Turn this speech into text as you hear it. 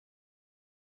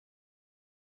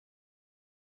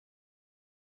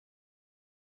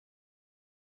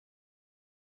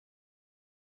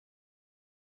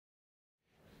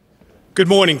Good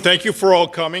morning. Thank you for all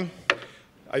coming.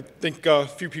 I think a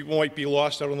few people might be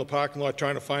lost out in the parking lot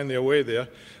trying to find their way there.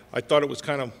 I thought it was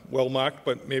kind of well marked,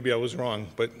 but maybe I was wrong.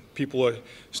 But people are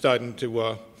starting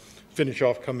to finish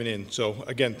off coming in. So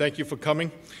again, thank you for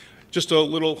coming. Just a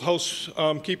little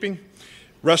housekeeping.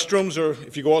 Restrooms are,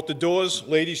 if you go out the doors,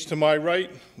 ladies to my right,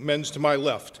 men's to my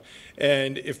left.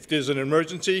 And if there's an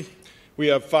emergency, we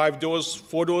have 4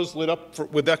 doors lit up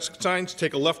with exit signs.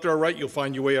 Take a left or a right, you'll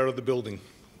find your way out of the building.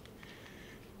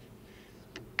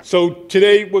 So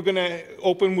today we're going to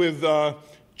open with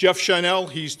Jeff Charnell.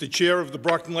 He's the chair of the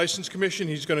Brockton License Commission.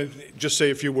 He's going to just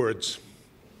say a few words.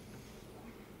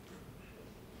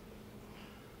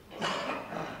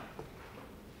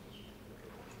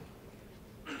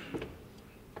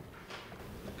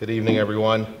 Good evening,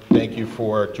 everyone. Thank you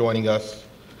for joining us.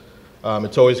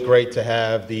 It's always great to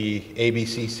have the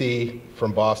ABCC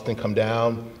from Boston come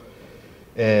down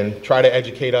and try to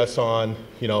educate us on,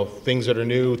 things that are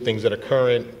new, things that are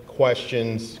current,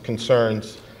 questions,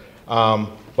 concerns.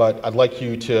 But I'd like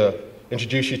to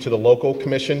introduce you to the local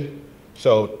commission.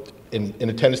 So in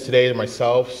attendance today are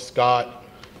myself, Scott,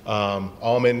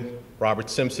 Allman, Robert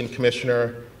Simpson,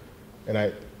 commissioner, and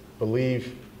I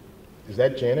believe, is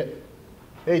that Janet?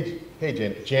 Hey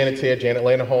Janet. Janet's here, Janet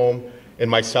Landerholm,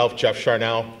 and myself, Jeff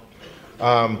Charnell.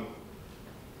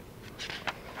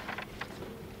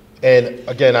 And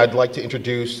again, I'd like to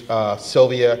introduce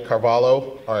Sylvia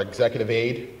Carvalho, our executive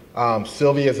aide.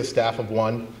 Sylvia is a staff of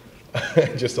one,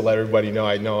 just to let everybody know.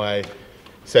 I know I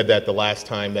said that the last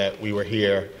time that we were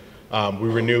here. We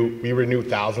renew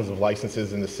thousands of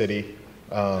licenses in the city,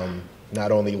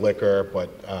 not only liquor,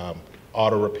 but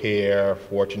auto repair,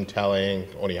 fortune telling.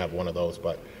 Only have one of those,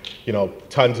 but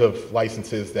tons of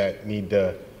licenses that need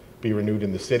to be renewed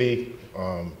in the city.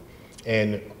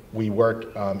 And we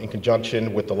work in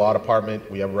conjunction with the law department.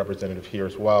 We have a representative here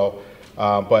as well.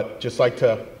 But just like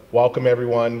to welcome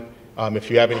everyone.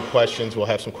 If you have any questions, we'll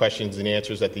have some questions and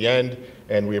answers at the end,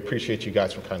 and we appreciate you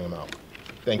guys for coming out.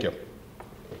 Thank you.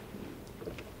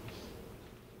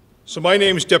 So my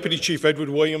name is Deputy Chief Edward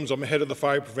Williams. I'm the head of the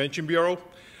Fire Prevention Bureau.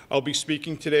 I'll be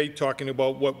speaking today talking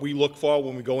about what we look for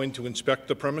when we go in to inspect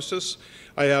the premises.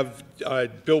 I have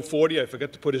Bill Forty. I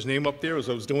forgot to put his name up there as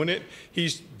I was doing it.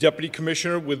 He's Deputy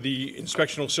Commissioner with the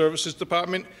Inspectional Services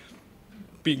Department,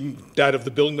 being that of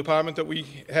the building department that we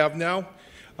have now.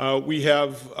 We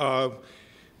have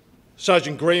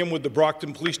Sergeant Graham with the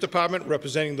Brockton Police Department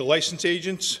representing the license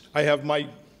agents. I have my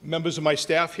members of my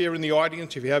staff here in the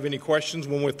audience if you have any questions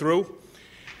when we're through.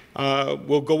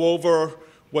 We'll go over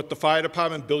what the fire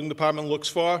department, building department looks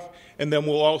for, and then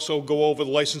we'll also go over the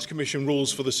License Commission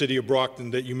rules for the city of Brockton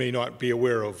that you may not be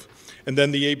aware of. And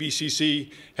then the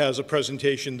ABCC has a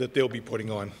presentation that they'll be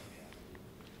putting on.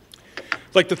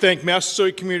 I'd like to thank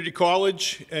Massasoit Community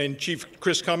College and Chief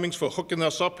Chris Cummings for hooking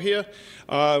us up here.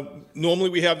 Normally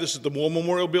we have this at the War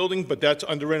Memorial Building, but that's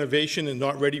under renovation and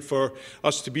not ready for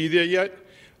us to be there yet.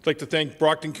 I'd like to thank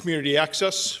Brockton Community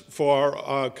Access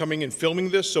for coming and filming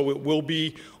this, so it will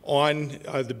be on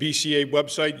the BCA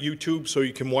website, YouTube, so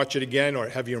you can watch it again or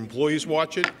have your employees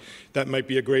watch it. That might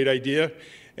be a great idea.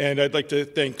 And I'd like to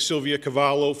thank Sylvia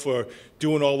Carvalho for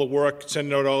doing all the work,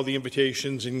 sending out all the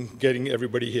invitations, and getting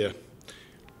everybody here.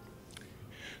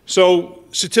 So,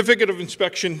 certificate of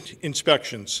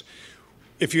inspections.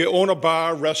 If you own a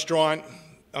bar, restaurant,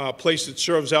 place that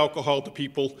serves alcohol to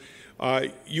people,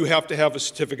 you have to have a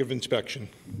certificate of inspection.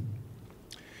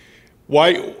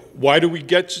 Why do we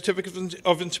get certificates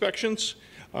of inspections?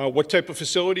 What type of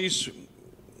facilities?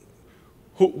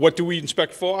 What do we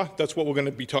inspect for? That's what we're going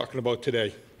to be talking about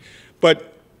today.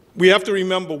 But we have to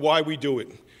remember why we do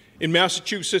it. In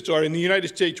Massachusetts, or in the United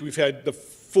States, we've had the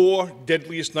 4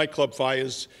 deadliest nightclub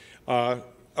fires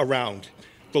around.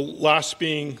 The last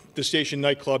being the Station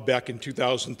nightclub back in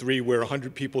 2003, where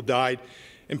 100 people died.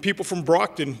 And people from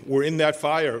Brockton were in that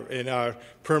fire and are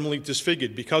permanently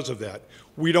disfigured because of that.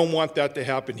 We don't want that to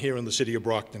happen here in the city of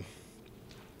Brockton.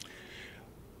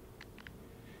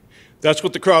 That's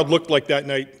what the crowd looked like that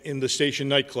night in the Station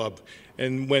nightclub.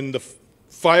 And when the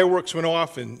fireworks went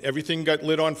off and everything got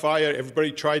lit on fire,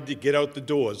 everybody tried to get out the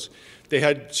doors. They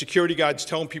had security guards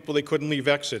telling people they couldn't leave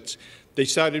exits. They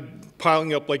started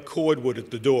piling up like cordwood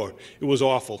at the door. It was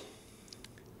awful.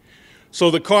 So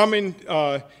the common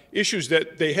issues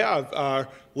that they have are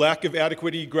lack of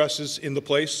adequate egresses in the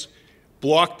place,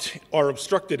 blocked or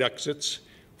obstructed exits,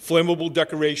 flammable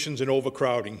decorations, and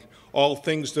overcrowding, all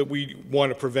things that we want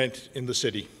to prevent in the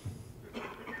city.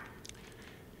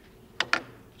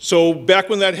 So back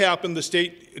when that happened, the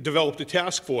state developed a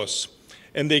task force,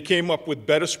 and they came up with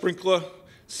better sprinkler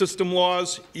system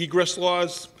laws, egress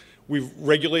laws. We've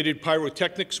regulated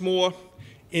pyrotechnics more,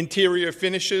 interior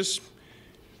finishes,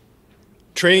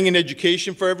 training and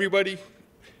education for everybody,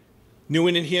 new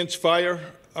and enhanced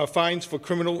fines for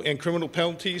criminal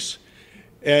penalties,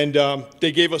 and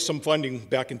they gave us some funding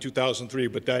back in 2003,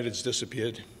 but that has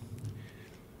disappeared.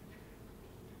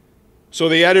 So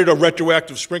they added a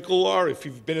retroactive sprinkler law. If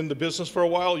you've been in the business for a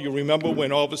while, you'll remember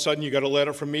when all of a sudden you got a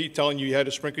letter from me telling you had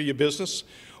to sprinkle your business,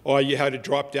 or you had to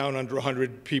drop down under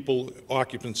 100 people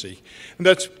occupancy. And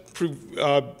that's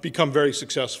become very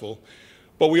successful.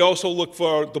 But we also look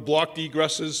for the blocked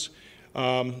egresses.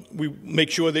 We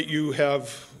make sure that you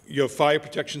have your fire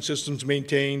protection systems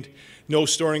maintained, no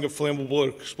storing of flammable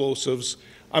explosives,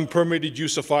 unpermitted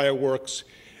use of fireworks,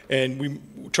 and we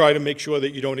try to make sure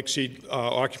that you don't exceed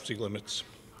occupancy limits.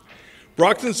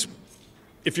 Brockton's,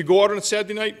 if you go out on a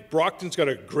Saturday night, Brockton's got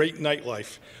a great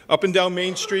nightlife. Up and down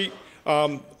Main Street,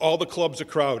 all the clubs are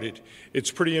crowded.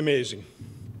 It's pretty amazing.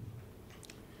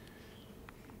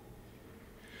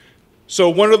 So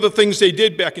one of the things they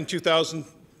did back in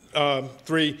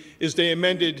 2003 is they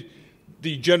amended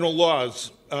the general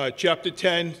laws, Chapter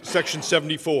 10, Section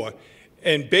 74.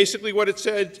 And basically what it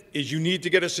said is you need to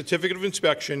get a certificate of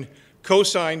inspection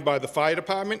co-signed by the fire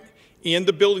department and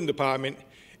the building department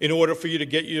in order for you to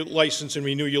get your license and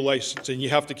renew your license, and you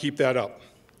have to keep that up.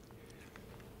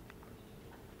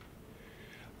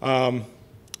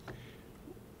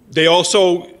 They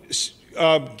also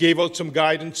gave out some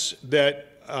guidance that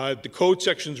the code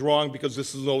section's wrong because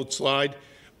this is an old slide,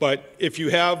 but if you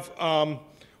have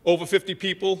over 50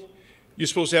 people, you're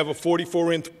supposed to have a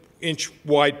 44-inch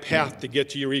wide path to get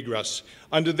to your egress.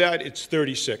 Under that, it's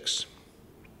 36.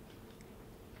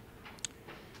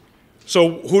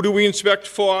 So who do we inspect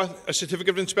for a certificate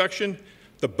of inspection?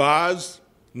 The bars,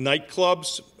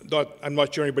 nightclubs, I'm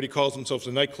not sure anybody calls themselves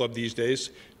a nightclub these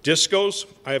days. Discos,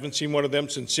 I haven't seen one of them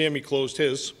since Sammy closed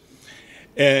his.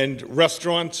 And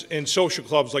restaurants and social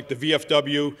clubs like the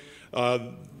VFW,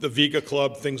 the Vega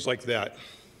Club, things like that.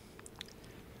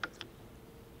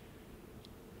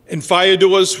 And fire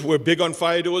doors, we're big on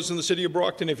fire doors in the city of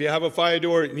Brockton. If you have a fire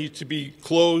door, it needs to be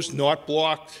closed, not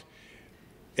blocked,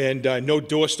 and no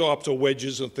door stops or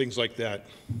wedges and things like that.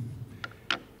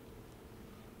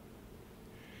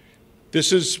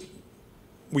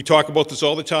 We talk about this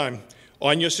all the time.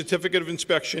 On your certificate of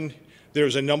inspection,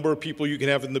 there's a number of people you can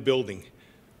have in the building.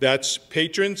 That's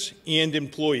patrons and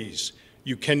employees.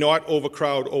 You cannot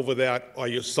overcrowd over that, or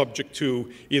you're subject to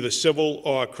either civil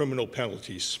or criminal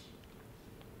penalties.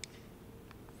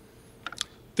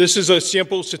 This is a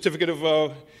sample certificate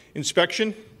of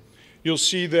inspection. You'll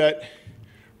see that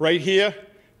right here,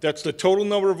 that's the total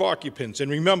number of occupants. And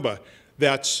remember,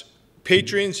 that's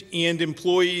patrons and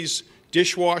employees,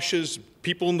 dishwashers,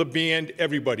 people in the band,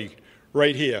 everybody,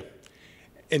 right here.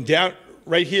 And down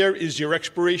right here is your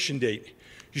expiration date.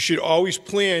 You should always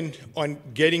plan on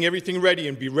getting everything ready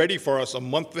and be ready for us a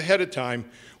month ahead of time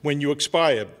when you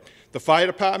expire. The fire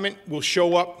department will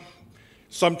show up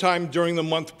sometime during the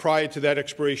month prior to that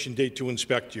expiration date to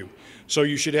inspect you. So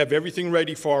you should have everything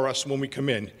ready for us when we come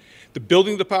in. The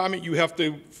building department, you have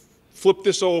to flip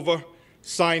this over,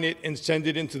 sign it, and send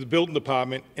it into the building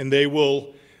department, and they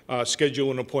will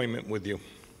schedule an appointment with you.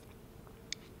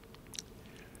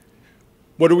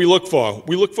 What do we look for?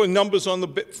 We look for numbers on the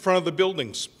front of the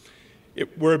buildings.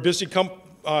 We're a busy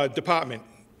department.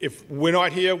 If we're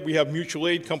not here, we have mutual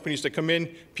aid companies that come in.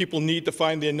 People need to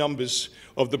find their numbers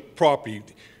of the property.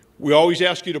 We always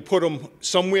ask you to put them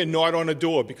somewhere not on a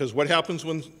door, because what happens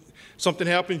when something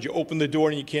happens, you open the door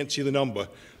and you can't see the number.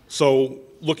 So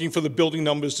looking for the building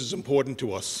numbers is important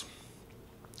to us.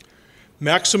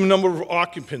 Maximum number of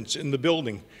occupants in the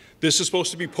building. This is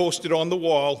supposed to be posted on the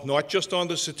wall, not just on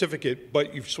the certificate,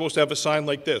 but you're supposed to have a sign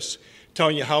like this,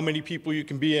 telling you how many people you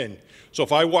can be in. So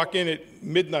if I walk in at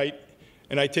midnight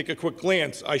and I take a quick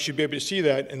glance, I should be able to see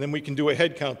that, and then we can do a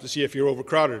head count to see if you're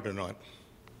overcrowded or not.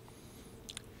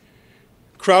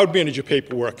 Crowd manager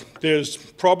paperwork. There's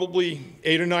probably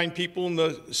 8 or 9 people in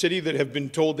the city that have been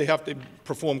told they have to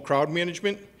perform crowd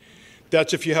management.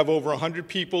 That's if you have over 100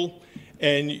 people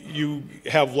and you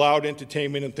have loud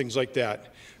entertainment and things like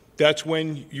that. That's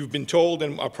when you've been told,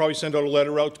 and I'll probably send out a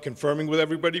letter out confirming with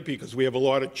everybody, because we have a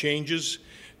lot of changes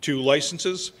to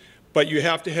licenses, but you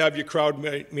have to have your crowd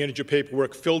manager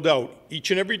paperwork filled out each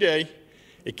and every day.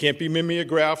 It can't be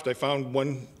mimeographed. I found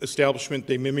one establishment,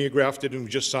 they mimeographed it and were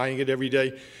just signing it every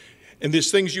day. And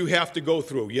there's things you have to go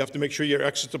through. You have to make sure your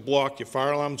exits are blocked, your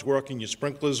fire alarm's working, your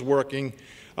sprinkler's working,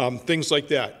 things like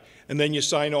that. And then you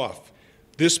sign off.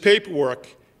 This paperwork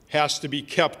has to be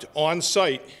kept on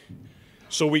site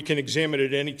so we can examine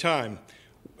it at any time.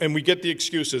 And we get the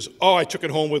excuses, oh, I took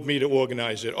it home with me to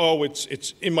organize it. Oh,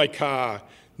 it's in my car.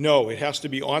 No, it has to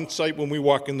be on site when we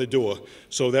walk in the door.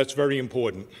 So that's very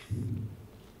important.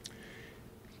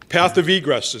 Path of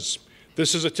egresses.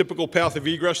 This is a typical path of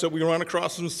egress that we run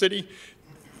across in the city.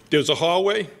 There's a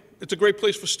hallway. It's a great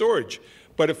place for storage.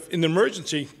 But if in an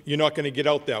emergency, you're not going to get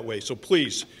out that way. So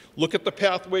please, look at the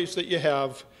pathways that you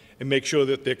have and make sure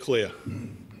that they're clear.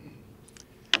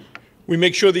 We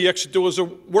make sure the exit doors are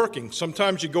working.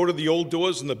 Sometimes you go to the old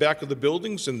doors in the back of the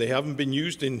buildings and they haven't been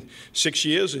used in 6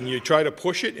 years, and you try to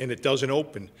push it and it doesn't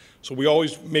open. So we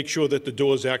always make sure that the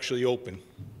doors actually open.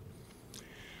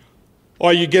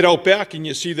 Or you get out back and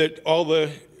you see that all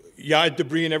the yard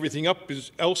debris and everything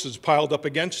else is piled up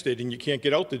against it, and you can't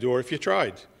get out the door if you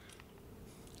tried.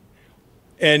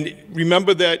 And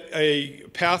remember that a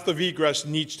path of egress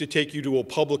needs to take you to a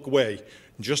public way,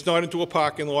 just not into a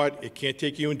parking lot. It can't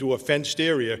take you into a fenced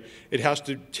area. It has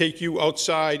to take you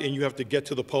outside, and you have to get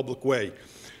to the public way.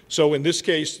 So in this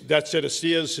case, that set of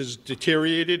stairs has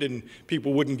deteriorated, and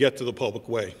people wouldn't get to the public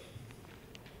way.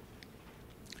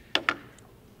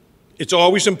 It's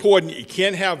always important, you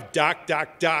can't have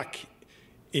dark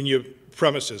in your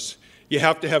premises. You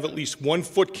have to have at least 1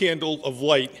 foot candle of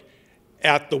light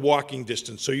at the walking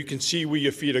distance so you can see where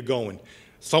your feet are going.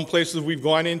 Some places we've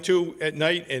gone into at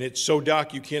night and it's so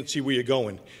dark you can't see where you're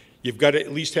going. You've got to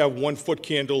at least have 1 foot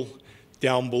candle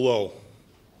down below.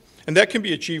 And that can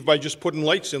be achieved by just putting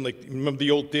lights in. Like, remember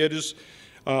the old theaters?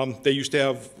 They used to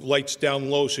have lights down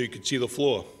low so you could see the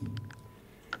floor.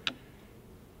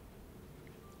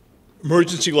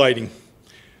 Emergency lighting.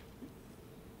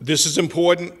 This is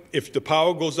important. If the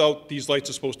power goes out, these lights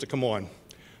are supposed to come on.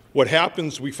 What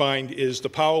happens, we find, is the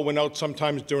power went out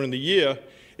sometimes during the year.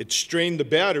 It strained the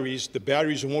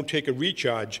batteries won't take a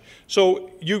recharge.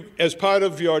 So you, as part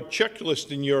of your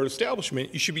checklist in your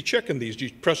establishment, you should be checking these.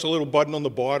 You press a little button on the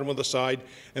bottom or the side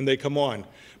and they come on.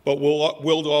 But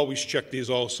we'll always check these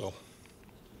also.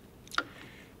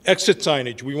 Exit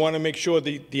signage. We want to make sure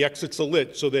the exits are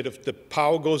lit so that if the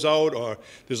power goes out or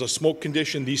there's a smoke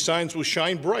condition, these signs will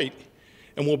shine bright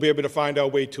and we'll be able to find our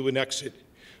way to an exit.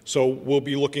 So we'll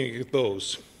be looking at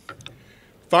those.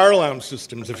 Fire alarm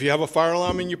systems. If you have a fire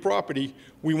alarm in your property,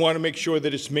 we want to make sure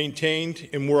that it's maintained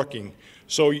and working.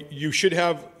 So you should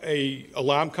have an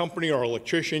alarm company or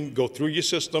electrician go through your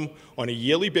system on a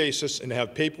yearly basis and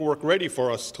have paperwork ready for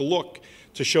us to look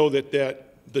to show that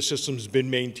the system's been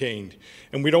maintained.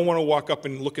 And we don't want to walk up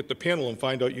and look at the panel and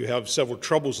find out you have several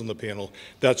troubles in the panel.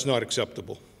 That's not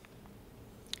acceptable.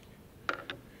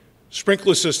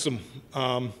 Sprinkler system.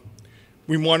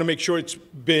 We want to make sure it's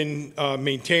been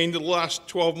maintained in the last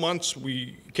 12 months.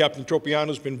 Captain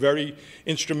Tropiano's been very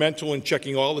instrumental in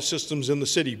checking all the systems in the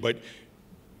city, but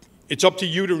it's up to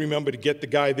you to remember to get the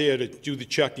guy there to do the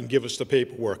check and give us the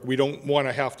paperwork. We don't want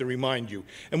to have to remind you.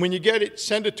 And when you get it,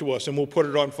 send it to us and we'll put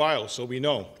it on file so we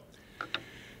know.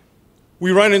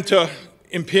 We run into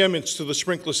impairments to the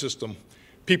sprinkler system.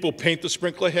 People paint the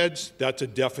sprinkler heads. That's a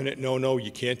definite no-no.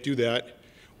 You can't do that.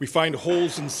 We find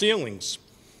holes in ceilings.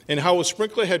 And how a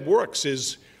sprinkler head works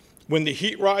is when the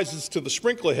heat rises to the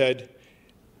sprinkler head,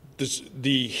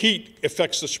 the heat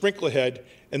affects the sprinkler head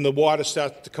and the water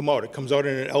starts to come out. It comes out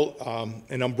in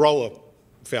an umbrella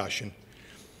fashion.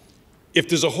 If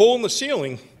there's a hole in the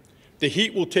ceiling, the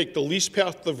heat will take the least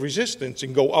path of resistance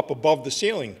and go up above the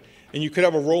ceiling. And you could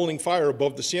have a rolling fire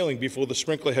above the ceiling before the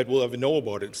sprinkler head will ever know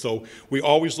about it. So we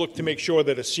always look to make sure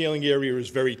that a ceiling area is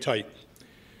very tight.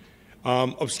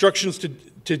 Obstructions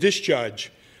to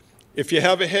discharge. If you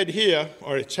have a head here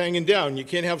or it's hanging down, you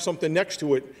can't have something next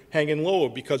to it hanging lower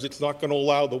because it's not going to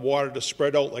allow the water to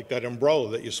spread out like that umbrella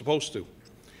that you're supposed to.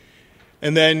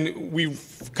 And then we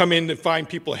come in and find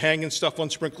people hanging stuff on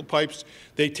sprinkler pipes.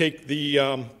 They take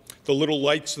the little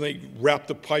lights and they wrap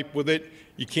the pipe with it.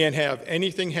 You can't have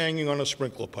anything hanging on a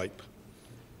sprinkler pipe.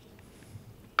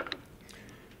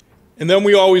 And then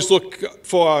we always look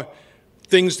for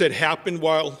things that happened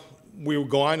while we were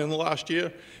gone in the last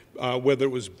year. Whether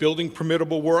it was building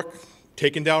permittable work,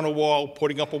 taking down a wall,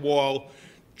 putting up a wall,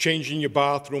 changing your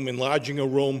bathroom, enlarging a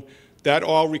room, that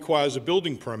all requires a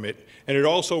building permit. And it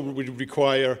also would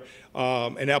require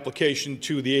an application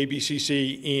to the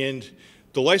ABCC and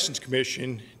the License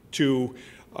Commission to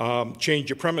change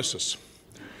your premises.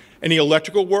 Any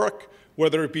electrical work,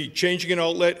 whether it be changing an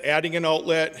outlet, adding an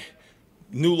outlet,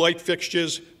 new light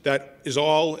fixtures, that is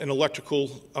all an electrical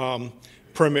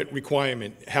permit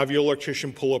requirement. Have your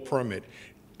electrician pull a permit.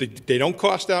 They don't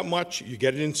cost that much. You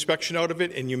get an inspection out of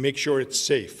it and you make sure it's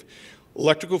safe.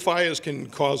 Electrical fires can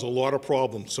cause a lot of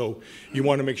problems, so you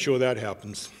want to make sure that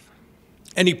happens.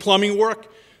 Any plumbing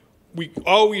work, we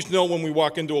always know when we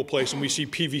walk into a place and we see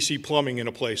PVC plumbing in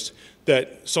a place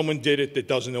that someone did it that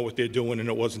doesn't know what they're doing and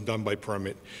it wasn't done by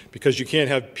permit, because you can't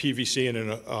have PVC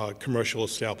in a commercial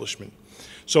establishment.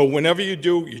 So whenever you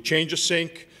do, you change a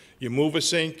sink, you move a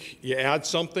sink, you add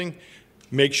something,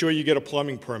 make sure you get a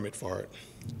plumbing permit for it.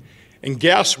 And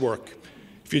gas work.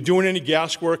 If you're doing any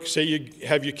gas work, say you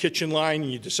have your kitchen line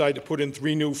and you decide to put in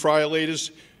 3 new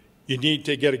fryer-laters, you need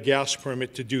to get a gas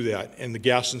permit to do that, and the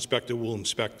gas inspector will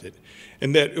inspect it.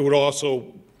 And that it would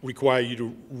also require you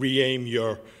to re-aim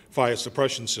your fire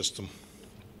suppression system.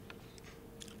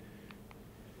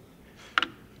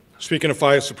 Speaking of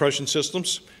fire suppression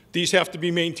systems, these have to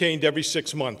be maintained every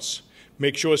 6 months.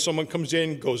 Make sure someone comes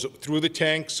in, goes through the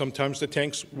tanks. Sometimes the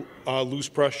tanks lose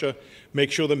pressure.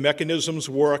 Make sure the mechanisms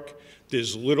work.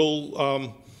 There's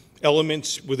little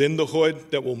elements within the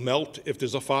hood that will melt if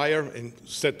there's a fire and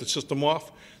set the system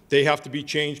off. They have to be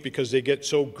changed because they get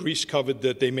so grease covered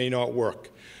that they may not work.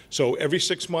 So every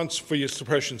 6 months for your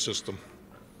suppression system.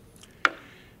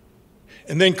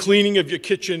 And then cleaning of your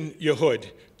kitchen, your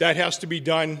hood. That has to be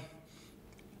done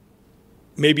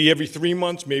maybe every 3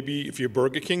 months, maybe if you're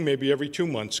Burger King, maybe every 2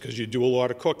 months because you do a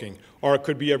lot of cooking. Or it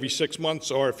could be every 6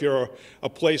 months, or if you're a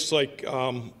place like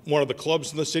one of the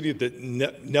clubs in the city that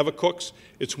never cooks,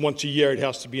 it's once a year it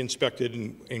has to be inspected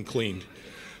and cleaned.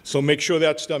 So make sure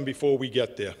that's done before we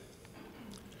get there.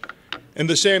 And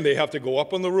the same, they have to go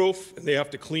up on the roof, and they have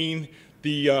to clean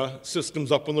the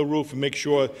systems up on the roof and make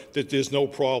sure that there's no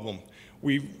problem.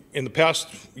 In the past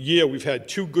year, we've had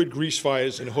 2 good grease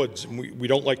fires in hoods, and we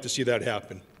don't like to see that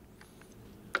happen.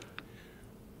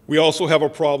 We also have a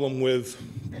problem with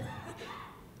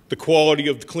the quality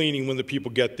of the cleaning when the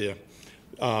people get there.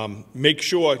 Make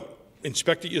sure,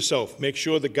 inspect it yourself. Make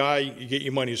sure the guy, you get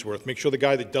your money's worth. Make sure the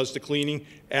guy that does the cleaning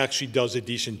actually does a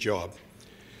decent job.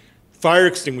 Fire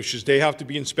extinguishers, they have to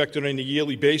be inspected on a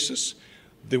yearly basis.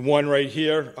 The one right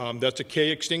here, that's a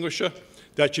K extinguisher.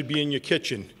 That should be in your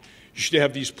kitchen. You should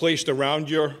have these placed around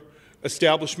your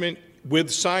establishment with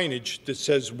signage that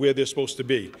says where they're supposed to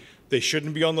be. They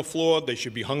shouldn't be on the floor. They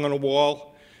should be hung on a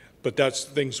wall, but that's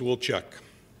things we'll check.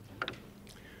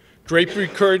 Drapery,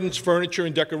 curtains, furniture,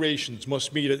 and decorations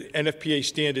must meet an NFPA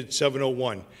standard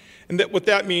 701. And what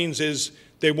that means is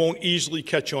they won't easily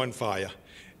catch on fire.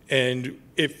 And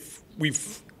if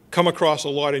we've come across a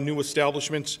lot of new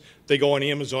establishments, they go on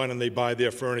Amazon and they buy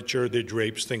their furniture, their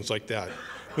drapes, things like that.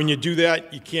 When you do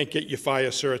that, you can't get your fire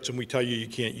certs, and we tell you you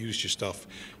can't use your stuff.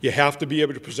 You have to be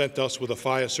able to present us with a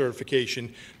fire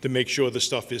certification to make sure the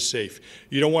stuff is safe.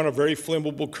 You don't want a very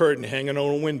flammable curtain hanging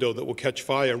on a window that will catch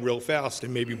fire real fast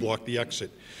and maybe block the exit.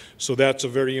 So that's a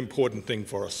very important thing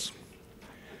for us.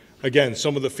 Again,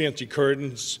 some of the fancy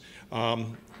curtains,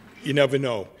 you never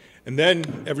know. And then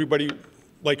everybody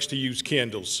likes to use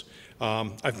candles.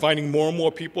 I'm finding more and more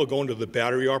people are going to the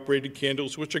battery-operated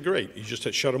candles, which are great. You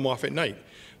just shut them off at night.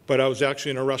 But I was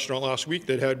actually in a restaurant last week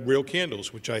that had real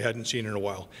candles, which I hadn't seen in a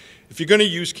while. If you're going to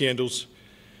use candles,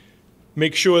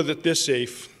 make sure that they're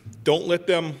safe. Don't let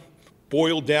them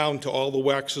boil down till all the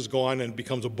wax is gone and it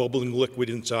becomes a bubbling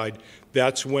liquid inside.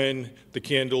 That's when the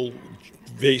candle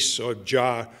vase or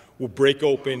jar will break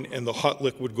open and the hot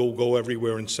liquid will go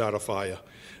everywhere and start a fire.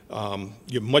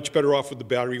 You're much better off with the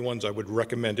battery ones. I would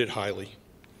recommend it highly.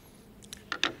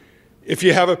 If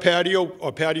you have a patio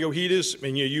or patio heaters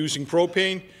and you're using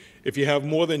propane, if you have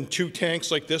more than 2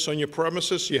 tanks like this on your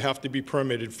premises, you have to be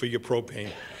permitted for your propane.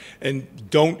 And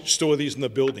don't store these in the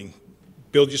building.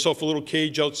 Build yourself a little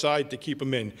cage outside to keep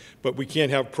them in, but we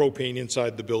can't have propane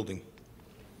inside the building.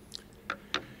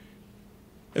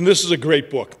 And this is a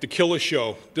great book, The Killer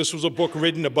Show. This was a book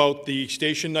written about the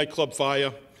Station nightclub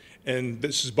fire, and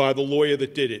this is by the lawyer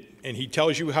that did it. And he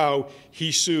tells you how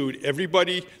he sued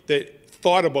everybody that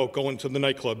thought about going to the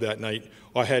nightclub that night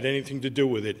or had anything to do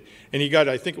with it. And he got,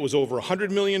 I think it was over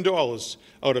 $100 million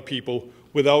out of people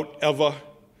without ever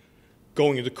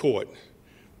going into court.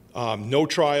 No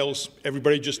trials.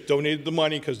 Everybody just donated the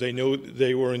money because they knew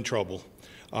they were in trouble.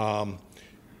 I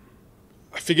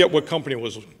forget what company it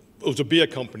was. It was a beer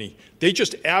company. They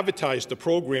just advertised the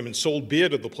program and sold beer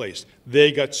to the place.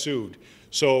 They got sued.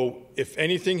 So if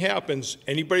anything happens,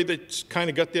 anybody that's kind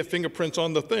of got their fingerprints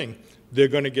on the thing, they're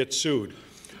going to get sued.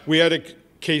 We had a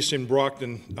case in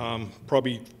Brockton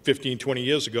probably 15, 20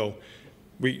 years ago.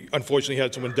 We unfortunately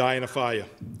had someone die in a fire,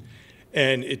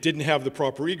 and it didn't have the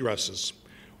proper egresses.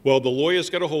 Well, the lawyers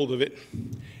got a hold of it,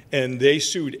 and they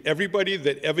sued everybody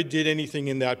that ever did anything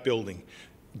in that building.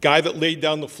 Guy that laid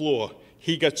down the floor,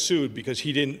 he got sued because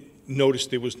he didn't notice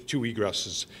there was 2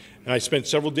 egresses. And I spent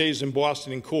several days in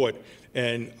Boston in court,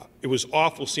 and it was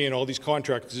awful seeing all these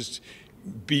contractors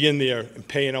be in there and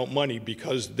paying out money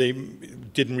because they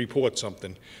didn't report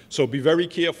something. So be very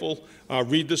careful,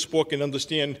 read this book and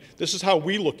understand this is how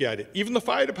we look at it. Even the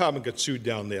fire department got sued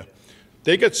down there.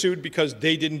 They got sued because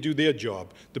they didn't do their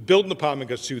job. The building department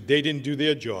got sued, they didn't do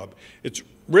their job. It's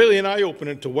really an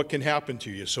eye-opener to what can happen to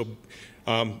you. So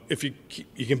if you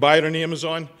can buy it on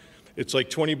Amazon, it's like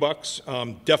 20 bucks.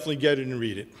 Definitely get it and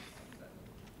read it.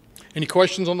 Any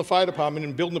questions on the fire department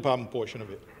and building department portion of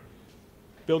it?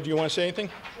 Bill, do you want to say anything?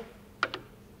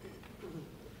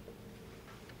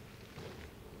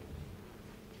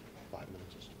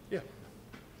 Yeah.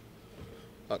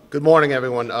 Good morning,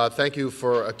 everyone. Thank you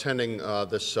for attending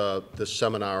this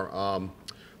seminar.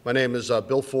 My name is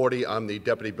Bill Forty. I'm the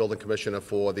Deputy Building Commissioner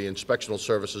for the Inspectional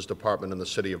Services Department in the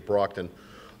City of Brockton.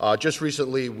 Just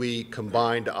recently, we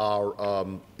combined our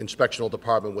inspectional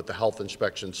department with the health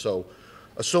inspection. So,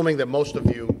 assuming that most of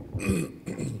you,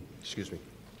 excuse me,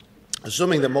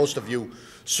 assuming that most of you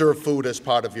serve food as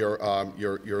part of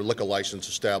your liquor license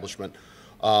establishment,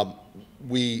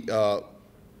 we're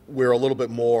a little bit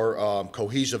more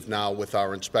cohesive now with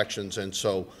our inspections, and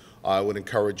so I would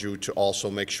encourage you to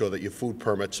also make sure that your food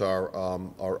permits are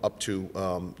up to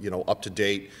up to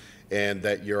date, and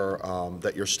that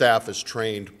your staff is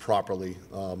trained properly.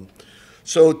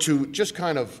 So to just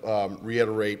kind of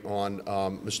reiterate on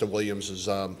Mr. Williams'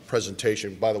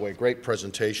 presentation, by the way, great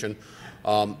presentation.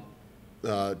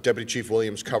 Deputy Chief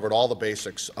Williams covered all the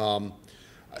basics.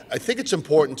 I think it's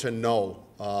important to know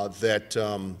that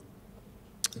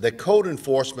code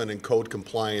enforcement and code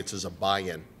compliance is a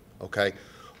buy-in, okay?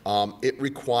 It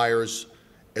requires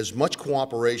as much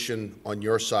cooperation on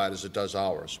your side as it does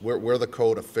ours. We're the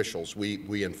code officials.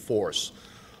 We enforce.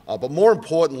 But more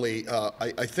importantly,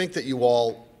 I think that you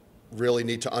all really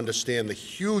need to understand the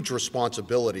huge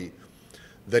responsibility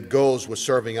that goes with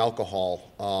serving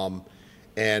alcohol.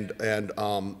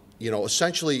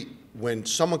 Essentially, when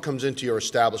someone comes into your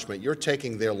establishment, you're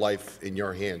taking their life in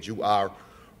your hands. You are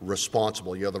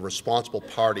responsible. You're the responsible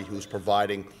party who's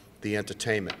providing the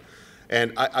entertainment.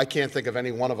 And I can't think of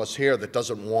any one of us here that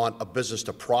doesn't want a business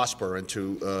to prosper and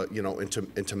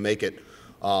to make it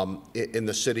in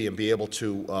the city and be able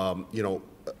to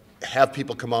have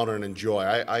people come out and enjoy.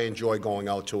 I enjoy going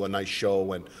out to a nice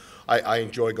show, and I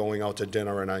enjoy going out to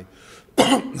dinner, and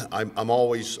I'm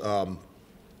always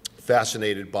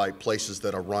fascinated by places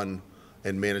that are run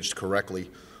and managed correctly.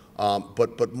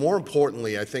 But more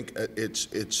importantly, I think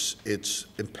it's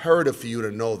imperative for you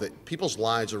to know that people's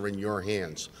lives are in your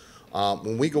hands.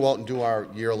 When we go out and do our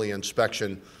yearly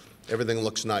inspection, everything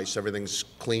looks nice, everything's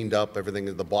cleaned up,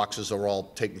 the boxes are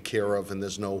all taken care of, and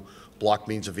there's no blocked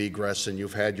means of egress, and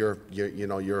you've had your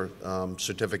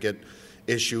certificate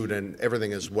issued and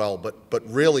everything as well. But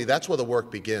really, that's where the work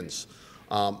begins.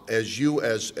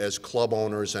 As club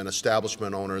owners and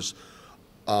establishment owners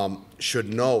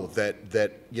should know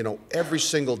that every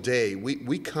single day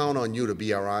we count on you to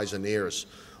be our eyes and ears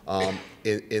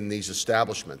in these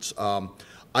establishments.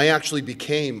 I actually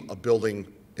became a building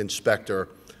inspector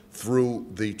through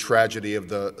the tragedy of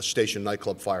the Station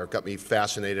nightclub fire. It got me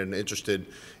fascinated and interested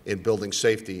in building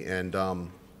safety. And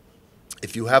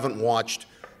if you haven't watched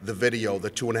the video,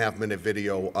 the 2.5-minute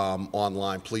video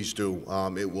online, please do.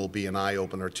 It will be an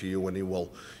eye-opener to you, and you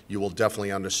will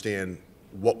definitely understand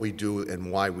what we do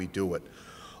and why we do it.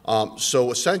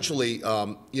 So essentially,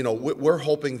 we're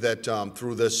hoping that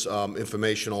through this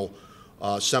informational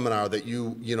seminar that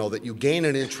you gain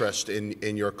an interest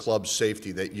in your club's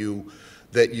safety, that you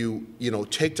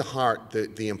take to heart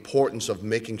the importance of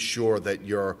making sure that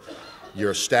your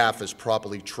staff is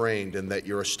properly trained and that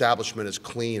your establishment is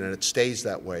clean and it stays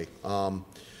that way.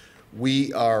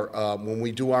 We are, when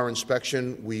we do our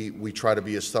inspection, we try to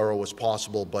be as thorough as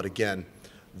possible, but again,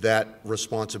 that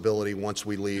responsibility once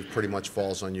we leave pretty much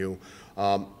falls on you.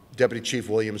 Deputy Chief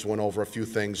Williams went over a few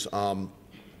things.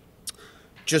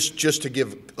 Just to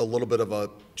give a little bit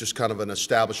of just kind of an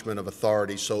establishment of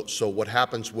authority. So what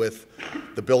happens with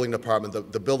the building department,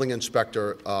 the building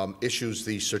inspector issues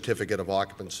the certificate of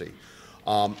occupancy.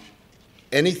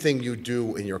 Anything you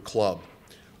do in your club,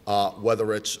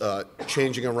 whether it's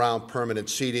changing around permanent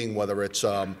seating, whether it's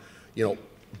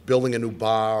building a new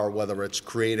bar, whether it's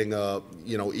creating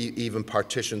even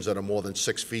partitions that are more than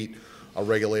 6 feet are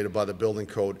regulated by the building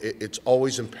code, it's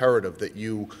always imperative that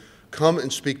you come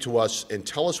and speak to us and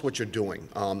tell us what you're doing.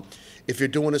 If you're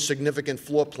doing a significant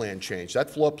floor plan change, that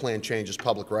floor plan change is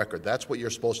public record. That's what you're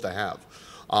supposed to have.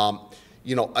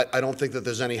 I don't think that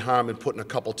there's any harm in putting a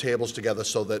couple tables together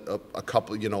so that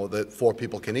that 4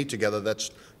 people can eat together.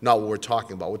 That's not what we're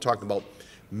talking about. We're talking about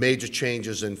major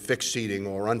changes in fixed seating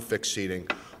or unfixed seating.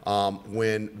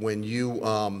 When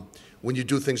when you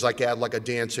do things like add like a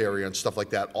dance area and stuff like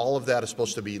that, all of that is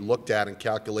supposed to be looked at and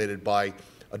calculated by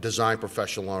a design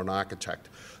professional or an architect.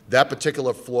 That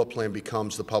particular floor plan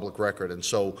becomes the public record, and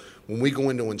so when we go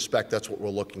in to inspect, that's what we're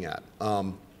looking at.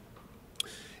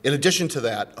 In addition to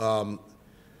that,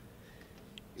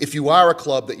 if you are a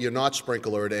club that you're not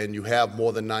sprinklered and you have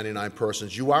more than 99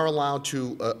 persons, you are allowed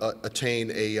to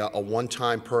attain a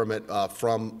one-time permit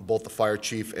from both the fire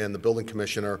chief and the building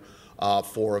commissioner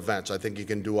for events. I think you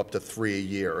can do up to 3 a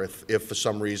year if for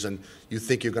some reason you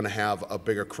think you're going to have a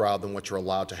bigger crowd than what you're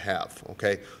allowed to have.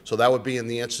 Okay, so that would be in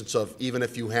the instance of even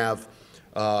if you have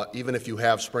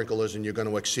sprinklers and you're going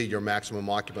to exceed your maximum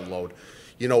occupant load.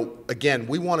 You know, again,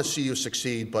 we want to see you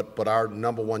succeed, but our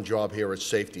number one job here is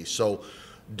safety. So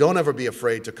don't ever be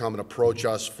afraid to come and approach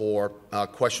us for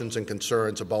questions and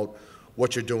concerns about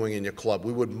what you're doing in your club.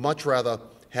 We would much rather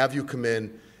have you come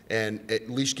in and at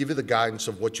least give you the guidance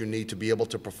of what you need to be able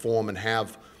to perform and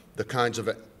have the kinds of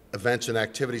events and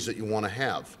activities that you want to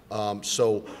have.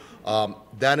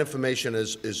 That information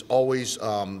is always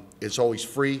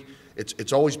free.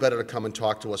 It's always better to come and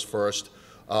talk to us first.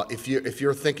 If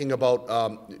you're thinking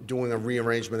about doing a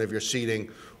rearrangement of your seating,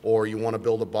 or you want to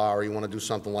build a bar, or you want to do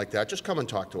something like that, just come and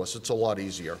talk to us. It's a lot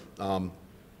easier.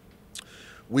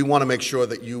 We want to make sure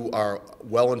that you are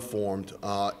well informed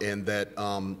and that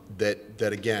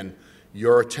again,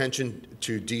 your attention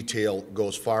to detail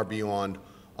goes far beyond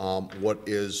what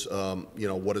is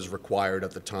what is required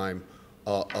at the time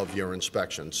of your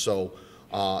inspection. So,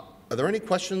 are there any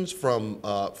questions from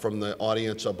the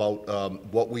audience about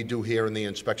what we do here in the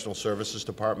Inspectional Services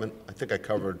Department? I think I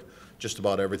covered just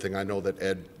about everything. I know that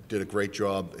Ed did a great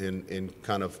job in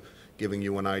kind of giving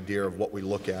you an idea of what we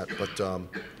look at, but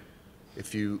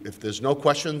if there's no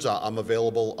questions, I'm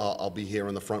available. I'll be here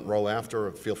in the front row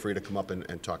after. Feel free to come up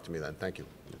and talk to me then. Thank you.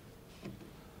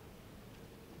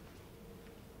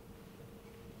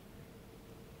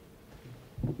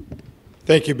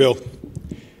 Thank you, Bill.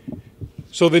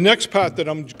 So the next part that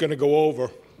I'm going to go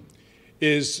over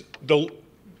is the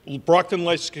Brockton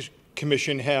License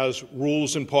Commission has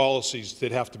rules and policies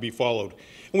that have to be followed.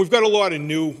 And we've got a lot of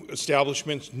new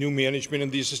establishments, new management in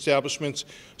these establishments,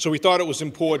 so we thought it was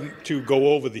important to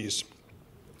go over these.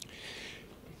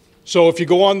 So if you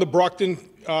go on the Brockton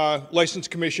License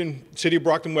Commission, City of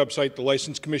Brockton website, the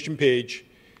License Commission page,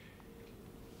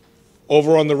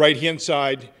 over on the right-hand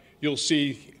side, you'll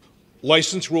see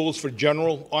license rules for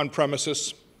general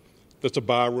on-premises, that's a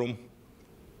bar room,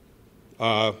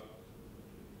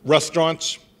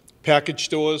 restaurants, package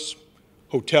stores,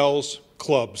 hotels,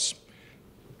 clubs.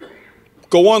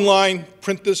 Go online,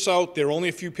 print this out, they're only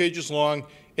a few pages long,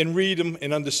 and read them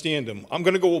and understand them. I'm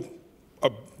going to go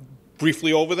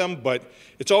briefly over them, but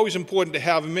it's always important to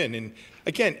have them in. And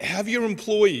again, have your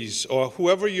employees or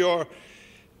whoever you're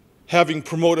having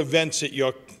promote events at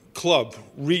your club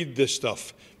read this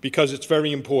stuff, because it's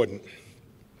very important.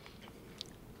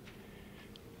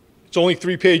 It's only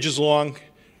 3 pages long,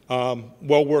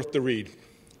 well worth the read.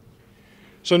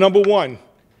 So number one,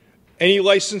 any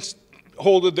license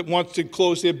holder that wants to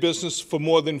close their business for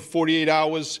more than 48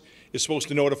 hours is supposed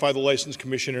to notify the License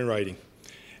Commission in writing.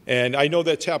 And I know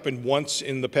that's happened once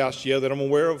in the past year that I'm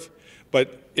aware of,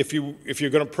 but if you're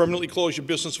going to permanently close your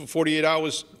business for 48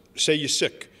 hours, say you're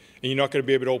sick and you're not going to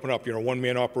be able to open up, you're a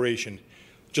one-man operation,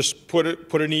 just put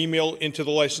an email into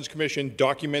the License Commission,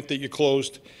 document that you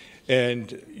closed,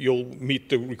 and you'll meet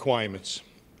the requirements.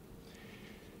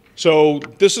 So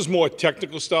this is more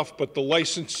technical stuff, but the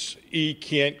licensee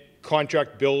can't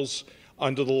contract bills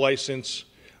under the license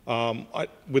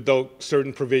without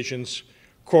certain provisions.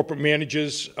 Corporate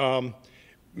managers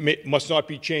must not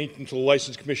be changed until the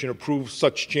License Commission approves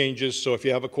such changes. So if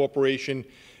you have a corporation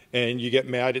and you get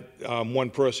mad at one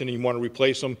person and you want to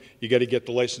replace them, you got to get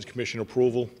the License Commission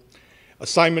approval.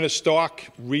 Assignment of stock,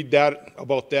 read that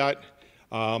about that.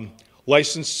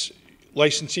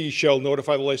 Licensee shall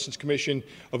notify the License Commission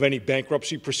of any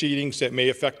bankruptcy proceedings that may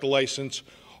affect the license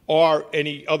or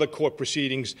any other court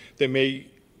proceedings that may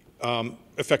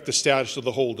affect the status of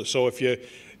the holder. So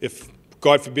if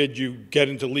God forbid you get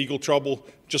into legal trouble,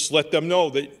 just let them know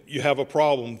that you have a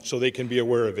problem so they can be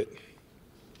aware of it.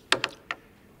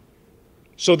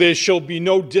 So there shall be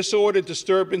no disorder,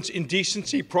 disturbance,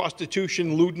 indecency,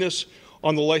 prostitution, lewdness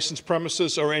on the licensed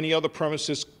premises or any other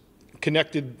premises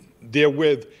connected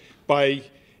therewith by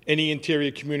any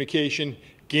interior communication,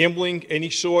 gambling, any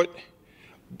sort,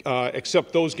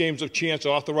 except those games of chance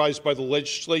authorized by the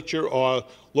legislature or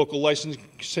local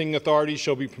licensing authorities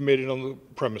shall be permitted on the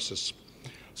premises.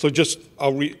 So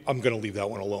I'm going to leave that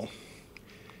one alone.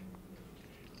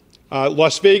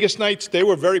 Las Vegas nights, they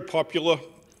were very popular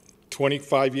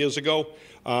 25 years ago.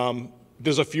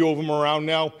 There's a few of them around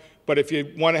now, but if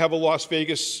you want to have a Las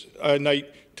Vegas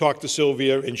night, talk to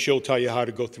Sylvia and she'll tell you how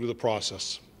to go through the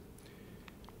process.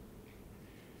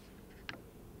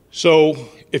 So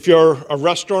if you're a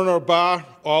restaurant or a bar,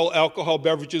 all alcohol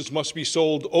beverages must be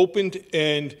sold opened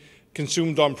and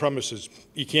consumed on premises.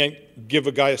 You can't give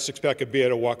a guy a six-pack of beer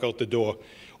to walk out the door,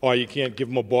 or you can't give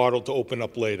him a bottle to open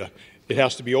up later. It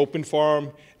has to be open for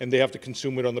them, and they have to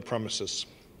consume it on the premises.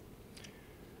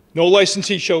 No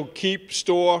licensee shall keep,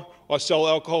 store, or sell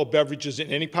alcohol beverages in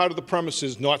any part of the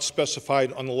premises not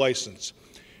specified on the license.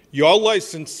 Your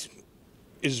license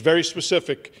is very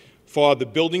specific for the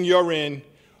building you're in,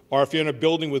 or if you're in a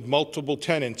building with multiple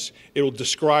tenants, it will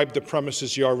describe the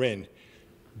premises you're in.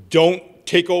 Don't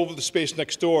take over the space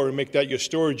next door and make that your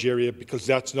storage area, because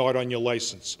that's not on your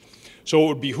license. So it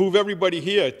would behoove everybody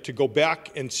here to go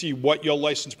back and see what your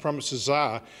licensed premises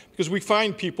are, because we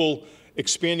find people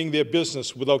expanding their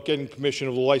business without getting permission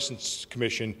of the License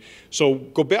Commission. So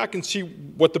go back and see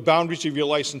what the boundaries of your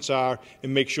license are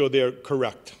and make sure they're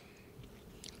correct.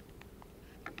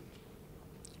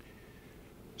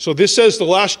 So this says the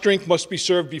last drink must be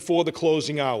served before the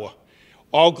closing hour.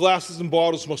 All glasses and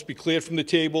bottles must be cleared from the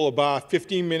table about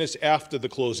 15 minutes after the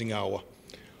closing hour.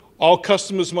 All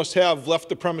customers must have left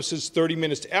the premises 30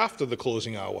 minutes after the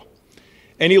closing hour.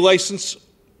 Any licensee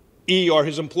or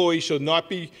his employee shall not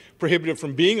be prohibited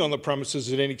from being on the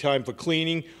premises at any time for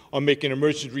cleaning or making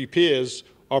emergency repairs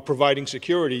or providing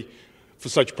security for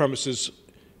such premises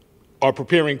or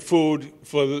preparing food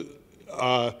for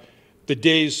the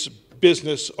day's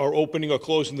business or opening or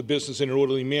closing the business in an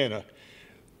orderly manner.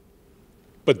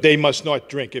 But they must not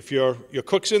drink. If your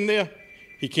cook's in there,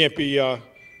 he can't be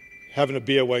having a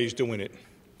beer while he's doing it.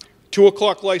 2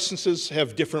 o'clock licenses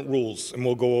have different rules, and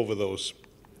we'll go over those.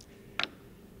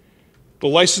 The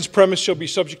licensed premise shall be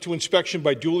subject to inspection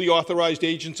by duly authorized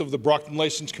agents of the Brockton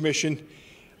License Commission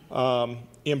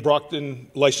and Brockton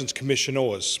License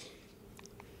Commissioners.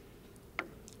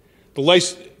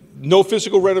 No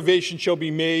physical renovation shall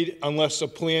be made unless a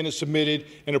plan is submitted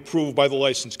and approved by the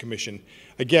License Commission.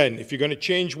 Again, if you're going to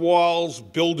change walls,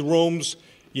 build rooms,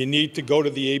 you need to go to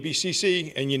the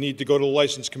ABCC and you need to go to the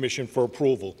License Commission for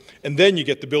approval. And then you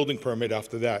get the building permit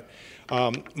after that.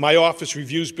 My office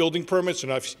reviews building permits,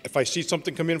 and if I see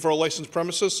something come in for a licensed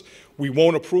premises, we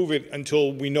won't approve it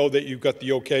until we know that you've got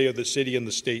the okay of the city and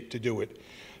the state to do it.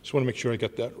 Just want to make sure I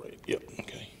got that right. Yep,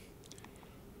 okay.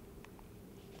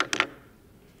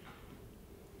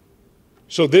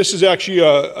 So this is actually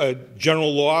a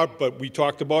general law, but we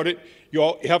talked about it.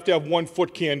 You have to have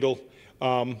 1-foot candle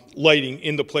lighting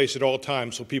in the place at all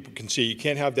times so people can see. You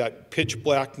can't have that pitch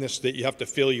blackness that you have to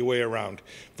feel your way around.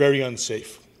 Very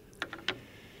unsafe.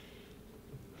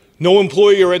 No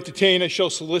employee or entertainer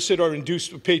shall solicit or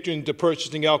induce a patron into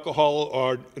purchasing alcohol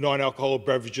or non-alcoholic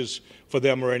beverages for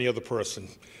them or any other person.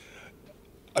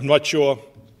 I'm not sure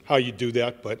how you do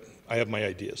that, but I have my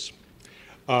ideas.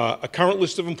 A current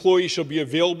list of employees shall be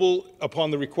available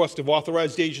upon the request of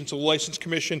authorized agents of the License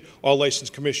Commission or License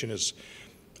Commissioners.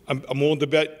 I'm willing to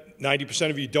bet 90%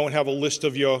 of you don't have a list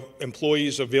of your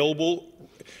employees available.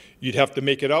 You'd have to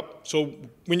make it up. So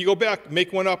when you go back,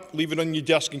 make one up, leave it on your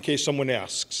desk in case someone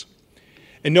asks.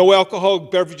 And no alcoholic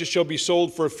beverages shall be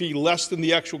sold for a fee less than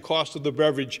the actual cost of the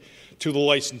beverage to the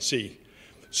licensee.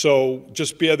 So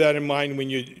just bear that in mind when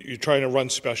you're trying to run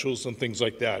specials and things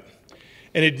like that.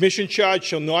 An admission charge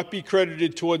shall not be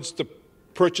credited towards the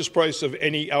purchase price of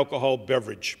any alcohol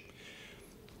beverage.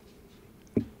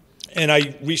 And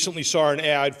I recently saw an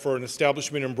ad for an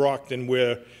establishment in Brockton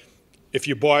where if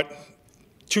you bought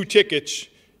 2 tickets,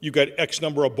 you got X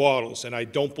number of bottles, and I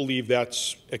don't believe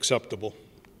that's acceptable.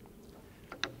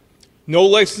 No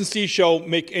licensee shall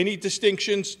make any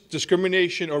distinctions,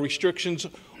 discrimination, or restrictions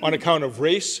on account of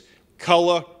race,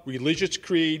 color, religious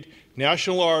creed,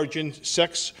 national origin,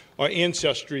 sex, or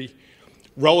ancestry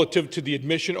relative to the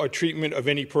admission or treatment of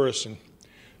any person.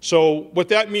 So what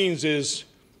that means is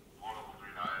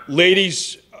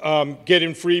ladies get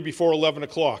in free before 11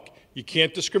 o'clock. You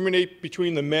can't discriminate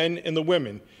between the men and the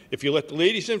women. If you let the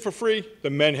ladies in for free, the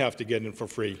men have to get in for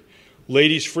free.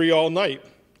 Ladies free all night.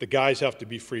 The guys have to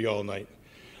be free all night.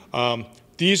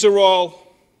 These are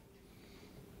all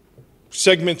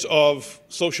segments of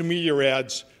social media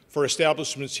ads for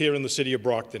establishments here in the city of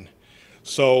Brockton.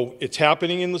 So it's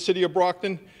happening in the city of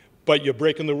Brockton, but you're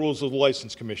breaking the rules of the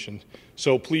License Commission.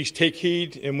 So please take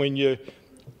heed, and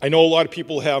I know a lot of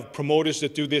people have promoters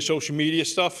that do their social media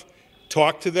stuff.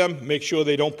 Talk to them, make sure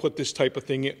they don't put this type of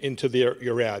thing into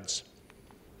your ads.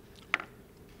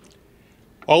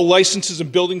 All licenses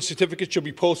and building certificates shall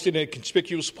be posted in a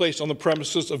conspicuous place on the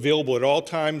premises, available at all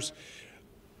times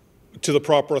to the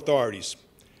proper authorities.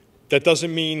 That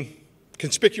doesn't mean,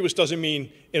 conspicuous doesn't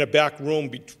mean in a back room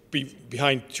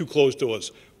behind two closed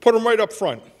doors. Put them right up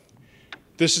front.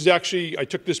 This is actually, I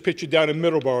took this picture down in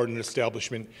Middleborough in an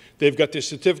establishment. They've got their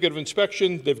certificate of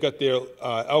inspection, they've got their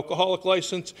alcoholic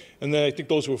license, and then I think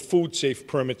those were food safe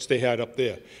permits they had up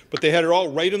there. But they had it all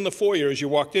right in the foyer as you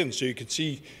walked in, so you could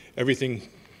see everything.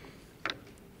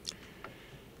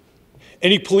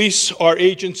 Any police or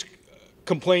agents'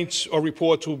 complaints or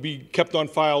reports will be kept on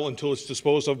file until it's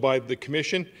disposed of by the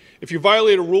commission. If you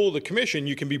violate a rule of the commission,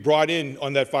 you can be brought in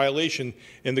on that violation,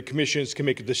 and the commissioners can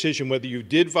make a decision whether you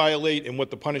did violate and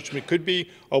what the punishment could be,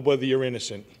 or whether you're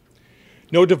innocent.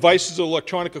 No devices or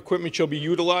electronic equipment shall be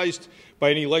utilized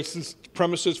by any licensed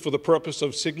premises for the purpose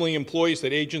of signaling employees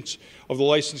that agents of the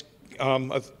licensed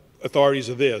authorities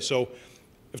are there. So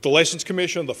if the license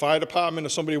commission, the fire department, or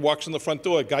somebody walks in the front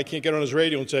door, a guy can't get on his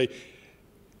radio and say,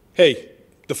 hey,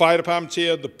 the fire department's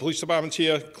here, the police department's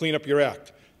here, clean up your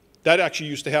act. That actually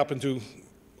used to happen to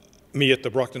me at the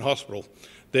Brockton Hospital.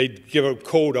 They'd give a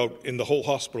code out in the whole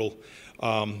hospital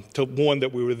to warn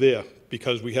that we were there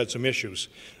because we had some issues.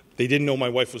 They didn't know my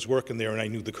wife was working there, and I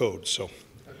knew the code. So,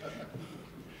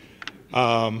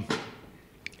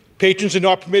 patrons are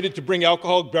not permitted to bring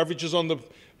alcoholic beverages on the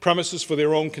premises for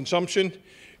their own consumption.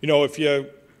 You know, if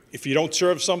you don't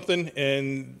serve something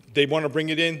and they want to bring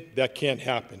it in, that can't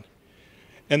happen.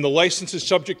 And the license is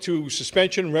subject to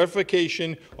suspension,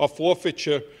 revocation, or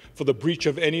forfeiture for the breach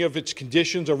of any of its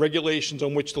conditions or regulations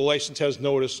on which the license has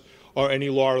notice, or any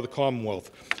law of the Commonwealth.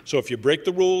 So if you break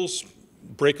the rules,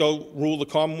 break a rule of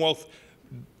the Commonwealth,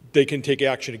 they can take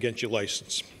action against your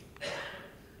license.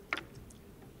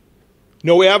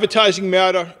 No advertising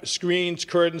matter, screens,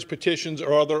 curtains, petitions,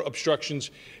 or other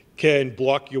obstructions can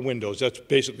block your windows. That's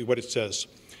basically what it says.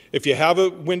 If you have a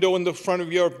window in the front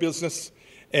of your business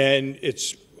and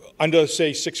it's under,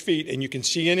 say, 6 feet and you can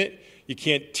see in it, you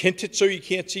can't tint it so you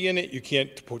can't see in it, you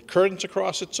can't put curtains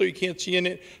across it so you can't see in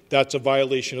it, that's a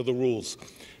violation of the rules.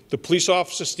 The police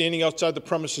officer standing outside the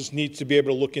premises needs to be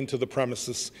able to look into the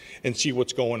premises and see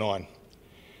what's going on.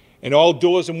 And all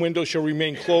doors and windows shall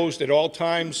remain closed at all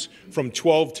times from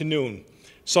 12 to noon.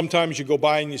 Sometimes you go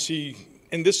by and you see,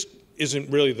 and this isn't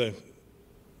really the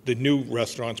new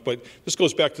restaurants, but this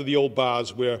goes back to the old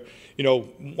bars where, you know,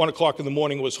 1 o'clock in the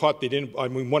morning it was hot,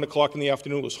 1 o'clock in the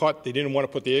afternoon it was hot, they didn't want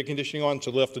to put the air conditioning on,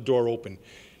 so they left the door open.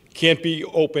 Can't be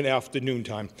open after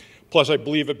noontime. Plus, I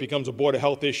believe it becomes a Board of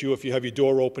Health issue if you have your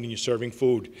door open and you're serving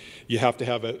food. You have to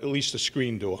have at least a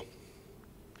screen door.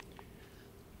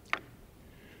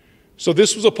 So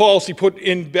this was a policy put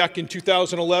in back in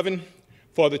 2011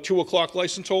 for the 2 o'clock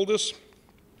license holders.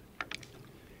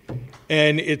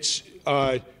 And it's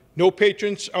no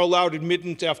patrons are allowed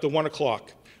admittance after 1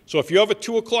 o'clock. So if you have a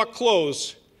 2 o'clock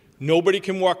close, nobody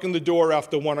can walk in the door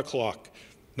after 1 o'clock.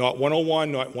 Not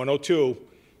 1:01, not 1:02.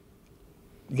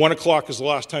 1 o'clock is the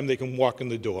last time they can walk in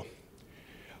the door.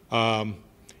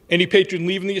 Any patron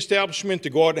leaving the establishment to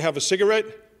go out and have a cigarette,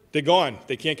 they're gone.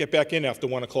 They can't get back in after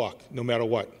 1 o'clock, no matter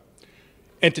what.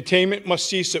 Entertainment must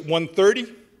cease at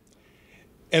 1:30,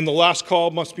 and the last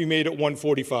call must be made at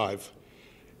 1:45.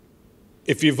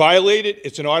 If you violate it,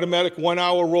 it's an automatic 1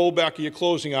 hour rollback of your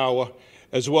closing hour,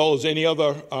 as well as any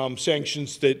other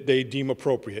sanctions that they deem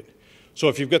appropriate. So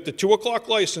if you've got the 2 o'clock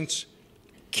license,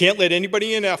 can't let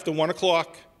anybody in after 1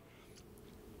 o'clock,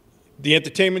 the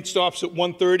entertainment stops at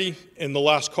 1:30, and the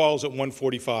last call is at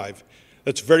 1:45.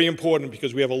 That's very important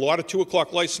because we have a lot of 2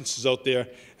 o'clock licenses out there,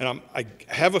 and I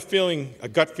have a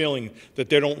gut feeling that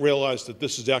they don't realize that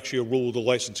this is actually a rule of the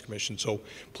License Commission. So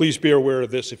please be aware of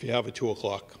this if you have a 2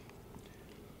 o'clock.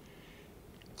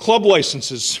 Club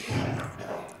licenses.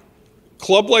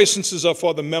 Club licenses are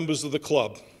for the members of the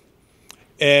club.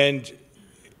 And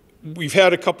we've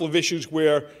had a couple of issues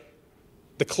where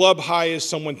the club hires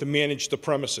someone to manage the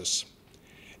premises.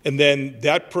 And then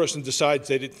that person decides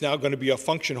that it's now going to be a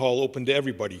function hall open to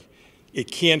everybody. It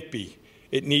can't be.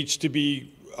 It needs to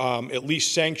be at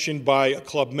least sanctioned by a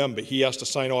club member. He has to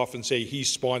sign off and say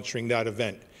he's sponsoring that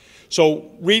event. So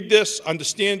read this,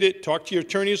 understand it, talk to your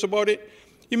attorneys about it.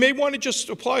 You may want to just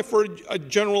apply for a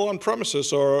general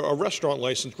on-premises or a restaurant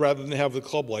license rather than have the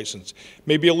club license.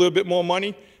 Maybe a little bit more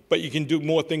money, but you can do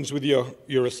more things with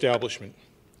your establishment.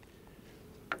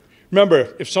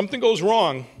 Remember, if something goes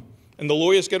wrong and the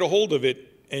lawyers get a hold of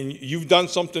it and you've done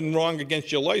something wrong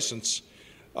against your license,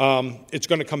 it's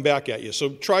going to come back at you.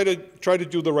 So try to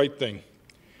do the right thing.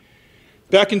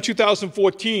 Back in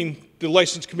 2014, the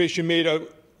License Commission made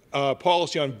a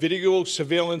policy on video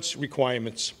surveillance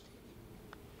requirements.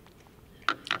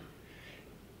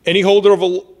 Any holder of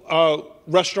a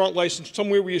restaurant license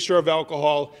somewhere where you serve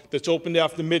alcohol that's opened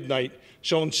after midnight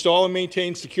shall install and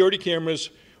maintain security cameras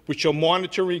which shall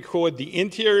monitor and record the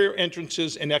interior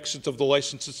entrances and exits of the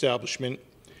licensed establishment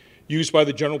used by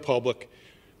the general public,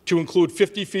 to include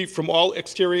 50 feet from all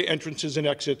exterior entrances and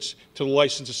exits to the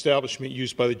licensed establishment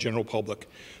used by the general public.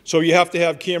 So you have to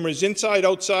have cameras inside,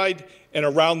 outside, and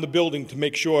around the building to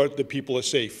make sure that people are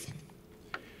safe.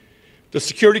 The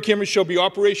security cameras shall be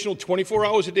operational 24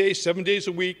 hours a day, 7 days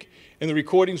a week, and the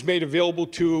recordings made available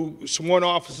to sworn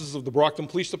officers of the Brockton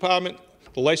Police Department,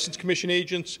 the License Commission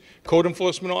agents, code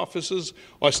enforcement officers,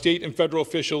 or state and federal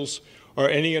officials, or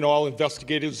any and all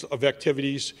investigators of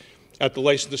activities at the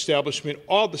licensed establishment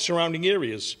or the surrounding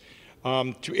areas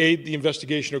to aid the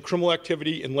investigation of criminal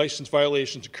activity and license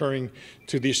violations occurring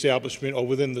to the establishment or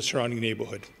within the surrounding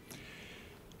neighborhood.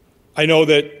 I know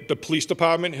that the police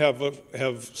department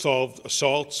have solved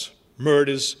assaults,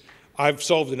 murders. I've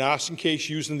solved an arson case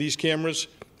using these cameras.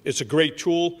 It's a great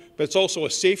tool, but it's also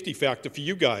a safety factor for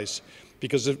you guys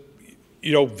because,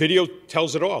 video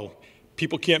tells it all.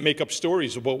 People can't make up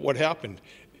stories about what happened.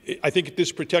 I think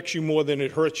this protects you more than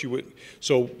it hurts you.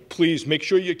 So please make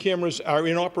sure your cameras are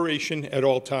in operation at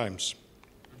all times.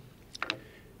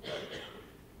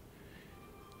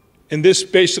 And this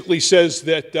basically says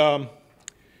that the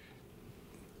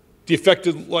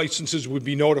affected licenses would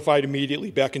be notified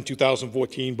immediately back in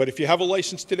 2014. But if you have a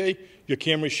license today, your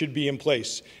cameras should be in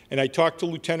place. And I talked to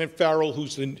Lieutenant Farrell,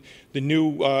 who's the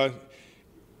new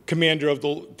commander of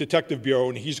the Detective Bureau,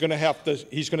 and he's going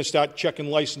to start checking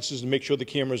licenses and make sure the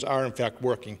cameras are in fact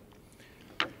working.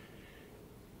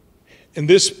 And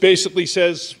this basically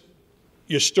says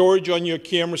your storage on your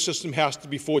camera system has to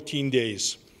be 14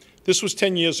 days. This was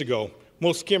 10 years ago.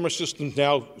 Most camera systems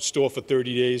now store for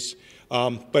 30 days,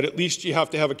 but at least you have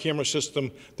to have a camera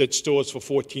system that stores for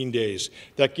 14 days.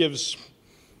 That gives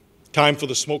time for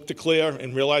the smoke to clear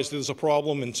and realize there's a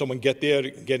problem and someone get there, to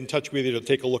get in touch with you to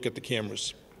take a look at the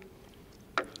cameras.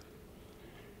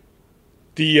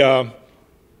 The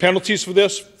penalties for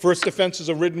this: first offense is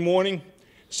a written warning.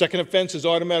 Second offense is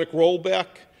automatic rollback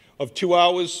of 2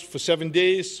 hours for 7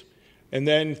 days. And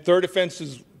then third offense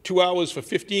is 2 hours for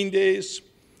 15 days.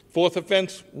 Fourth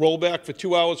offense, rollback for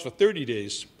 2 hours for 30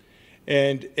 days.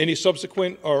 And any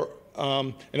subsequent are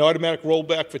an automatic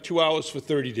rollback for 2 hours for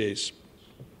 30 days.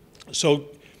 So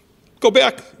go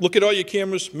back, look at all your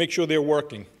cameras, make sure they're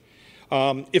working.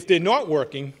 If they're not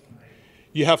working,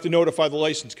 you have to notify the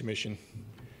License Commission.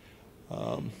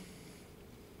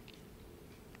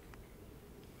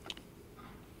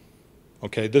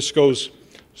 Okay, this goes,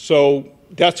 so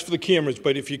that's for the cameras,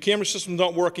 but if your camera system's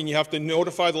not working, you have to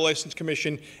notify the License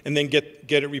Commission and then get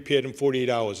it repaired in 48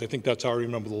 hours. I think that's how I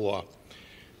remember the law.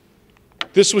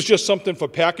 This was just something for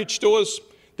package stores,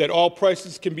 that all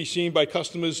prices can be seen by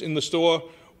customers in the store,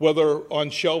 whether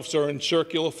on shelves or in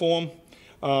circular form,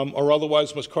 or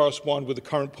otherwise must correspond with the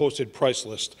current posted price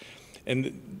list.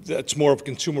 And that's more of a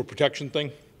consumer protection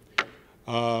thing.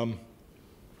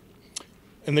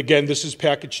 And again, this is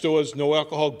package stores. No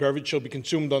alcoholic beverage shall be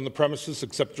consumed on the premises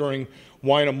except during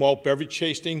wine or malt beverage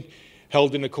tasting,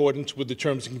 held in accordance with the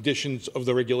terms and conditions of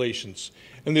the regulations.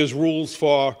 And there's rules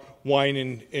for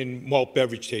wine and malt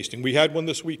beverage tasting. We had one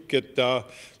this week at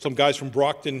some guys from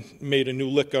Brockton made a new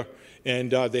liquor,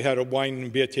 and they had a wine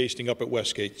and beer tasting up at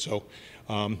Westgate. So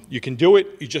you can do it,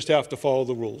 you just have to follow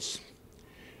the rules.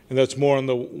 And that's more on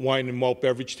the wine and malt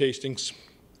beverage tastings.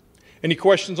 Any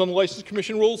questions on the License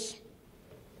Commission rules?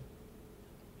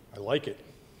 I like it.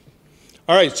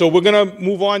 All right, so we're going to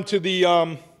move on to the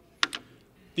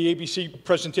ABC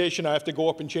presentation. I have to go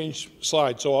up and change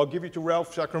slides, so I'll give you to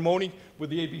Ralph Sacramone with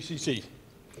the ABCC.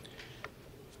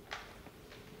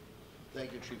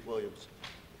 Thank you, Chief Williams.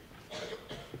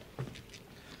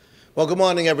 Well, good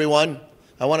morning, everyone.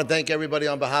 I want to thank everybody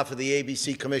on behalf of the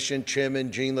ABC Commission,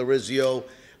 Chairman Gene Larizio,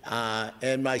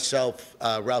 and myself,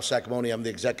 Ralph Sacramone. I'm the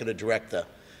Executive Director.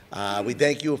 We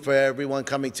thank you for everyone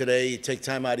coming today. You take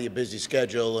time out of your busy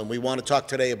schedule, and we want to talk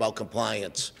today about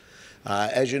compliance.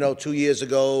 As you know, 2 years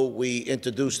ago, we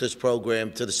introduced this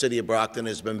program to the City of Brockton.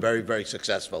 It's been very, very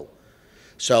successful.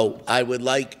 So I would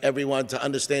like everyone to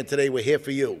understand today we're here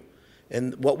for you.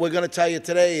 And what we're going to tell you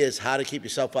today is how to keep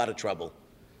yourself out of trouble.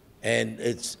 And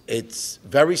it's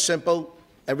very simple.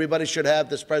 Everybody should have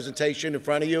this presentation in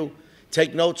front of you.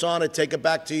 Take notes on it. Take it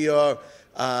back to your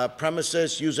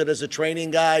premises. Use it as a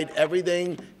training guide.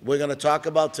 Everything we're going to talk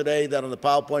about today that on the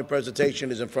PowerPoint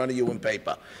presentation is in front of you in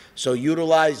paper. So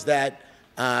utilize that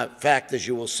fact as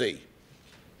you will see.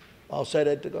 All set,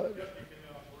 Ed, to go ahead?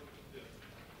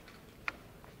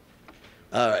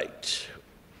 All right.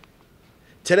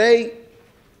 Today,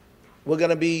 we're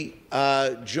going to be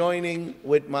joining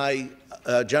with my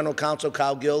General Counsel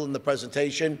Kyle Gill in the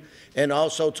presentation, and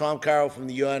also Tom Carroll from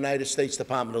the United States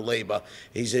Department of Labor.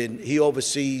 He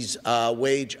oversees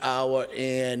wage, hour,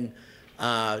 and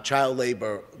child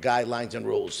labor guidelines and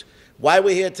rules. Why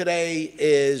we're here today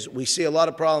is we see a lot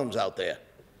of problems out there.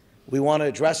 We want to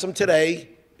address them today.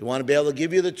 We want to be able to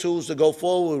give you the tools to go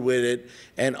forward with it,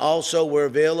 and also we're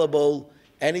available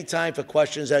anytime for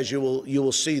questions, as you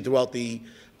will see throughout the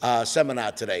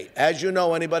seminar today. As you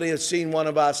know, anybody who's seen one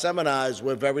of our seminars,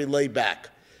 we're very laid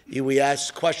back. We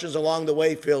ask questions along the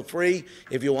way. Feel free.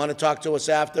 If you want to talk to us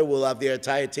after, we'll have the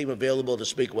entire team available to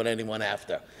speak with anyone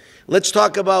after. Let's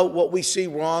talk about what we see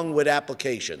wrong with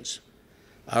applications.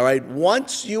 All right,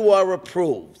 once you are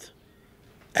approved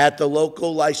at the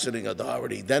local licensing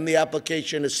authority, then the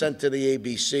application is sent to the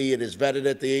ABC. It is vetted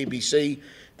at the ABC.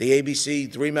 The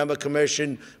ABC three-member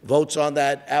commission votes on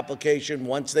that application.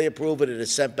 Once they approve it, it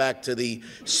is sent back to the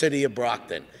city of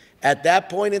Brockton. At that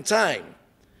point in time,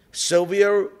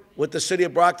 Sylvia with the city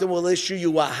of Brockton will issue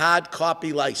you a hard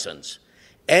copy license.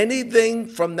 Anything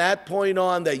from that point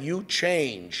on that you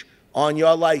change on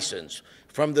your license,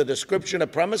 from the description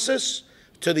of premises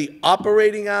to the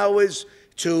operating hours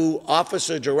to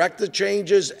officer director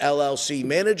changes, LLC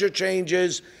manager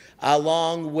changes,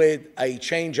 along with a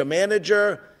change of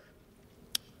manager,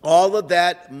 all of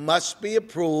that must be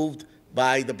approved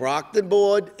by the Brockton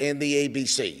board and the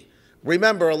ABC.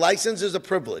 Remember, a license is a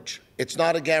privilege. It's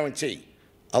not a guarantee.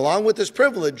 Along with this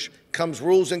privilege comes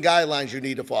rules and guidelines you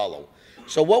need to follow.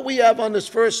 So what we have on this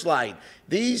first slide,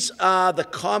 these are the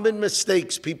common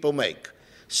mistakes people make.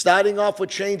 Starting off with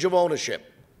change of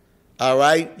ownership. All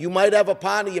right? You might have a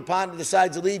partner, your partner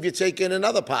decides to leave, you take in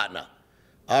another partner.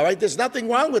 All right? There's nothing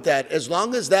wrong with that as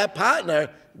long as that partner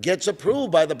gets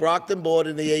approved by the Brockton board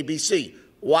and the ABC.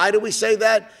 Why do we say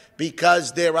that?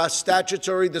 Because there are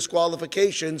statutory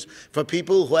disqualifications for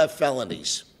people who have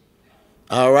felonies.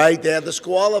 All right? They are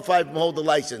disqualified from holding the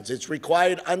license. It's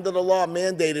required under the law,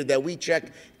 mandated, that we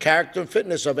check character and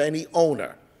fitness of any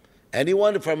owner.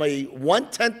 Anyone from a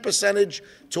 1/10 percentage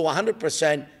to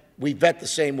 100%, we vet the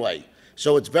same way.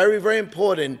 So it's very, very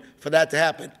important for that to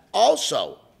happen.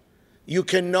 Also, you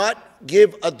cannot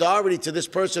give authority to this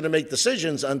person to make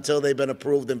decisions until they've been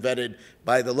approved and vetted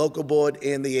by the local board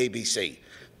and the ABC.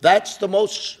 That's the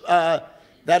most,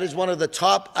 that is one of the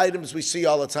top items we see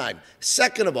all the time.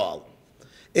 Second of all,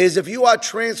 is if you are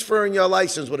transferring your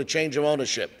license with a change of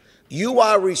ownership, you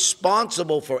are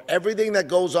responsible for everything that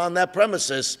goes on that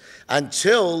premises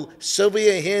until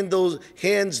Sylvia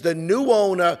hands the new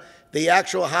owner the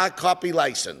actual hard copy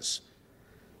license.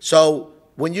 So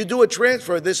when you do a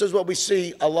transfer, this is what we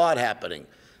see a lot happening.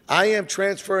 I am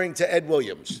transferring to Ed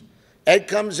Williams. Ed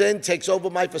comes in, takes over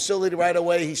my facility right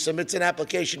away. He submits an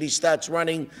application. He starts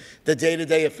running the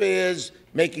day-to-day affairs,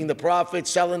 making the profits,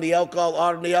 selling the alcohol,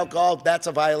 ordering the alcohol. That's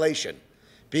a violation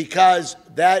because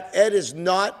that Ed has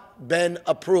not been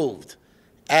approved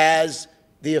as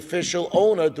the official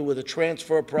owner through the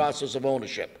transfer process of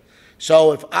ownership.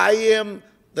 So if I am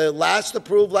the last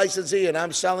approved licensee and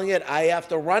I'm selling it, I have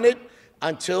to run it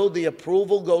until the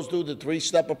approval goes through the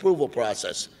three-step approval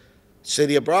process.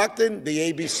 City of Brockton,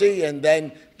 the ABC, and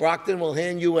then Brockton will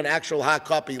hand you an actual hard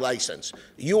copy license.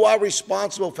 You are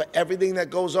responsible for everything that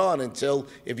goes on until,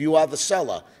 if you are the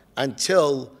seller,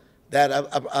 until that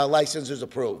a license is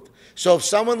approved. So if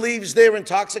someone leaves there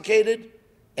intoxicated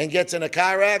and gets in a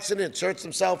car accident, hurts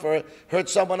himself or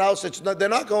hurts someone else, they're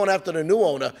not going after the new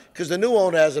owner because the new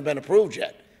owner hasn't been approved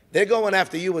yet. They're going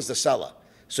after you as the seller.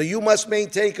 So you must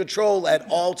maintain control at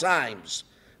all times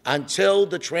until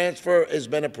the transfer has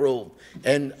been approved.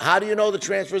 And how do you know the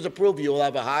transfer is approved? You will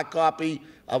have a hard copy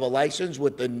of a license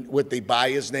with the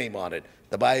buyer's name on it,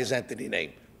 the buyer's entity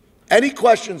name. Any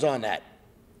questions on that?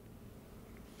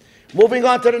 Moving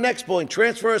on to the next point,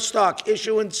 transfer of stock,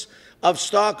 issuance of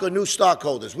stock or new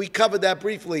stockholders. We covered that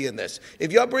briefly in this.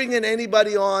 If you're bringing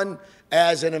anybody on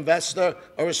as an investor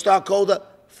or a stockholder,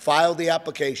 file the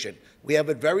application. We have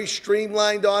it very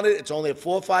streamlined on it. It's only a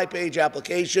 4 or 5 page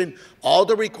application. All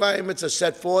the requirements are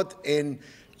set forth in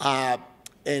a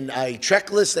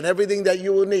checklist and everything that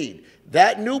you will need.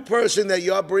 That new person that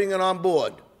you're bringing on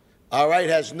board, all right,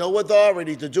 has no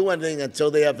authority to do anything until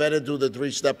they are vetted through the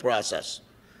 3-step process.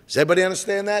 Does everybody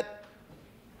understand that?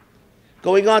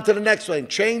 Going on to the next one,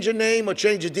 change a name or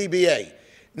change a DBA.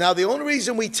 Now, the only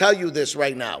reason we tell you this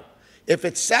right now, if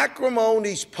it's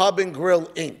Sacramone's Pub and Grill,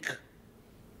 Inc.,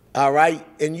 all right,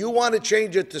 and you want to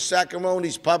change it to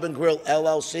Sacramone's Pub and Grill,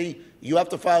 LLC, you have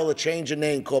to file a change of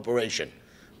name corporation,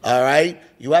 all right?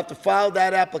 You have to file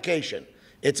that application.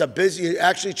 It's you're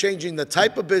actually changing the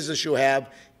type of business you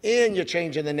have, and you're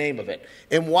changing the name of it.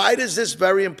 And why is this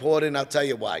very important? I'll tell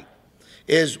you why.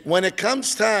 is when it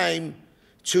comes time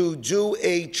to do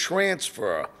a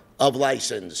transfer of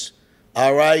license,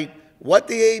 all right, what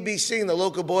the ABC and the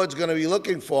local board's going to be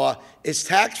looking for is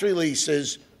tax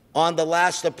releases on the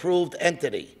last approved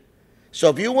entity. So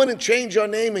if you want to change your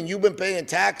name and you've been paying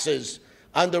taxes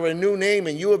under a new name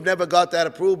and you have never got that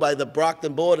approved by the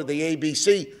Brockton board or the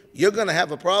ABC, you're going to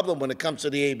have a problem when it comes to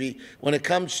the when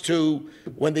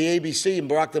the ABC and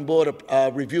Brockton board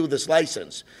review this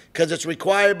license, because it's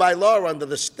required by law under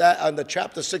under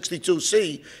Chapter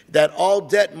 62C that all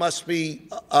debt must be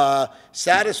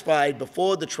satisfied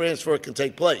before the transfer can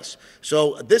take place.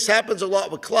 So this happens a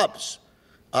lot with clubs.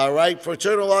 All right,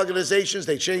 fraternal organizations,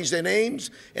 they change their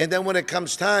names, and then when it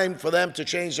comes time for them to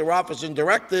change their officers and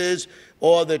directors,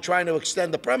 or they're trying to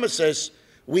extend the premises,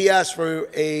 we ask for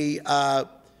a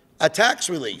tax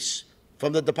release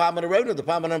from the Department of Revenue,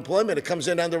 Department of Employment. It comes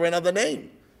in under another name.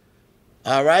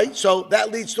 All right, so that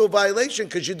leads to a violation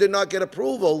because you did not get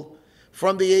approval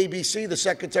from the ABC, the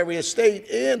Secretary of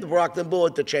State, and the Brockton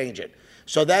board to change it.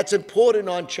 So that's important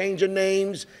on changing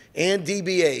names and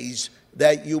DBAs,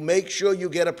 that you make sure you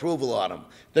get approval on them.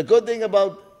 The good thing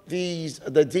about the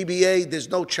DBA, there's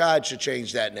no charge to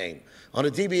change that name. On a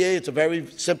DBA, it's a very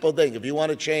simple thing. If you want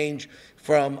to change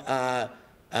from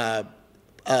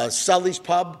Sully's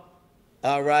Pub,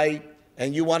 all right,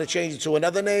 and you want to change it to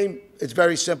another name, it's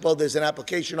very simple. There's an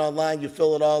application online. You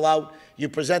fill it all out. You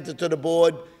present it to the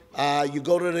board. You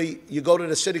go to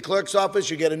the city clerk's office.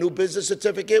 You get a new business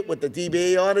certificate with the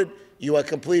DBA on it. You are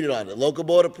completed on it. Local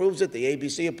board approves it. The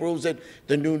ABC approves it.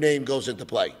 The new name goes into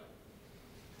play.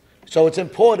 So it's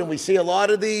important. We see a lot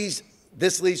of these.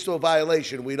 This leads to a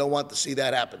violation. We don't want to see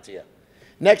that happen to you.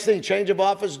 Next thing, change of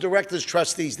office, directors,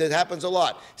 trustees. That happens a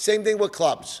lot. Same thing with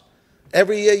clubs.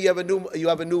 Every year you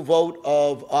have a new vote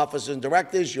of officers and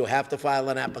directors. You have to file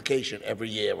an application every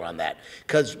year on that,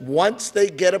 because once they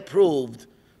get approved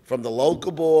from the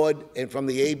local board and from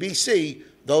the ABC,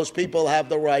 those people have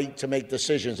the right to make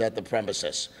decisions at the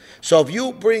premises. So if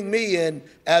you bring me in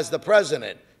as the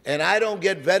president and I don't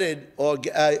get vetted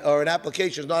or an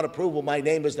application is not approved with my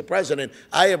name as the president,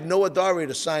 I have no authority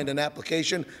to sign an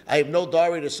application. I have no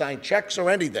authority to sign checks or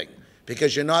anything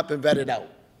because you've not been vetted out.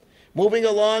 Moving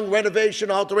along, renovation,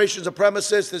 alterations of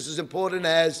premises. This is important,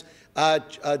 as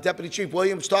Deputy Chief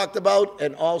Williams talked about,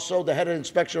 and also the head of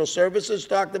inspectional services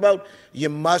talked about. You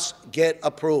must get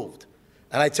approved.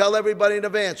 And I tell everybody in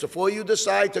advance, before you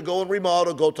decide to go and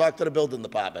remodel, go talk to the building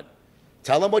department.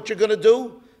 Tell them what you're going to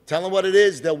do. Tell them what it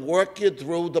is. They'll work you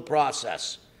through the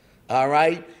process. All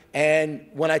right? And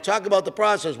when I talk about the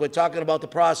process, we're talking about the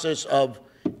process of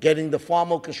getting the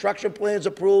formal construction plans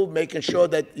approved, making sure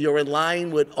that you're in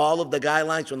line with all of the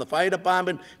guidelines from the fire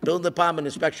department, building department,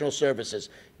 inspectional services.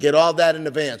 Get all that in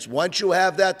advance. Once you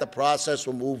have that, the process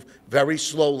will move very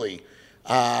slowly.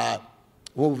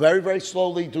 We'll very, very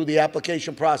slowly do the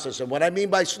application process. And what I mean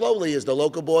by slowly is the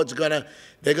local board's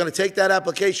they're gonna take that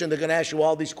application, they're gonna ask you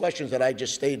all these questions that I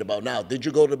just stated about now. Did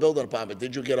you go to the building department?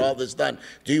 Did you get all this done?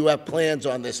 Do you have plans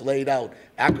on this laid out?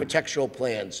 Architectural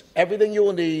plans. Everything you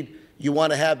will need, you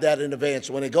wanna have that in advance.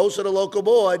 When it goes to the local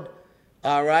board,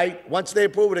 all right, once they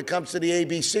approve it, it comes to the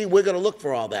ABC, we're gonna look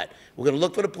for all that. We're gonna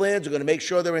look for the plans, we're gonna make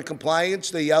sure they're in compliance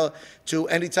to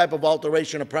any type of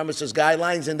alteration of premises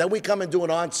guidelines, and then we come and do an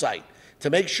on-site to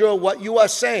make sure what you are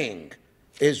saying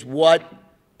is what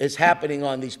is happening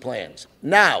on these plans.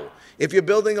 Now, if you're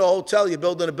building a hotel, you're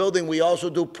building a building, we also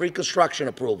do pre-construction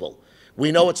approval.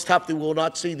 We know it's tough, we will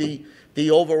not see the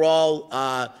overall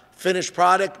finished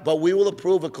product, but we will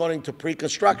approve according to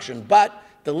pre-construction. But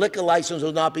the liquor license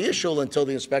will not be issued until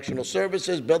the inspectional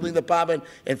services, building department,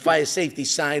 and fire safety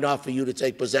sign off for you to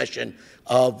take possession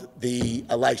of the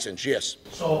license. Yes?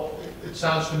 So it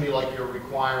sounds to me like you're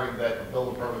requiring that the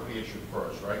building permit be issued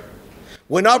first, right?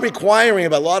 We're not requiring it,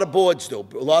 but a lot of boards do.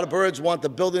 A lot of boards want the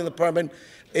building permit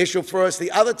issued first. The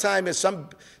other time is some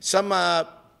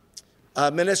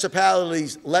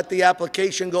municipalities let the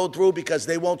application go through because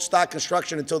they won't start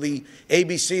construction until the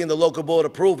ABC and the local board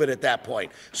approve it at that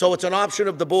point. So it's an option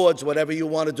of the boards, whatever you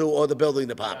want to do, or the building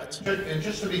departments. And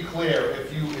just to be clear,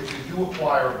 if you do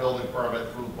acquire a building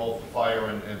permit through both fire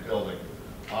and building,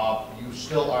 you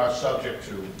still are subject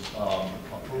to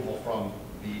approval from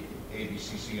the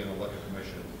ABCC and the Liquor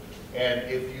Commission. And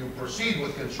if you proceed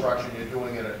with construction, you're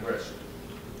doing it at risk.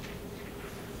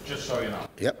 Just so you know.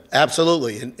 Yep,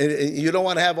 absolutely. And you don't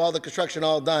want to have all the construction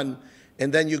all done,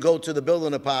 and then you go to the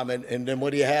building department, and then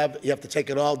what do you have? You have to take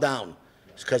it all down,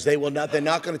 because they're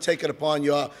not going to take it upon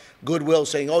your goodwill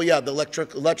saying, oh yeah, the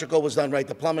electrical was done right,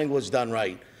 the plumbing was done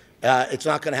right. It's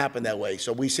not going to happen that way.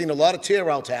 So we've seen a lot of tear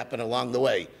outs happen along the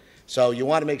way. So you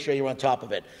want to make sure you're on top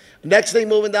of it. Next thing,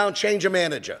 moving down, change of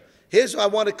manager. I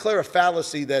want to clear a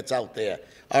fallacy that's out there.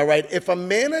 All right, if a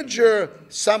manager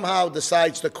somehow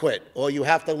decides to quit, or you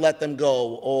have to let them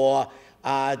go, or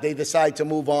they decide to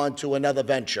move on to another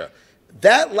venture,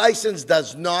 that license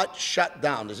does not shut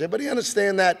down. Does everybody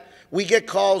understand that? We get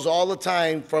calls all the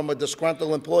time from a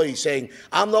disgruntled employee saying,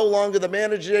 I'm no longer the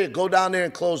manager, go down there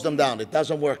and close them down. It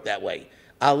doesn't work that way.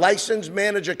 A licensed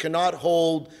manager cannot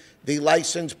hold the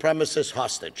licensed premises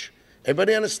hostage.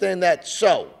 Everybody understand that?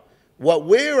 So, what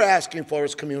we're asking for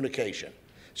is communication.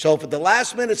 So if at the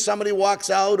last minute somebody walks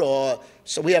out, or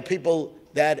so we have people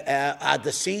that are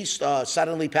deceased or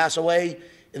suddenly pass away,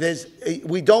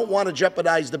 we don't want to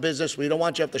jeopardize the business. We don't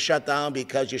want you to have to shut down,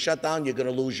 because you shut down, you're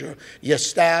going to lose your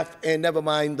staff, and never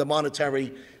mind the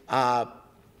monetary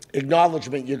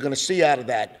acknowledgement you're going to see out of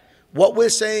that. What we're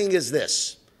saying is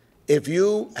this. If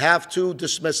you have to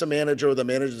dismiss a manager, or the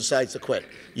manager decides to quit,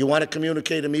 you want to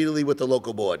communicate immediately with the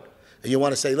local board. You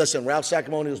want to say, listen, Ralph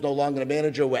Sacamone is no longer the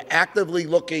manager. We're actively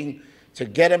looking to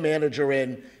get a manager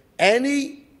in.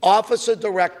 Any officer,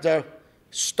 director,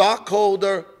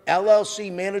 stockholder,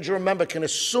 LLC manager or member can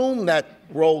assume that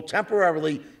role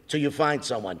temporarily till you find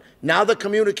someone. Now the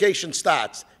communication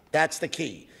starts. That's the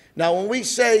key. Now, when we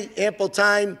say ample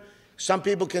time, some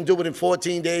people can do it in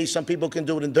 14 days. Some people can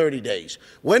do it in 30 days.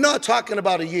 We're not talking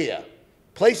about a year.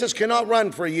 Places cannot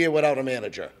run for a year without a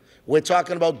manager. We're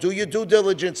talking about do your due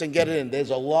diligence and get it in. There's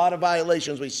a lot of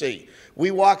violations we see. My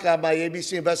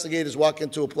ABC investigators walk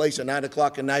into a place at 9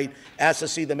 o'clock at night, ask to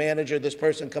see the manager. This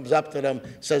person comes up to them,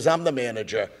 says, I'm the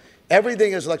manager.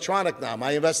 Everything is electronic now.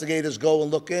 My investigators go and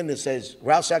look in and says,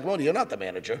 Ralph Sacamone, you're not the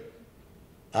manager.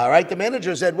 All right, the manager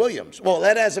is Ed Williams. Well,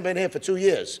 Ed hasn't been here for 2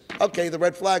 years. Okay, the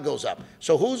red flag goes up.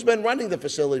 So who's been running the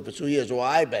facility for 2 years? Well,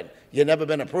 I've been. You've never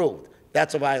been approved.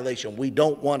 That's a violation. We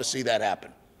don't want to see that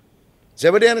happen. Does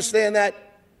everybody understand that?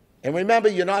 And remember,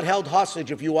 you're not held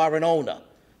hostage if you are an owner.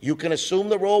 You can assume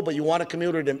the role, but you want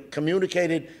to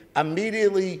communicate it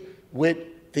immediately with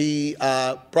the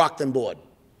Brockton board.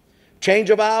 Change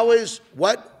of hours,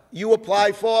 what you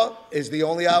apply for is the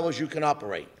only hours you can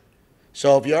operate.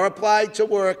 So if you're applied to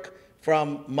work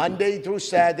from Monday through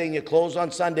Saturday and you close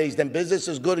on Sundays, then business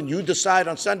is good and you decide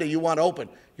on Sunday you want to open,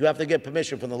 you have to get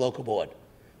permission from the local board.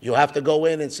 You have to go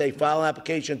in and say, file an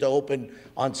application to open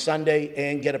on Sunday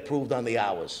and get approved on the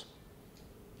hours.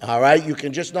 All right? You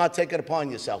can just not take it upon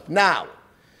yourself. Now,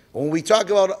 when we talk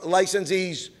about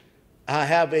licensees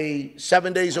have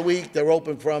 7 days a week, they're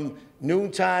open from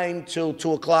noontime till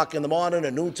 2 o'clock in the morning,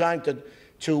 or noontime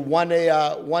to 1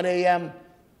 a.m.,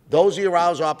 those are your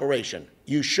hours of operation.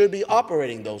 You should be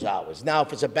operating those hours. Now,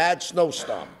 if it's a bad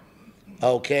snowstorm,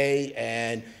 okay,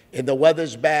 and the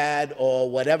weather's bad or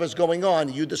whatever's going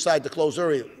on, you decide to close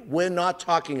early, we're not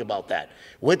talking about that.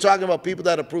 We're talking about people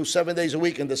that approve 7 days a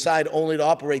week and decide only to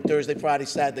operate Thursday, Friday,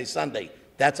 Saturday, Sunday.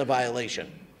 That's a violation.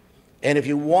 And if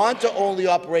you want to only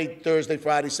operate Thursday,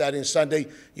 Friday, Saturday, and Sunday,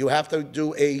 you have to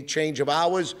do a change of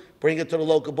hours, bring it to the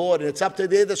local board, and it's up to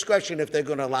their discretion if they're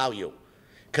going to allow you.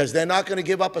 Because they're not going to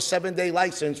give up a 7-day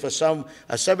license for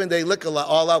a 7-day liquor,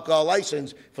 all alcohol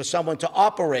license for someone to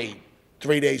operate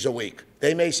 3 days a week.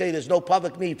 They may say there's no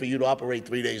public need for you to operate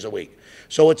 3 days a week.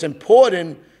 So it's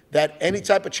important that any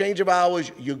type of change of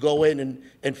hours, you go in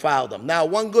and file them. Now,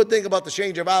 one good thing about the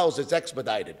change of hours, it's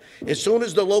expedited. As soon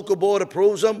as the local board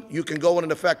approves them, you can go in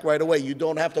effect right away. You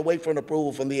don't have to wait for an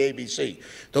approval from the ABC.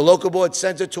 The local board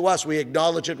sends it to us. We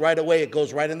acknowledge it right away. It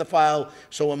goes right in the file.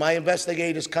 So when my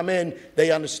investigators come in,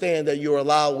 they understand that you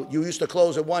used to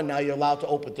close at 1, now you're allowed to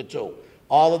open to 2.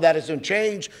 All of that isn't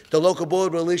changed. The local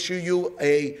board will issue you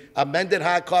an amended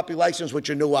hard copy license with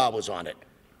your new hours on it.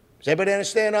 Does everybody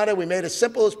understand on it? We made it as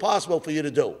simple as possible for you to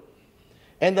do.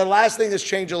 And the last thing is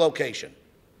change of location.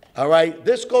 All right?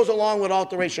 This goes along with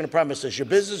alteration of premises. Your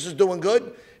business is doing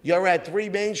good. You're at 3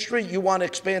 Main Street. You want to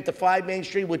expand to 5 Main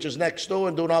Street, which is next door,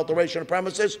 and do an alteration of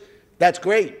premises. That's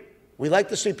great. We like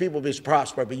to see people be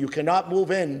prosper, but you cannot move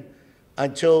in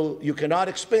until you cannot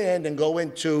expand and go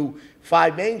into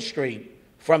 5 Main Street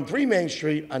from 3 Main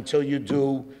Street until you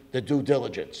do the due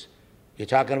diligence. You're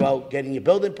talking about getting your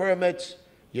building permits.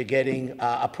 You're getting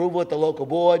approval at the local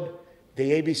board,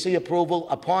 the ABC approval.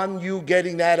 Upon you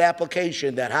getting that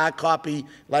application, that hard copy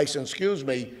license,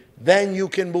 then you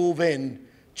can move in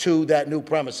to that new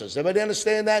premises. Everybody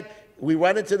understand that? We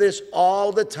run into this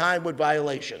all the time with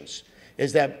violations,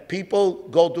 is that people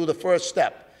go through the first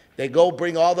step. They go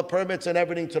bring all the permits and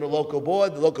everything to the local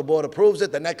board. The local board approves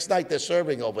it. The next night they're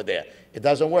serving over there. It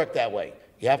doesn't work that way.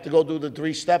 You have to go through the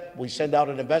 3-step. We send out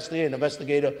an investigator. An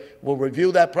investigator will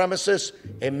review that premises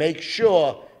and make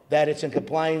sure that it's in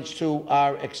compliance to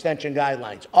our extension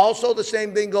guidelines. Also, the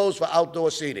same thing goes for outdoor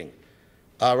seating.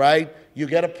 all right? You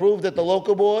get approved at the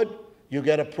local board, you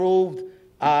get approved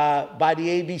by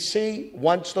the ABC.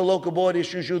 Once the local board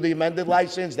issues you the amended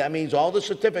license, that means all the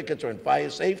certificates are in fire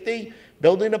safety,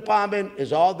 building department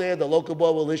is all there, the local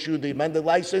board will issue the amended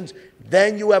license,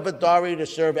 then you have authority to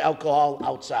serve alcohol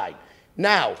outside.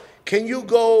 Now, can you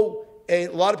go, a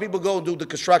lot of people go and do the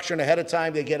construction ahead of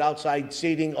time, they get outside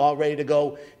seating all ready to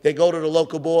go, they go to the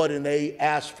local board and they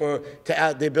ask for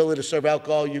the ability to serve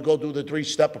alcohol, you go through the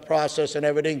three-step process and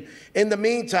everything. In the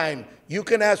meantime, you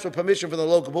can ask for permission from the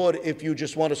local board if you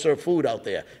just want to serve food out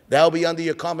there. That'll be under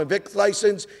your common vic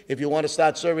license. If you want to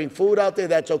start serving food out there,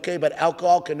 that's okay, but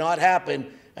alcohol cannot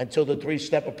happen until the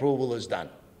three-step approval is done.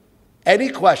 Any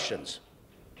questions?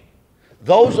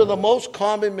 Those are the most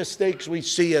common mistakes we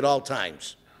see at all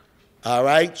times. All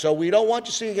right, so we don't want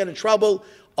you seeing you get in trouble.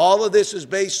 All of this is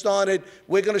based on it.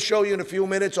 We're going to show you in a few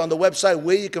minutes on the website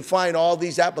where you can find all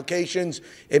these applications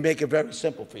and make it very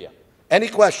simple for you. Any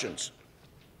questions?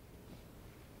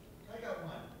 I got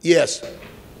one. Yes.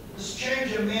 This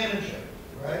change of manager,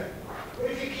 right?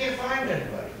 What if you can't find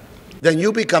anybody? Then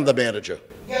you become the manager.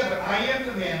 Yeah, but I am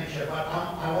the manager, but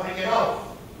I want to get out.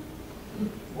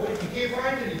 What if you can't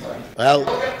find anybody? Well-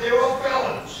 They're all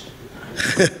felons.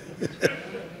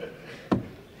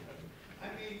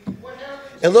 What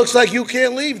happens? It looks like you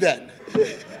can't leave then.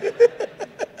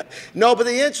 No, but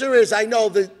the answer is, I know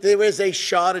that there is a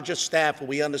shortage of staff, and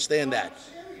we understand that.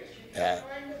 Yeah.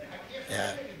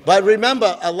 Yeah. But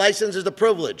remember, a license is a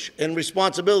privilege and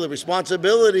responsibility.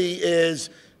 Responsibility is,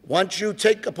 once you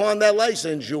take upon that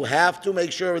license, you have to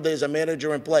make sure there's a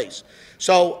manager in place.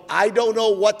 So I don't know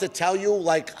what to tell you,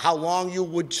 like how long you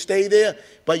would stay there,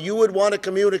 but you would want to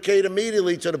communicate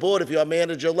immediately to the board if your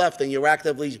manager left and you're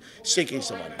actively seeking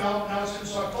someone. Now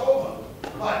since October,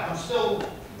 but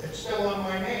it's still on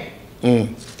my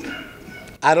name.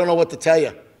 I don't know what to tell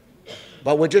you,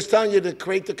 but we're just telling you to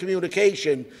create the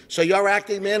communication. So you're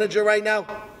acting manager right now?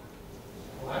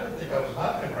 Well, I didn't think I was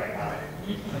nothing right now.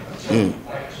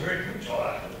 I heard you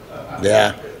talk.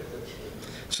 Yeah.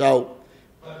 So,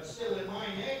 But it's still in my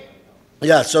name.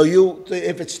 yeah, so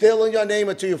if it's still in your name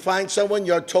until you find someone,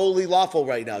 you're totally lawful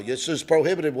right now. This is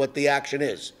prohibited what the action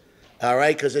is, all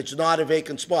right? Because it's not a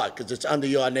vacant spot, because it's under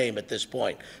your name at this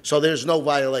point. So there's no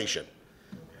violation,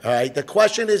 all right? The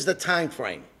question is the time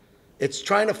frame. It's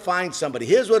trying to find somebody.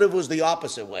 Here's what if it was the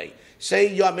opposite way.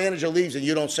 Say your manager leaves and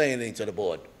you don't say anything to the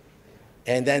board.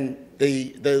 And then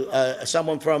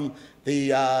someone from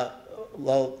the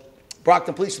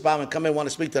Brockton Police Department come in, want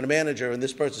to speak to the manager, and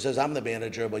this person says, I'm the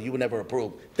manager, but you were never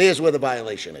approved. There's where the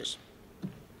violation is.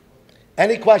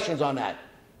 Any questions on that?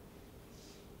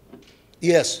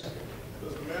 Yes?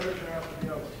 Does the manager have to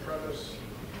be on the premise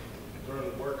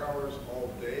during the work hours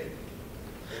all day?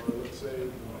 Or let's say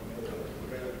the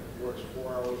manager works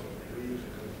 4 hours and leaves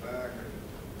and comes back?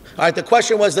 All right, the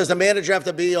question was, does the manager have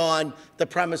to be on the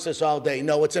premises all day?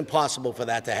 No, it's impossible for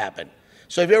that to happen.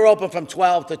 So if you're open from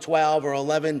 12 to 12 or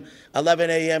 11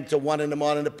 a.m. to 1 in the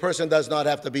morning, the person does not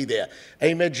have to be there.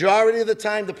 A majority of the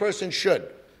time, the person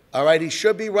should. All right, he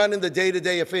should be running the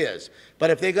day-to-day affairs.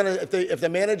 But if the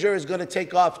manager is going to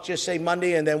take off, just say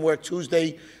Monday and then work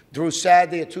Tuesday through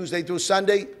Saturday or Tuesday through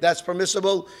Sunday, that's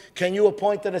permissible. Can you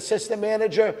appoint an assistant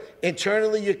manager?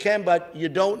 Internally, you can, but you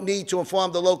don't need to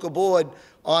inform the local board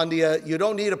on the. You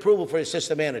don't need approval for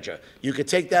assistant manager. You could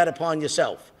take that upon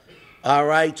yourself. All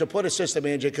right, to put assistant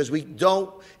manager, because we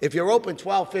don't, if you're open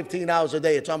 12, 15 hours a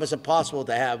day, it's almost impossible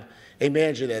to have a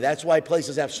manager there. That's why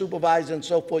places have supervisors and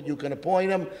so forth. You can appoint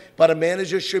them, but a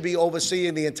manager should be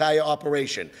overseeing the entire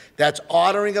operation. That's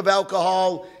ordering of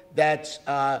alcohol, that's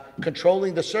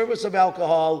controlling the service of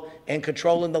alcohol, and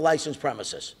controlling the licensed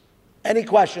premises. Any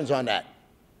questions on that?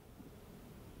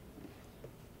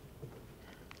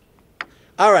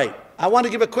 All right, I want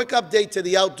to give a quick update to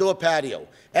the outdoor patio.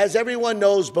 As everyone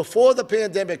knows, before the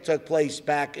pandemic took place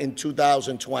back in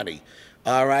 2020,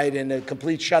 all right, and the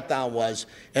complete shutdown was,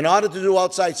 in order to do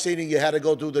outside seating, you had to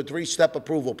go through the three-step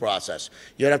approval process.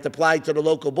 You'd have to apply to the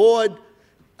local board.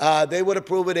 They would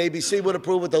approve it. ABC would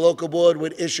approve it. The local board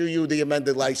would issue you the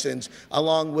amended license,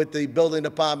 along with the building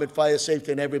department, fire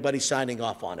safety, and everybody signing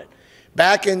off on it.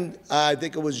 Back in, I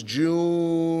think it was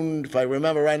June, if I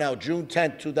remember right now, June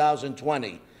 10th,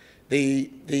 2020,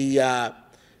 the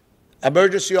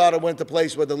emergency order went into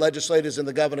place where the legislators and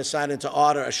the governor signed into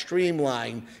order a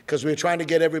streamline, because we were trying to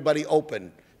get everybody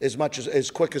open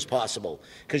as quick as possible.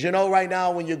 Because you know right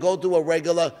now, when you go through a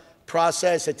regular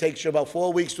process, it takes you about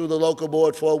 4 weeks through the local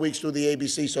board, 4 weeks through the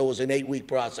ABC, so it was an 8-week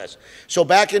process. So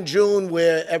back in June,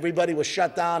 where everybody was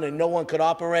shut down and no one could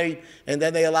operate, and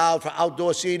then they allowed for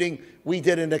outdoor seating, we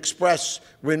did an express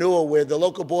renewal where the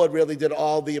local board really did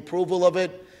all the approval of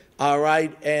it. all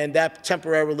right, and that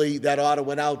temporarily, that order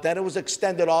went out. Then it was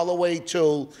extended all the way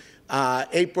to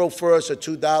April 1st of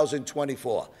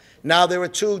 2024. Now, there are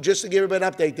two, just to give you an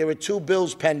update, there are two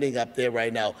bills pending up there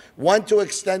right now. One to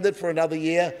extend it for another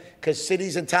year, because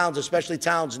cities and towns, especially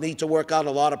towns, need to work out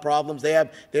a lot of problems. They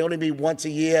only meet once a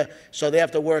year, so they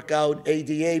have to work out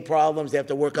ADA problems, they have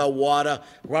to work out water,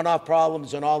 runoff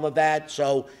problems, and all of that.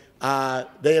 So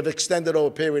they have extended over a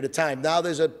period of time. Now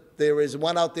there is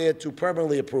one out there to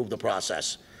permanently approve the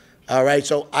process. All right,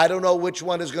 so I don't know which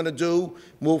one is going to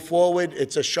move forward.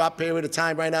 It's a short period of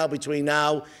time right now between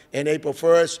now and April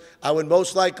 1st. I would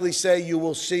most likely say you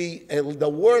will see, the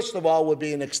worst of all would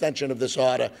be an extension of this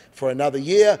order for another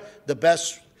year. The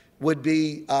best would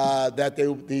be that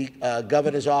the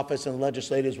governor's office and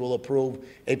legislators will approve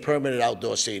a permanent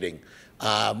outdoor seating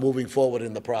moving forward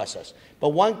in the process. But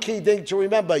one key thing to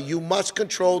remember, you must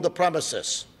control the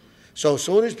premises. So as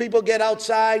soon as people get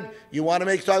outside, you want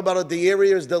to talk about it, the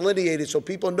area is delineated so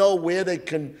people know where they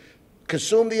can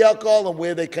consume the alcohol and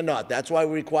where they cannot. That's why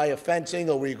we require fencing,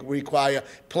 or we require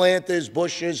planters,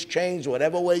 bushes, chains,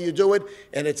 whatever way you do it,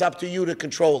 and it's up to you to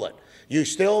control it. You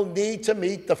still need to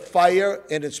meet the fire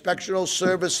and inspectional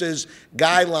services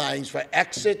guidelines for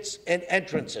exits and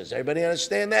entrances. Everybody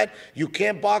understand that? You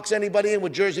can't box anybody in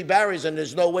with Jersey barriers and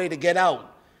there's no way to get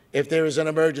out if there is an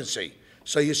emergency.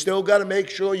 So you still got to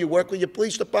make sure you work with your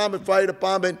police department, fire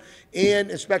department, and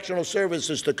inspectional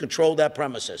services to control that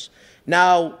premises.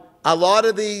 Now, a lot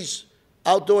of these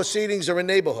outdoor seatings are in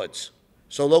neighborhoods.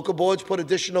 So local boards put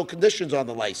additional conditions on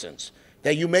the license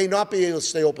that you may not be able to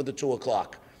stay open to 2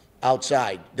 o'clock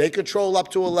outside. They control up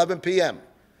to 11 p.m.,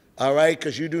 all right,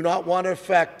 because you do not want to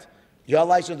affect, your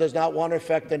license does not want to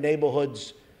affect the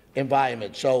neighborhood's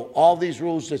environment. So all these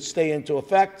rules that stay into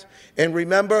effect. And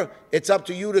remember, it's up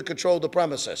to you to control the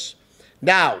premises.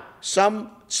 Now,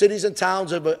 some cities and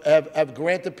towns have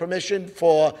granted permission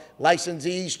for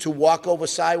licensees to walk over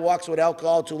sidewalks with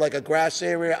alcohol to like a grass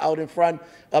area out in front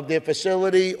of their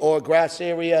facility, or a grass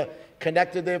area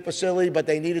connected to their facility, but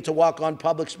they needed to walk on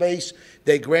public space.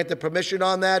 They granted permission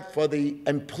on that for the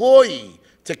employee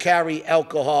to carry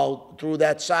alcohol through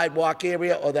that sidewalk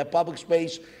area or that public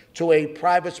space to a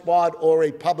private spot or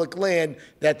a public land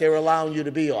that they're allowing you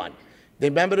to be on.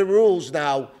 Remember the rules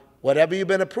now. Whatever you've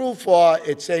been approved for,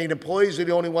 it's saying employees are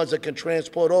the only ones that can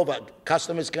transport over.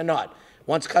 Customers cannot.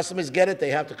 Once customers get it, they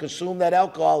have to consume that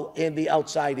alcohol in the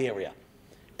outside area.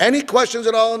 Any questions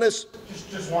at all on this?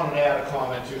 Just wanted to add a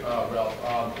comment to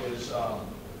Ralph.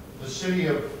 The city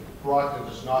of Brockton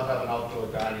does not have an outdoor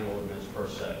dining ordinance per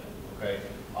se. Okay.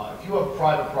 If you have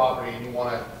private property and you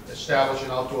want to establish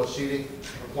an outdoor seating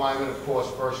requirement, of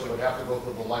course, first it would have to go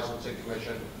through the licensing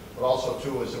commission, but also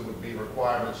too is it would be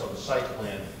requirements of the site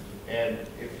plan. And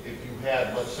if you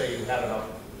had, let's say you had enough,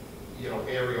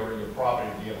 area in your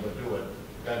property to be able to do it,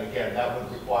 then again, that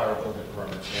would require a building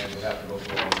permit and would have to go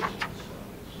through all these.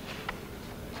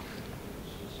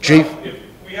 Chief? If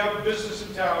we have a business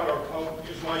in town, or I'll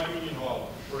use my union hall,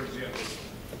 for example.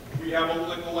 We have a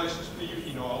liquor license for the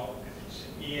union hall,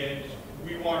 and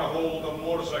we want to hold a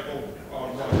motorcycle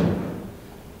run.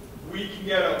 We can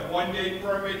get a one-day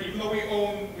permit, even though we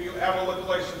have a liquor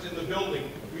license in the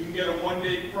building, we can get a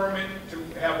one-day permit to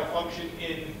have a function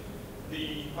in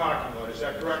the parking lot. Is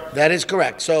that correct? That is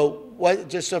correct. So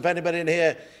just so if anybody in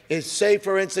here is, say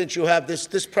for instance you have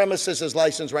this premises is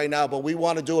licensed right now, but we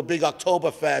want to do a big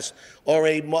Oktoberfest or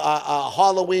a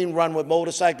Halloween run with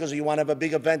motorcycles, or you want to have a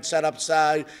big event set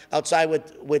outside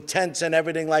with tents and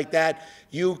everything like that,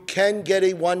 you can get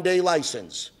a one-day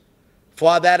license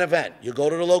for that event. You go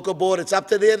to the local board. It's up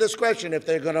to their discretion if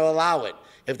they're going to allow it.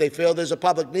 If they feel there's a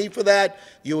public need for that,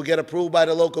 you will get approved by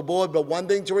the local board. But one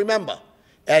thing to remember,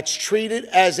 it's treated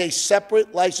as a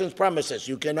separate licensed premises.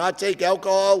 You cannot take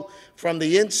alcohol from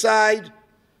the inside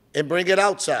and bring it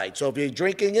outside. So if you're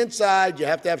drinking inside, you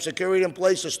have to have security in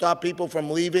place to stop people from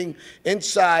leaving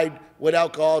inside with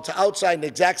alcohol to outside. And the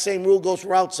exact same rule goes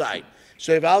for outside.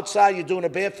 So if outside you're doing a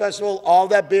beer festival, all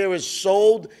that beer is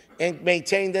sold and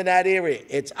maintained in that area.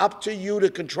 It's up to you to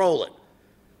control it.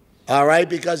 All right,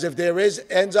 because if there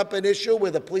ends up an issue where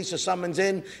the police are summoned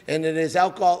in and it is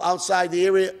alcohol outside the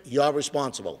area, you're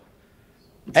responsible.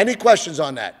 Any questions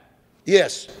on that?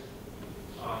 Yes.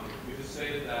 You just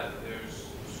stated that there's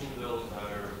two bills that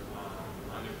are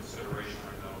under consideration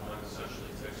right now. One essentially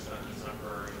to extend the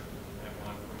temporary and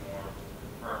one for more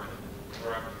permanent,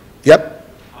 correct? Yep.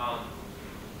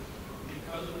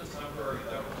 Because of the temporary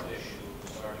that was issued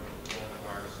starting with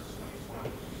coronavirus in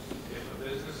 2020, if a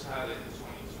business had it in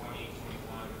 2020,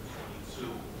 21,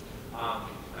 22, I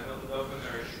know the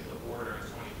governor issued the order in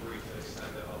 23 to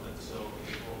extend it up until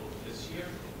April of this year.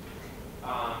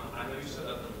 I know you said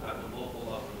that at the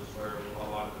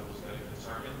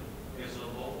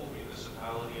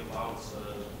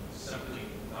to simply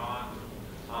not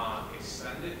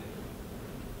extend it?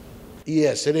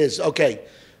 Yes, it is. Okay.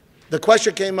 The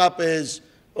question came up is,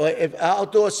 if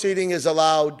outdoor seating is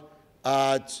allowed,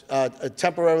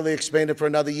 temporarily expanded for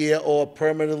another year or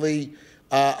permanently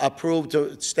approved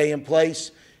to stay in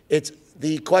place.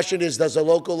 The question is, does the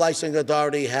local licensing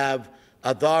authority have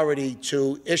authority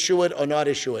to issue it or not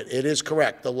issue it? It is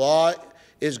correct. The law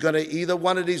is going to, either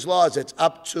one of these laws, it's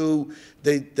up to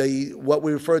what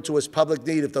we refer to as public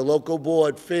need. If the local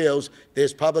board feels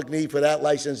there's public need for that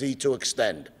licensee to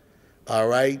extend. All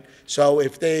right? So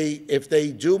if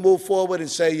they do move forward and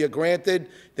say you're granted,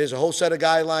 there's a whole set of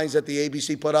guidelines that the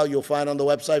ABC put out, you'll find on the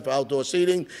website for outdoor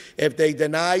seating. If they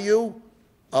deny you,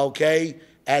 okay,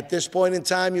 at this point in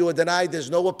time, you are denied. There's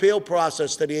no appeal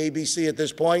process to the ABC at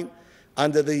this point.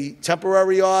 Under the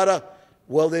temporary order,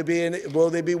 will there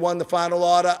be one, the final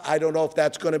order? I don't know if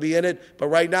that's going to be in it, but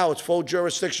right now it's full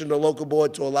jurisdiction of the local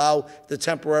board to allow the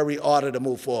temporary order to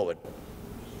move forward.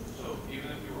 So even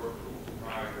if you were approved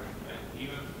prior, and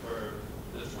even for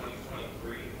the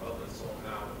 2023 up until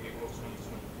now, April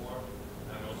 2024,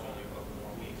 I know it's only a couple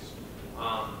more weeks,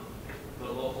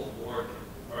 the local board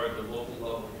or the local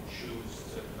level can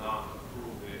choose to not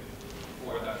approve it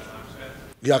for that time span?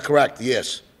 Yeah, correct.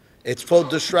 Yes, it's full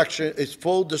discretion. It's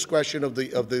full discretion of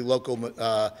the local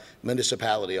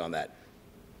municipality on that.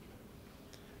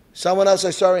 Someone else,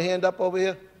 I saw a hand up over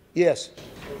here. Yes.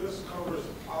 So this covers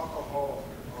alcohol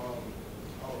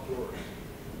outdoors.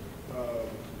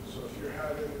 So if you're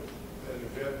having an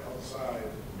event outside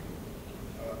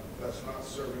that's not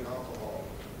serving alcohol,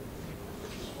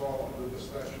 does this fall under the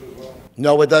statute as well?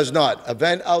 No, it does not.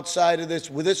 Event outside of this,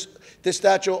 this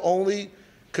statute only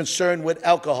concerned with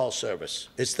alcohol service.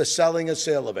 It's the selling and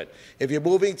sale of it. If you're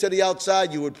moving to the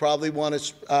outside, you would probably want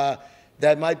to,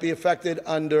 that might be affected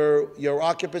under your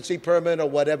occupancy permit or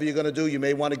whatever you're going to do. You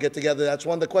may want to get together. That's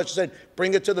one of the questions. Said,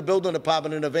 bring it to the building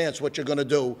department in advance, what you're going to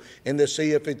do, and to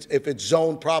see if it's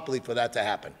zoned properly for that to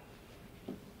happen.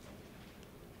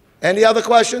 Any other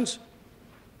questions?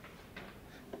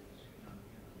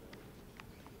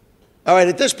 All right,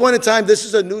 at this point in time, this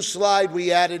is a new slide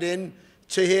we added in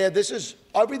to here. This is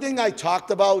everything I talked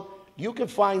about. You can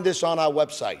find this on our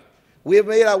website. We have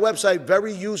made our website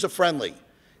very user-friendly.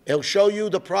 It'll show you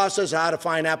the process, how to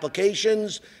find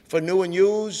applications for new and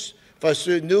used, for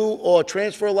new or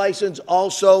transfer license,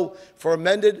 also for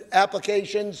amended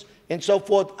applications and so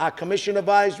forth, our commission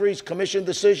advisories, commission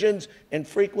decisions, and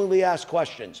frequently asked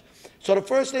questions. So the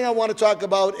first thing I want to talk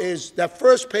about is that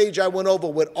first page I went over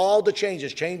with all the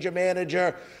changes, change of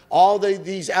manager, all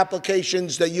these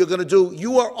applications that you're going to do.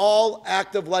 You are all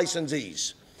active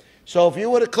licensees. So if you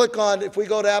were to click on, if we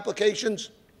go to applications,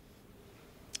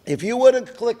 if you were to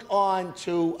click on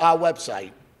to our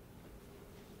website,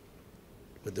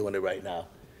 we're doing it right now,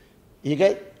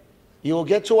 you will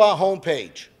get to our home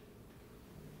page.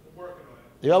 We're working on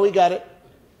it. Yeah, we got it.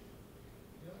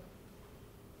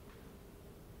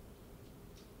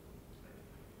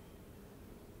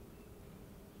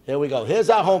 Here we go. Here's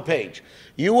our home page.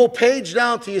 You will page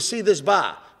down till you see this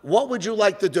bar. What would you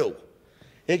like to do?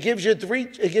 It gives you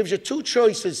two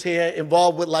choices here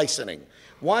involved with licensing.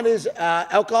 One is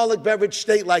alcoholic beverage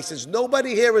state license.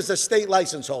 Nobody here is a state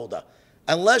license holder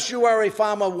unless you are a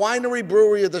farmer, winery,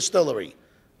 brewery, or distillery.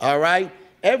 All right?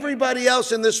 Everybody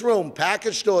else in this room,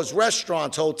 package stores,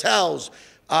 restaurants, hotels,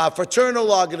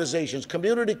 fraternal organizations,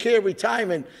 community care,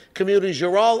 retirement communities,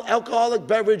 you're all alcoholic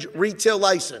beverage retail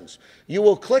license. You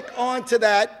will click onto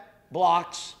that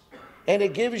box, and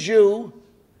it gives you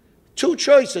two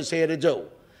choices here to do.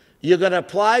 You're going to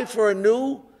apply for a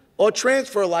new or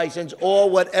transfer license, or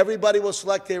what everybody will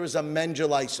select here is amend your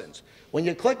license. When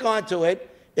you click onto it,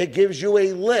 it gives you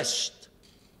a list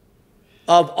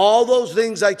of all those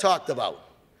things I talked about.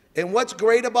 And what's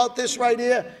great about this right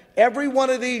here, every one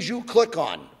of these you click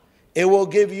on, it will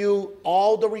give you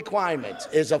all the requirements.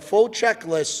 It's a full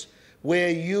checklist where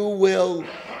you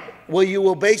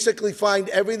will basically find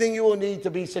everything you will need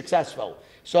to be successful.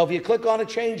 So if you click on a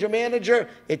change of manager,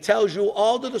 it tells you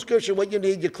all the description, what you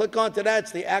need. You click onto that,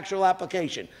 it's the actual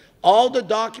application. All the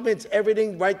documents,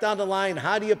 everything right down the line.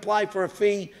 How do you apply for a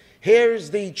fee? Here's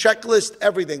the checklist,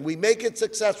 everything. We make it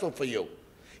successful for you.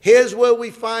 Here's where we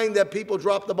find that people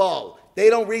drop the ball. They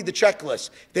don't read the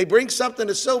checklist. They bring something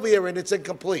to Sylvia and it's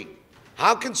incomplete.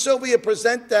 How can Sylvia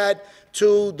present that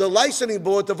to the licensing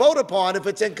board to vote upon if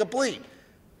it's incomplete?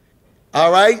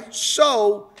 All right?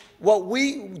 So what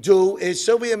we do is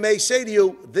Sylvia may say to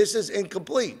you, this is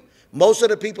incomplete. Most of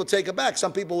the people take it back.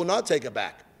 Some people will not take it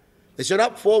back. They said,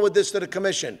 up, forward this to the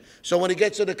commission. So when it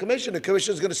gets to the commission's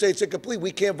going to say it's incomplete.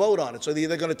 We can't vote on it. So they're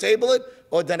either going to table it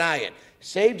or deny it.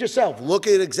 Save yourself. Look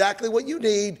at exactly what you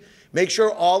need. Make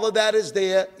sure all of that is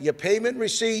there, your payment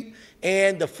receipt,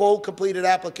 and the full completed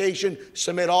application.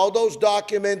 Submit all those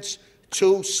documents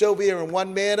to Sylvia in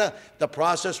one manner. The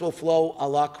process will flow a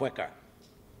lot quicker.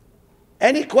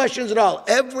 Any questions at all?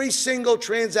 Every single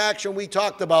transaction we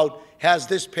talked about has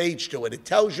this page to it. It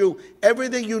tells you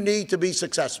everything you need to be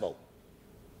successful.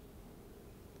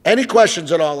 Any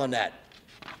questions at all on that?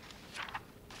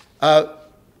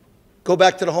 Go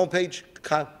back to the home page,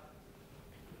 Kyle.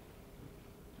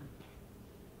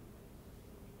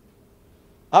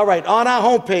 All right, on our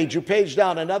homepage, you page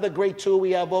down, another great tool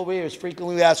we have over here is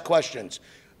frequently asked questions.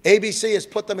 ABC has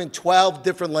put them in 12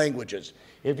 different languages.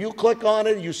 If you click on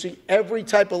it, you see every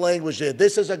type of language there.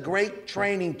 This is a great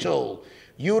training tool.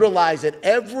 Utilize it.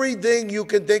 Everything you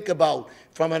can think about,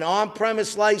 from an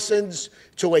on-premise license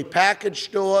to a package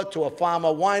store to a farmer,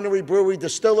 winery, brewery,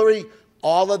 distillery,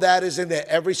 all of that is in there,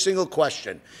 every single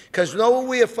question. Because what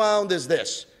we have found is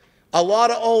this. A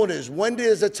lot of owners, when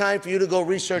there's a time for you to go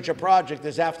research a project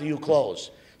is after you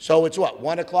close. So it's what,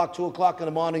 1 o'clock, 2 o'clock in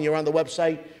the morning, you're on the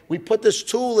website. We put this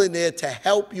tool in there to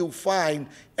help you find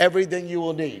everything you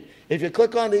will need. If you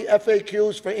click on the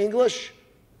FAQs for English,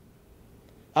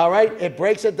 all right, it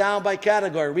breaks it down by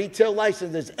category, retail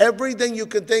licenses, everything you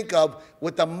can think of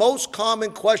with the most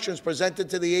common questions presented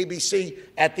to the ABC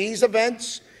at these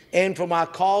events and from our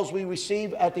calls we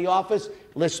receive at the office,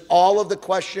 lists all of the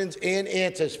questions and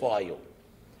answers for you.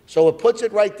 So it puts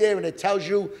it right there and it tells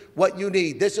you what you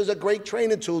need. This is a great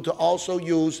training tool to also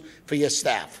use for your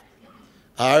staff.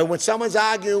 All right, when someone's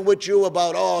arguing with you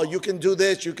about, oh, you can do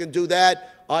this, you can do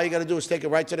that, all you got to do is take it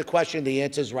right to the question. The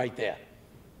answer's right there.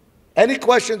 Any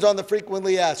questions on the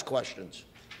frequently asked questions?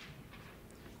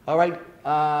 All right,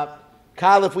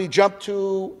 Kyle, if we jump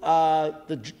to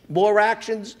the more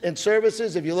actions and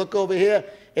services, if you look over here,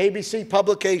 ABC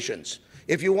Publications.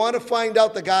 If you want to find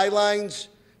out the guidelines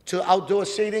to outdoor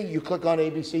seating, you click on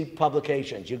ABC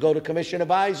Publications. You go to Commission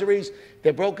Advisories.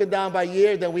 They're broken down by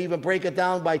year. Then we even break it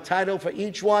down by title for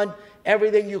each one.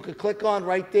 Everything you could click on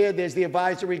right there. There's the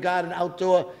advisory guide and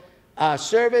outdoor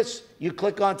service. You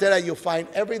click onto that, you'll find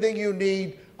everything you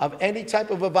need of any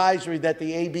type of advisory that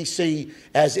the ABC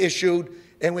has issued.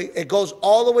 And it goes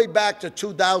all the way back to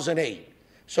 2008.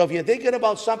 So if you're thinking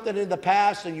about something in the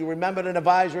past and you remembered an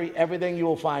advisory, everything you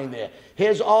will find there.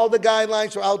 Here's all the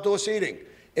guidelines for outdoor seating.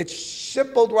 It's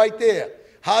simple right there.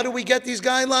 How do we get these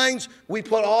guidelines? We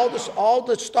put all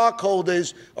the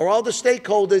stockholders or all the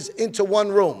stakeholders into one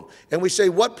room. And we say,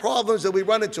 what problems did we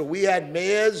run into? We had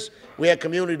mayors, we had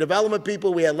community development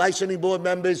people, we had licensing board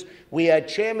members, we had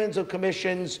chairmen of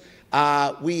commissions,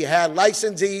 we had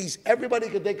licensees, everybody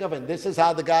could think of it. This is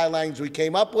how the guidelines we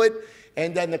came up with.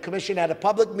 And then the commission had a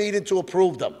public meeting to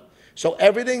approve them. So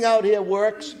everything out here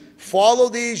works. Follow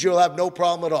these, you'll have no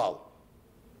problem at all.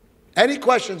 Any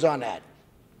questions on that?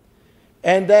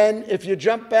 And then if you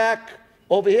jump back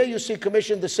over here, you see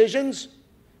commission decisions.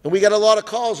 And we get a lot of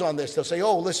calls on this. They'll say,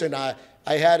 oh, listen, I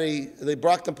had the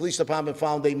Brockton Police Department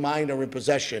found a minor in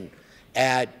possession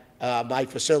at my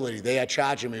facility. They are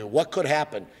charging me. What could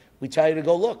happen? We tell you to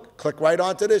go look. Click right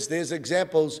onto this. There's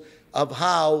examples of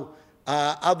how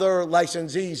other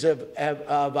licensees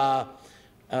have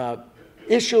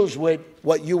issues with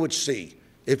what you would see.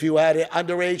 If you had an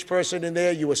underage person in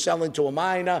there, you were selling to a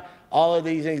minor, all of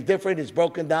these things different. It's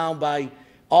broken down by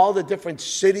all the different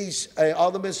cities,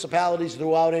 all the municipalities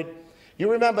throughout it.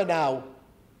 You remember now,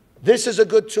 this is a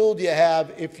good tool you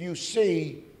have if you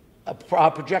see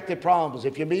projected problems.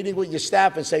 If you're meeting with your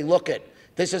staff and say, look it,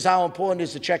 this is how important it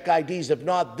is to check IDs. If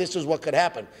not, this is what could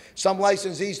happen. Some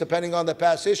licensees, depending on their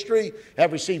past history,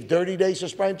 have received 30-day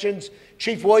suspensions.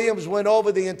 Chief Williams went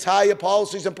over the entire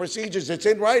policies and procedures. It's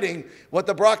in writing what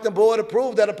the Brockton board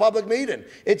approved at a public meeting.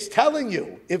 It's telling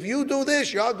you, if you do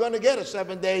this, you're going to get a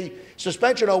 7-day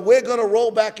suspension or we're going to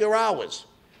roll back your hours.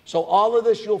 So all of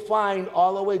this you'll find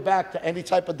all the way back to any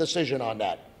type of decision on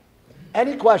that.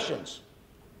 Any questions?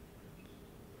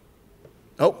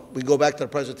 Oh, we go back to the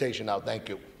presentation now. Thank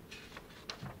you.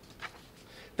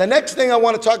 The next thing I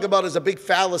want to talk about is a big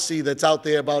fallacy that's out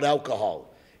there about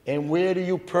alcohol. And where do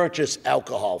you purchase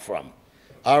alcohol from?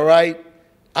 All right?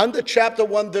 Under Chapter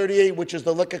 138, which is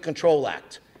the Liquor Control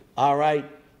Act, all right,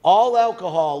 all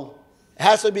alcohol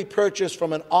has to be purchased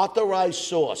from an authorized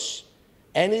source,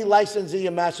 any licensee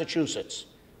in Massachusetts.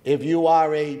 If you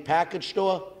are a package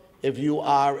store, if you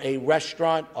are a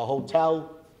restaurant, a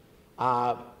hotel,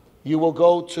 you will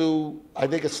go to, I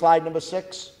think it's slide number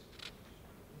 6.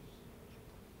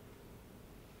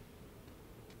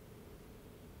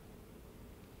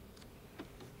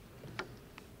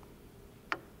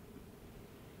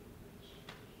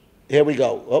 Here we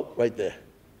go. Oh, right there.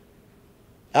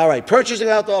 All right, purchasing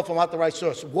alcohol from authorized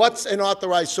source. What's an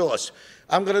authorized source?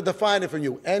 I'm going to define it for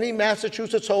you. Any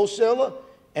Massachusetts wholesaler,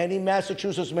 any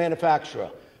Massachusetts manufacturer.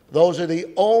 Those are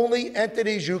the only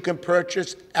entities you can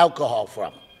purchase alcohol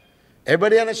from.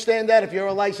 Everybody understand that? If you're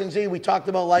a licensee, we talked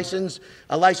about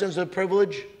a license of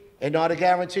privilege and not a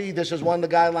guarantee. This is one of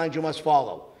the guidelines you must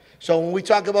follow. So when we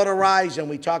talk about Horizon,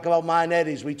 we talk about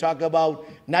Marnetti's, we talk about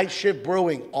Night Shift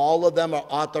Brewing, all of them are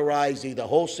authorized, either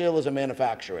wholesalers or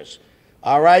manufacturers.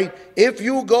 All right? If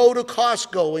you go to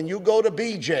Costco and you go to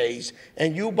BJ's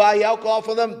and you buy alcohol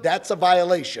from them, that's a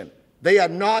violation. They are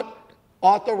not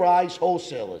authorized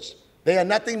wholesalers. They are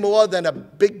nothing more than a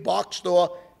big box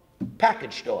store,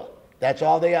 package store. That's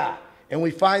all they are. And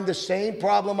we find the same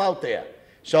problem out there.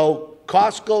 So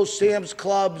Costco, Sam's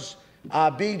Clubs,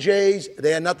 BJ's,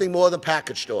 they are nothing more than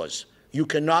package stores. You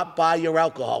cannot buy your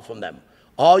alcohol from them.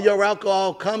 All your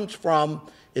alcohol comes from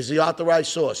is the authorized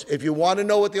source. If you want to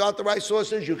know what the authorized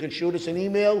source is, you can shoot us an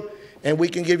email, and we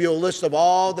can give you a list of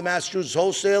all the Massachusetts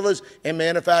wholesalers and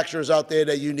manufacturers out there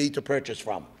that you need to purchase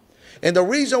from. And the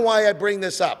reason why I bring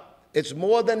this up, it's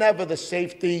more than ever the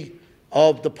safety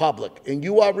of the public. And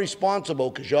you are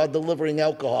responsible because you're delivering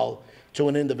alcohol to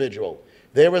an individual.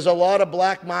 There is a lot of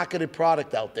black marketed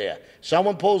product out there.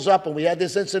 Someone pulls up, and we had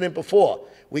this incident before.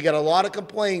 We got a lot of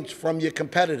complaints from your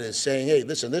competitors saying, hey,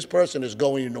 listen, this person is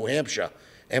going to New Hampshire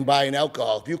and buying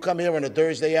alcohol. If you come here on a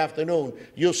Thursday afternoon,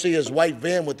 you'll see his white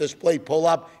van with this plate pull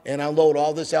up and unload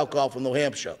all this alcohol from New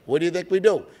Hampshire. What do you think we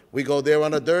do? We go there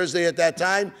on a Thursday at that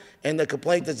time, and the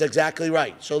complaint is exactly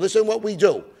right. So listen what we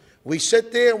do. We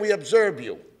sit there and we observe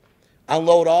you.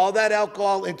 Unload all that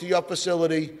alcohol into your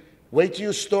facility. Wait till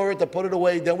you store it to put it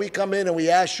away. Then we come in and we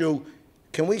ask you,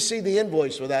 can we see the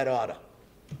invoice for that order?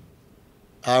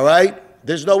 All right?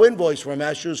 There's no invoice for a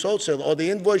Massachusetts wholesaler, or the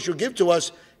invoice you give to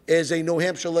us is a New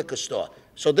Hampshire liquor store.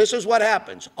 So this is what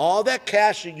happens. All that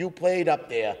cash that you played up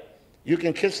there, you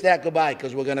can kiss that goodbye,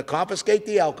 because we're going to confiscate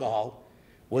the alcohol.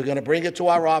 We're going to bring it to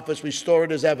our office. We store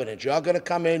it as evidence. You're going to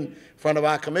come in front of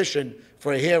our commission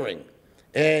for a hearing.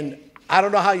 And I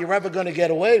don't know how you're ever going to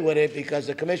get away with it, because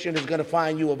the commission is going to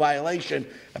find you a violation,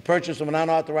 a purchase from an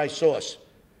unauthorized source.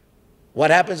 What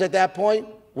happens at that point?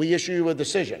 We issue you a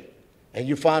decision, and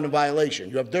you found a violation.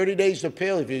 You have 30 days to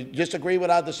appeal. If you disagree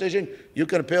with our decision, you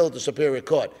can appeal it to Superior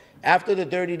Court. After the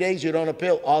 30 days, you don't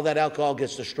appeal, all that alcohol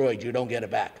gets destroyed. You don't get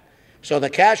it back. So the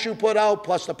cash you put out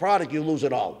plus the product, you lose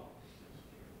it all.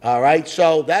 All right?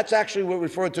 So that's actually what we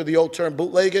refer to the old term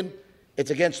bootlegging. It's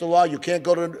against the law. You can't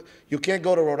go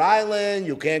to Rhode Island,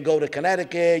 you can't go to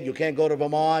Connecticut, you can't go to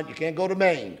Vermont, you can't go to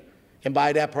Maine and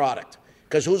buy that product.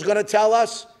 Because who's going to tell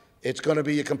us? It's going to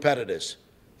be your competitors.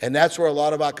 And that's where a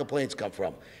lot of our complaints come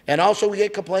from. And also we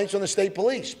get complaints from the state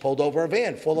police, pulled over a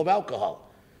van full of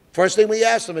alcohol. First thing we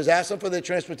ask them is ask them for their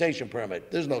transportation permit.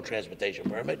 There's no transportation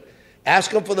permit.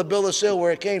 Ask them for the bill of sale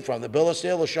where it came from. The bill of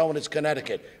sale is showing it's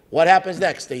Connecticut. What happens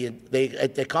next?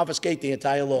 They confiscate the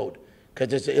entire load,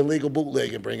 because it's illegal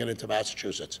bootleg and bring it into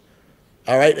Massachusetts.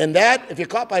 All right? And that, if you're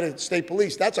caught by the state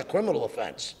police, that's a criminal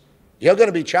offense. You're going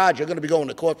to be charged. You're going to be going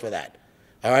to court for that.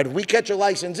 All right? If we catch a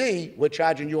licensee, we're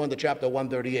charging you under Chapter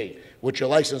 138, which your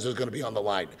license is going to be on the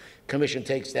line. Commission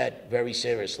takes that very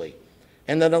seriously.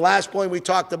 And then the last point we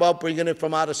talked about, bringing it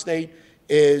from out of state,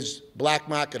 is black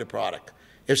marketed product.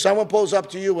 If someone pulls up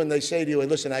to you and they say to you, hey,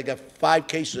 listen, I got 5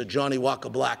 cases of Johnny Walker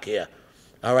Black here.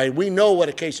 All right, we know what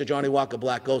a case of Johnny Walker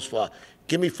Black goes for.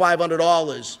 Give me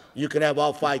 $500, you can have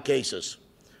all 5 cases.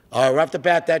 All right, right off the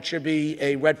bat, that should be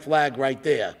a red flag right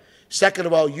there. Second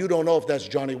of all, you don't know if that's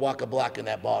Johnny Walker Black in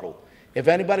that bottle. If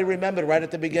anybody remembered, right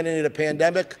at the beginning of the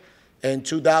pandemic, in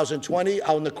 2020,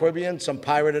 out in the Caribbean, some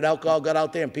pirated alcohol got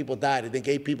out there and people died. I think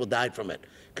 8 people died from it,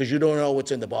 because you don't know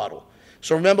what's in the bottle.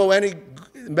 So remember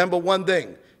one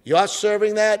thing. You're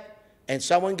serving that, and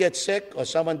someone gets sick or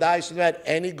someone dies from that,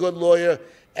 any good lawyer,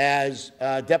 as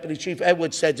Deputy Chief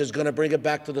Edwards said, is going to bring it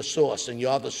back to the source, and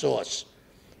you're the source.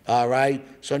 All right?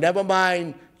 So never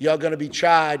mind you're going to be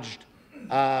charged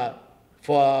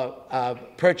for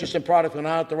purchasing product from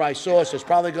an unauthorized source. There's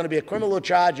probably going to be a criminal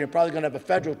charge, and you're probably going to have a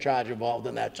federal charge involved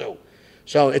in that too.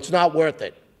 So it's not worth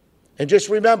it. And just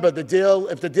remember, if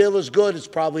the deal is good, it's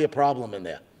probably a problem in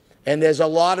there. And there's a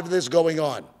lot of this going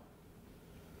on.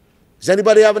 Does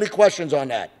anybody have any questions on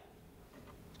that?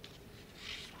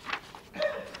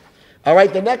 All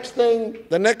right, the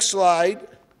next slide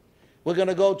we're going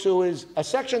to go to is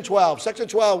Section 12. Section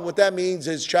 12, what that means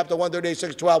is Chapter 138,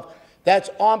 Section 12, that's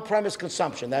on-premise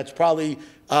consumption. That's probably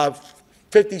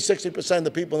 50, 60% of the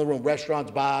people in the room,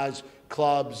 restaurants, bars,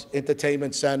 clubs,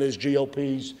 entertainment centers,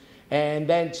 GOPs. And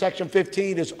then Section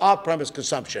 15 is off-premise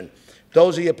consumption.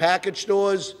 Those are your package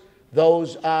stores,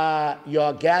 Those are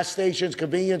your gas stations,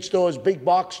 convenience stores, big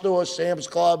box stores, Sam's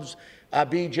Clubs,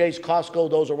 BJ's, Costco,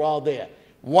 those are all there.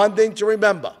 One thing to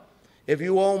remember, if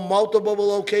you own multiple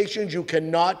locations, you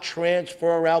cannot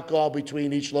transfer alcohol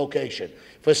between each location.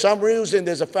 For some reason,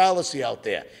 there's a fallacy out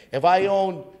there. If I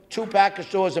own 2 package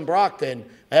stores in Brockton,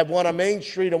 I have one on Main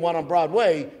Street and one on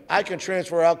Broadway, I can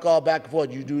transfer alcohol back and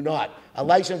forth. You do not. A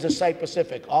license is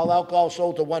site-specific. All alcohol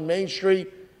sold to 1 Main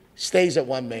Street stays at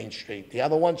 1 Main Street. The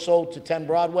other one sold to 10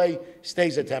 Broadway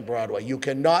stays at 10 Broadway. You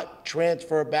cannot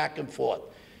transfer back and forth.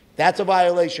 That's a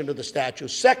violation of the statute.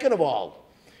 Second of all,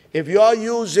 if you're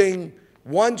using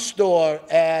one store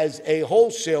as a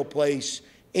wholesale place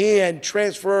and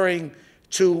transferring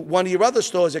to one of your other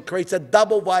stores, it creates a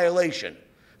double violation.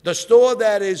 The store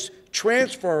that is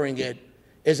transferring it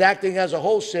is acting as a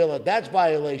wholesaler. That's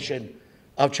violation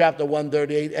of Chapter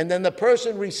 138. And then the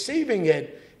person receiving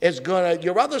it is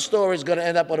your other store is gonna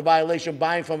end up with a violation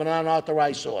buying from an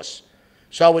unauthorized source.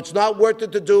 So it's not worth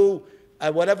it to do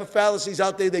whatever fallacies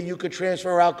out there that you could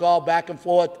transfer alcohol back and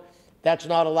forth. That's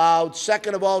not allowed.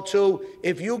 Second of all, too,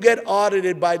 if you get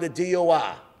audited by the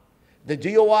DOR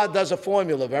does a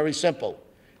formula, very simple.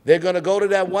 They're going to go to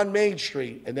that 1 Main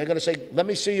Street, and they're going to say, let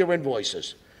me see your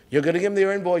invoices. You're going to give them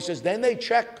their invoices. Then they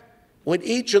check with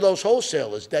each of those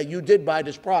wholesalers that you did buy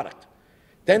this product.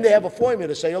 Then they have a formula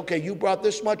to say, okay, you brought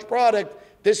this much product.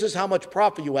 This is how much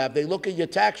profit you have. They look at your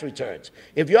tax returns.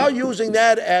 If you're using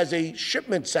that as a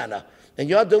shipment center and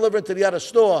you're delivering to the other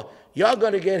store, you're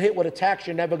going to get hit with a tax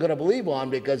you're never going to believe on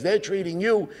because they're treating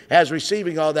you as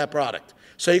receiving all that product.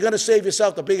 So you're going to save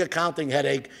yourself the big accounting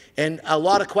headache and a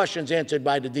lot of questions answered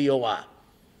by the DOR.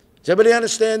 Does everybody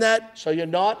understand that? So you're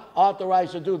not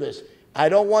authorized to do this. I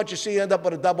don't want you to see you end up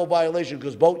with a double violation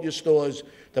because both your stores,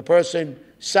 the person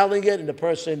selling it and the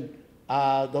person,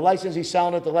 the licensee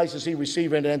selling it, the licensee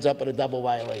receiving it ends up with a double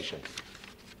violation.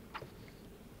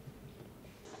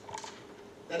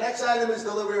 The next item is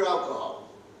delivery of alcohol.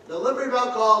 Delivery of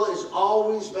alcohol has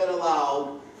always been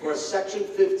allowed for a Section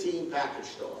 15 package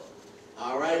store.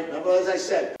 All right? Remember, as I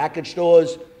said, package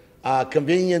stores,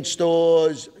 convenience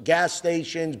stores, gas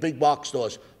stations, big box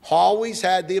stores, always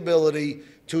had the ability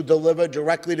to deliver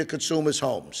directly to consumers'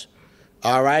 homes.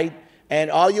 All right? And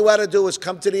all you had to do is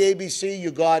come to the ABC.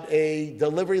 You got a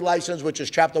delivery license, which is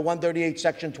Chapter 138,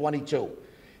 Section 22.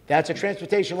 That's a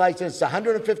transportation license. It's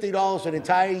 $150 for the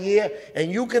entire year,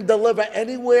 and you can deliver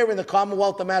anywhere in the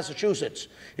Commonwealth of Massachusetts.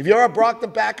 If you're a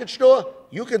Brockton package store,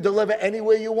 you can deliver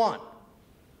anywhere you want,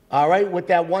 all right, with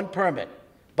that one permit.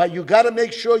 But you got to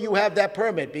make sure you have that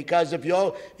permit because if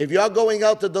you're going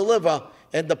out to deliver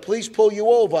and the police pull you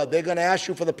over, they're going to ask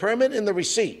you for the permit and the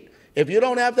receipt. If you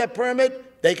don't have that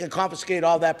permit, they can confiscate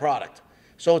all that product.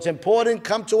 So it's important,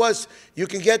 come to us. You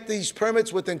can get these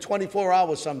permits within 24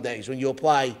 hours some days when you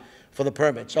apply for the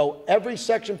permit. So every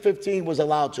Section 15 was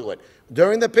allowed to it.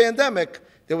 During the pandemic,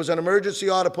 there was an emergency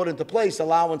order put into place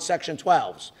allowing Section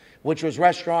 12s, which was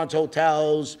restaurants,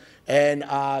 hotels, and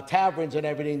taverns and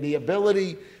everything, the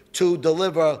ability to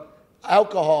deliver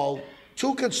alcohol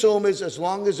to consumers as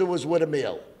long as it was with a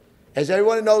meal. As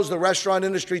everyone knows, the restaurant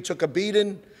industry took a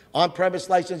beating. On-premise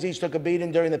licensees took a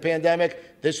beating during the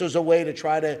pandemic. This was a way to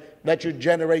try to let you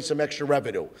generate some extra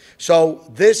revenue. So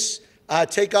this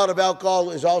takeout of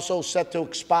alcohol is also set to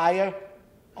expire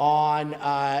on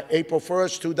April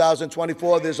 1st,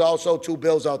 2024. There's also 2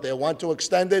 bills out there, one to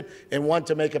extend it and one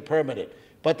to make it permanent.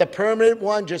 But the permanent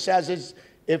one, just as is,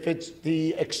 if it's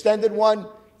the extended one,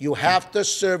 you have to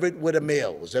serve it with a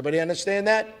meal. Does everybody understand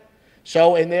that?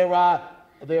 So, and there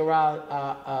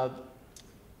are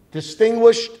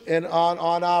distinguished and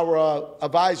on our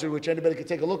advisory, which anybody can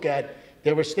take a look at,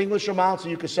 there are distinguished amounts that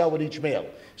you can sell with each meal.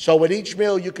 So with each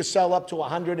meal, you can sell up to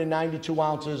 192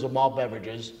 ounces of malt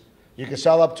beverages. You can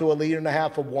sell up to 1.5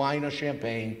 liters of wine or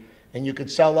champagne. And you can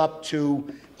sell up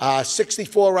to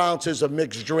 64 ounces of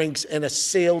mixed drinks in a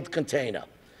sealed container.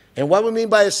 And what we mean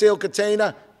by a sealed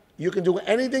container, you can do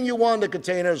anything you want in the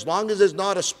container as long as there's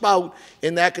not a spout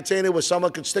in that container where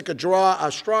someone can stick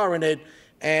a straw in it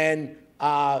and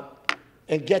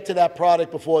get to that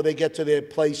product before they get to their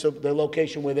place of their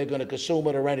location where they're going to consume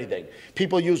it or anything.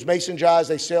 People use mason jars,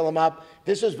 they seal them up.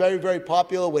 This is very, very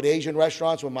popular with Asian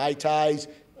restaurants, with Mai Tais,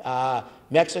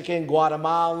 Mexican,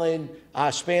 Guatemalan,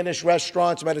 Spanish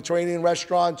restaurants, Mediterranean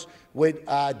restaurants with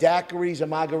daiquiris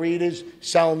and margaritas,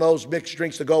 selling those mixed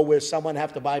drinks to go where someone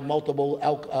have to buy multiple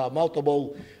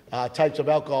types of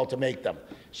alcohol to make them.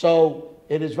 So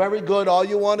it is very good. All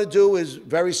you want to do is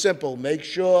very simple. Make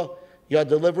sure your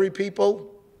delivery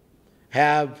people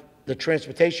have the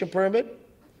transportation permit.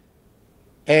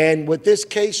 And with this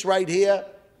case right here,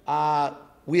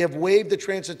 we have waived the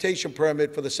transportation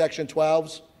permit for the Section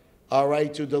 12s. all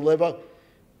right, to deliver.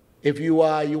 If you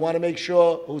want to make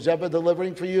sure who's ever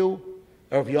delivering for you,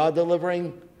 or if you are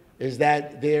delivering, is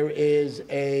that there is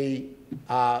a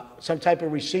some type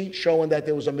of receipt showing that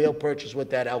there was a meal purchase with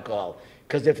that alcohol.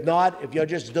 Because if not, if you're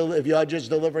just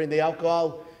delivering the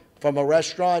alcohol from a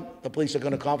restaurant, the police are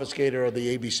going to confiscate it, or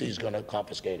the ABC is going to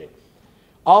confiscate it.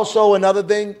 Also, another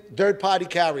thing, third-party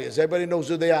carriers. Everybody knows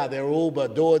who they are. They're Uber,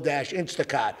 DoorDash,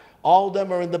 Instacart. All of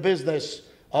them are in the business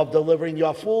of delivering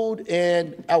your food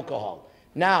and alcohol.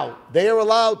 Now, they are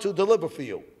allowed to deliver for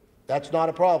you. That's not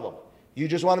a problem. You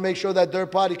just want to make sure that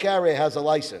third-party carrier has a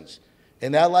license.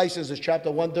 And that license is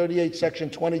Chapter 138, Section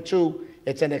 22.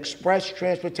 It's an express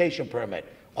transportation permit.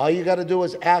 All you got to do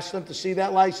is ask them to see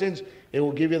that license. It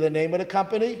will give you the name of the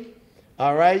company,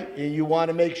 all right? And you want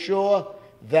to make sure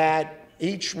that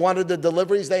each one of the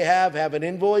deliveries they have an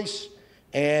invoice,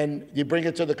 and you bring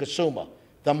it to the consumer.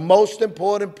 The most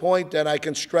important point that I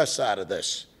can stress out of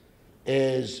this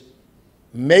is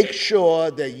make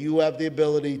sure that you have the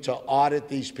ability to audit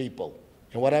these people.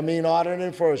 And what I mean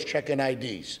auditing for is checking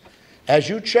IDs. As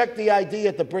you check the ID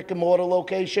at the brick and mortar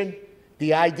location,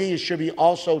 the ID should be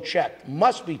also checked,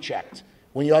 must be checked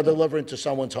when you're delivering to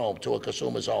someone's home, to a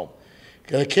consumer's home.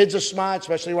 The kids are smart,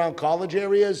 especially around college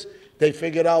areas. They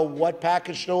figured out what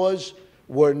package stores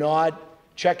were not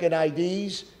checking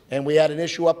IDs, and we had an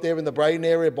issue up there in the Brighton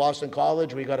area, Boston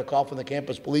College. We got a call from the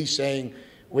campus police saying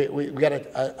we got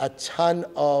a ton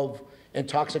of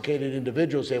intoxicated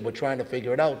individuals there. We're trying to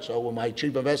figure it out. So when my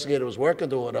chief investigator was working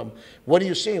with them, what are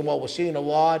you seeing? Well, we're seeing a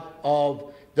lot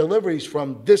of deliveries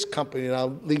from this company, and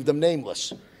I'll leave them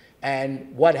nameless.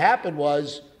 And what happened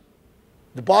was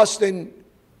the Boston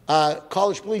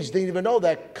College police didn't even know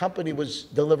that company was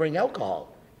delivering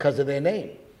alcohol because of their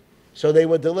name. So they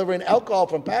were delivering alcohol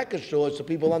from package stores to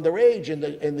people underage, and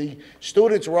the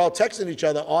students were all texting each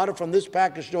other, order from this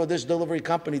package store, this delivery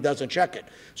company doesn't check it.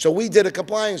 So we did a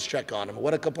compliance check on them.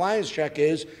 What a compliance check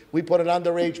is, we put an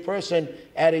underage person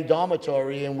at a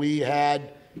dormitory, and we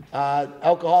had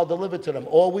alcohol delivered to them.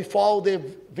 Or we followed their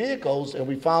vehicles, and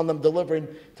we found them delivering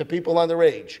to people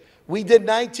underage. We did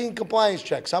 19 compliance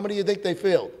checks. How many do you think they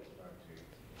failed?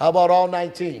 How about all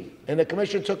 19? And the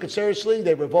commission took it seriously.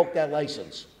 They revoked that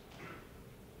license.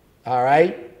 All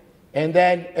right? And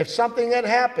then if something had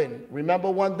happened,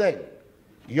 remember one thing.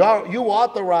 You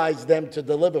authorized them to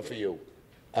deliver for you.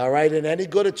 All right? And any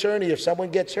good attorney, if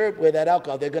someone gets hurt with that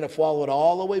alcohol, they're going to follow it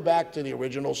all the way back to the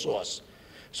original source.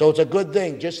 So it's a good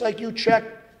thing. Just like you check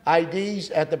IDs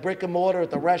at the brick and mortar,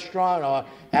 at the restaurant, or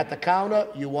at the counter,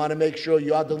 you want to make sure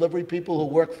your delivery people who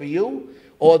work for you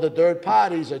or the third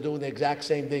parties are doing the exact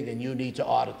same thing, and you need to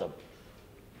audit them.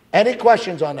 Any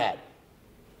questions on that?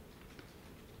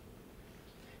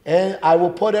 And I will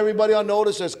put everybody on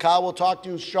notice, as Kyle will talk to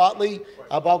you shortly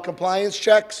about compliance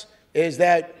checks, is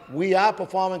that we are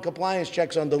performing compliance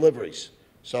checks on deliveries.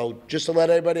 So just to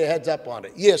let everybody a heads up on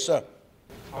it. Yes, sir.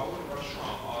 How would a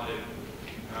restaurant audit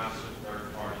massive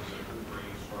third parties like Uber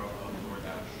Eats or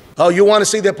DoorDash? Oh, you want to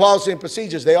see their policy and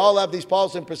procedures. They all have these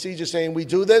policies and procedures saying we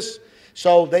do this.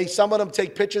 So some of them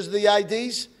take pictures of the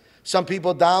IDs. Some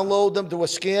people download them to a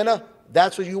scanner.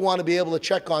 That's what you want to be able to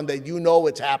check on, that you know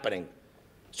it's happening.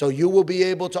 So you will be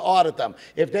able to audit them.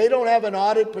 If they don't have an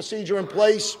audit procedure in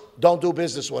place, don't do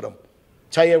business with them.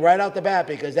 Tell you right out the bat,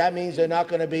 because that means they're not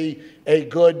going to be a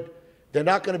good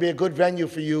venue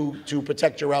for you to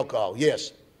protect your alcohol.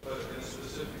 Yes. But in a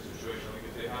specific situation, like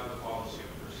if they have the policy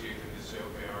and procedure, they say,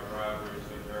 okay, our drivers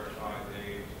are verified,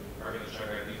 they are going to check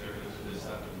IDs, they're going to do this,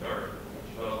 that, and third.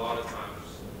 But a lot of times,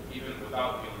 even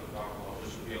without dealing with alcohol,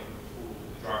 just dealing with food,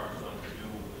 the drivers don't do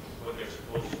what they're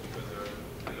supposed to because they're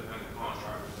independent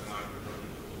contractors and not even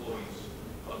employees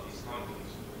of these companies.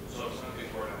 So if something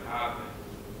were to happen,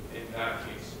 in that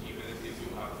case, even if they do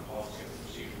have the policy and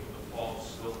procedure, the fault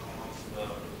still comes to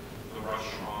the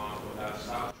restaurant or that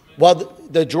establishment. Well,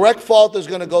 the direct fault is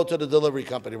going to go to the delivery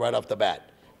company right off the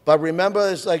bat. But remember,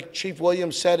 it's like Chief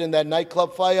Williams said in that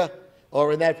nightclub fire,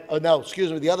 or in that,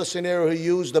 the other scenario he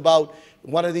used about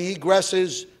one of the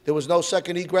egresses, there was no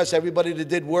second egress, everybody that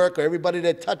did work or everybody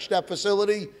that touched that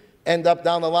facility end up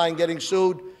down the line getting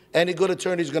sued. Any good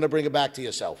attorney is going to bring it back to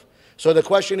yourself. So the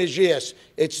question is, yes,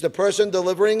 it's the person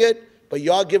delivering it, but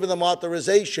you're giving them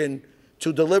authorization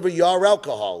to deliver your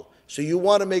alcohol. So you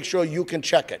want to make sure you can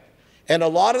check it. And a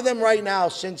lot of them right now,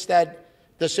 since that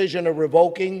decision of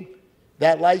revoking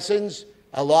that license,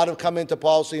 a lot have come into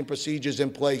policy and procedures in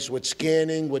place with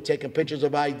scanning, with taking pictures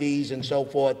of IDs and so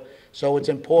forth. So it's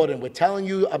important. I'm telling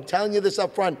you this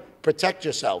up front, protect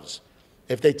yourselves.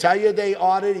 If they tell you they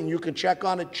audit and you can check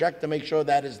on it, check to make sure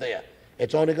that is there.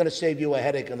 It's only going to save you a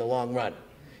headache in the long run.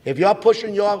 If you're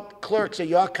pushing your clerks at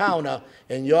your counter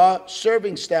and your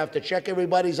serving staff to check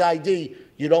everybody's ID,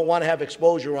 you don't want to have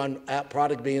exposure on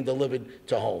product being delivered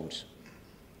to homes.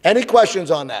 Any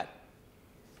questions on that?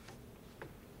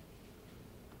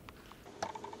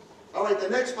 All right, the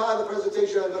next part of the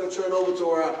presentation, I'm going to turn over to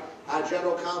our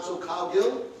General Counsel, Kyle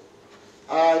Gill.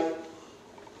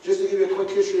 Just to give you a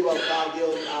quick history about Kyle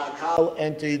Gill, Kyle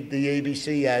entered the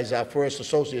ABC as our first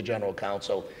Associate General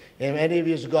Counsel. And if any of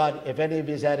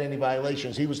you had any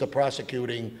violations, he was the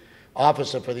prosecuting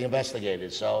officer for the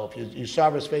investigators. So if you saw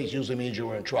his face, usually means you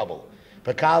were in trouble.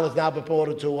 But Kyle has now been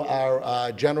promoted to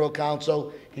our General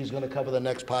Counsel. He's going to cover the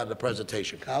next part of the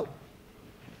presentation. Kyle?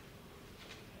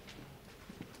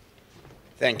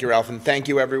 Thank you, Ralph, and thank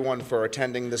you, everyone, for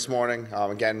attending this morning.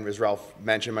 Again, as Ralph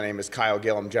mentioned, my name is Kyle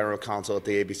Gill. I'm General Counsel at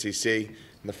the ABCC. And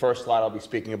the first slide I'll be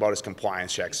speaking about is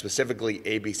compliance checks, specifically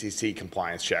ABCC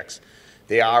compliance checks.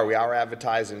 We are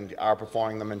advertising, are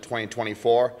performing them in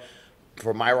 2024.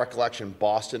 From my recollection,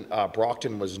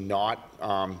 Brockton was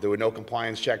not. There were no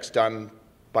compliance checks done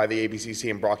by the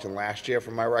ABCC in Brockton last year,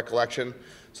 from my recollection.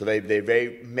 So they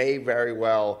may very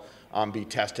well be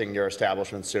testing your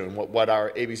establishment soon. What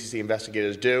our ABCC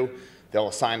investigators do, they'll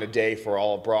assign a day for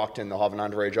all of Brockton. They'll have an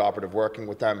underage operative working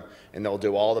with them, and they'll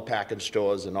do all the package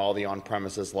stores and all the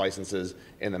on-premises licenses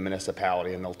in the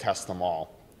municipality, and they'll test them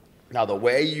all. Now, the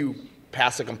way you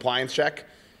pass a compliance check,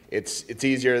 it's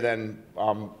easier than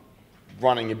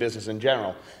running your business in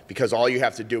general, because all you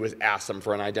have to do is ask them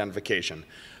for an identification.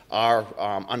 Our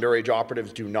underage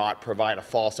operatives do not provide a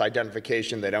false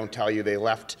identification. They don't tell you they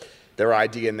left their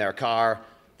ID in their car.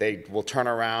 They will turn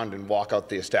around and walk out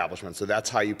the establishment. So that's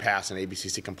how you pass an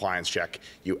ABCC compliance check.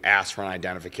 You ask for an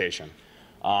identification.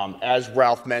 As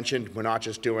Ralph mentioned, we're not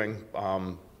just doing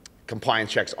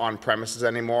compliance checks on premises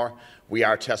anymore. We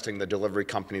are testing the delivery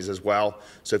companies as well.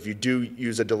 So if you do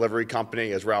use a delivery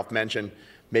company, as Ralph mentioned,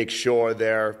 make sure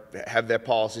they have their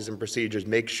policies and procedures.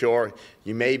 Make sure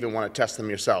you may even want to test them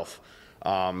yourself.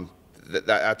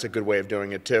 That's a good way of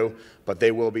doing it too. But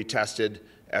they will be tested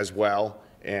as well,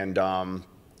 and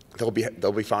they'll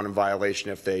be found in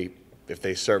violation if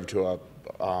they serve to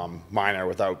a minor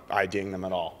without IDing them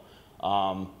at all.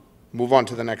 Move on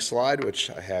to the next slide, which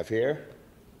I have here.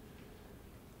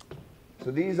 So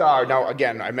these are, now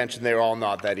again, I mentioned they're all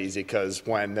not that easy, because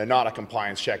when they're not a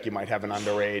compliance check, you might have an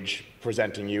underage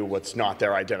presenting you what's not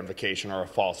their identification or a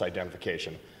false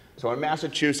identification. So in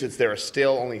Massachusetts, there are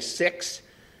still only 6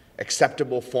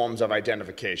 acceptable forms of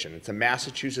identification. It's a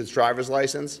Massachusetts driver's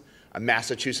license, a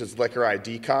Massachusetts liquor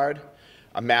ID card,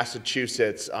 a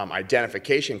Massachusetts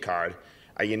identification card,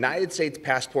 a United States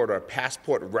passport or a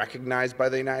passport recognized by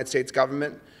the United States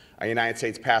government, a United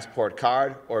States passport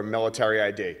card, or a military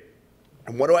ID.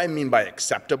 And what do I mean by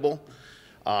acceptable?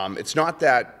 It's not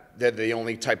that they're the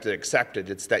only type that's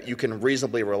accepted, it's that you can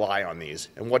reasonably rely on these.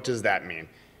 And what does that mean?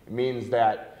 It means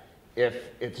that if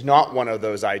it's not one of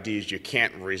those IDs, you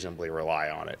can't reasonably rely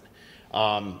on it.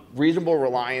 Reasonable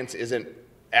reliance isn't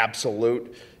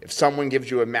absolute. If someone gives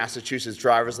you a Massachusetts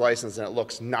driver's license and it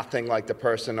looks nothing like the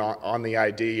person on the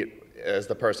ID as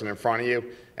the person in front of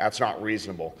you, that's not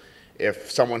reasonable.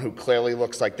 If someone who clearly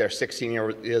looks like they're 16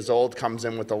 years old comes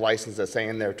in with a license that's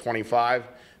saying they're 25,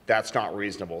 that's not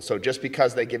reasonable. So just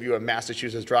because they give you a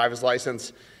Massachusetts driver's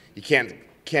license, you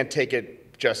can't take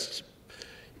it just,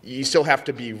 you still have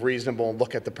to be reasonable and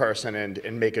look at the person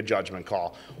and make a judgment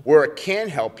call. Where it can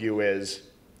help you is,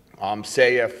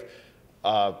 say if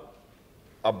a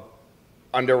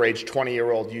underage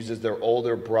 20-year-old uses their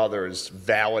older brother's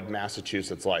valid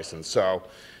Massachusetts license. So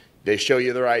they show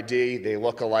you their ID, they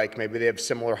look alike, maybe they have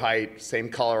similar height, same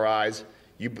color eyes.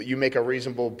 You make a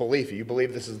reasonable belief. You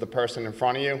believe this is the person in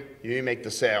front of you, you make the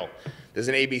sale. There's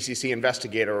an ABCC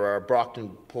investigator or a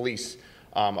Brockton police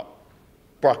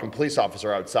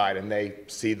officer outside, and they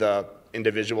see the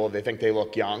individual, they think they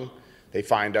look young, they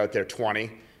find out they're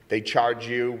 20, they charge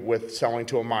you with selling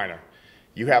to a minor.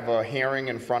 You have a hearing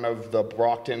in front of the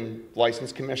Brockton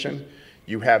License Commission.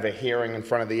 You have a hearing in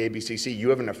front of the ABCC. You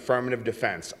have an affirmative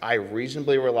defense. I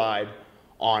reasonably relied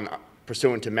on,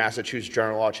 pursuant to Massachusetts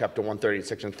General Law, Chapter 130,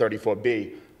 Section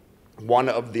 34B, one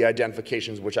of the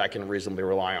identifications which I can reasonably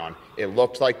rely on. It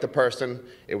looked like the person.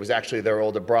 It was actually their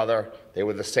older brother. They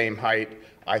were the same height.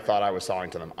 I thought I was selling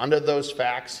to them. Under those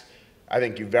facts, I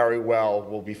think you very well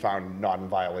will be found not in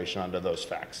violation under those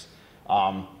facts.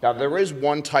 Now, there is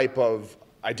one type of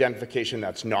identification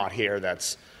that's not here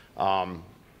that's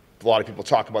a lot of people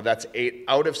talk about. That's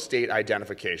out-of-state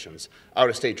identifications,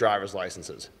 out-of-state driver's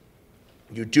licenses.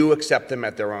 You do accept them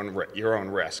at your own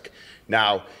risk.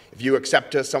 Now, if you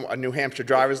accept a New Hampshire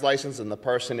driver's license and the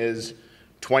person is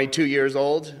 22 years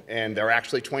old and they're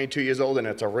actually 22 years old and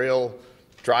it's a real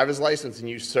driver's license and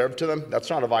you serve to them, that's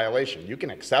not a violation. You can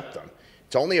accept them.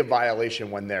 It's only a violation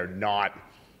when they're not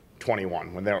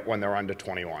 21, when they're under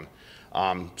 21.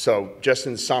 So just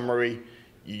in summary,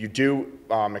 you do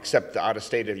accept the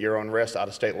out-of-state at your own risk,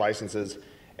 out-of-state licenses,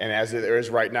 and as there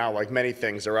is right now, like many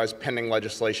things, there is pending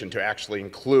legislation to actually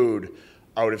include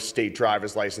out-of-state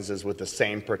driver's licenses with the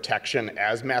same protection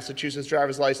as Massachusetts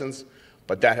driver's license,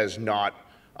 but that has not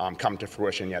come to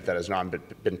fruition yet. That has not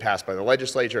been passed by the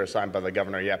legislature or signed by the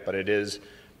governor yet, but it is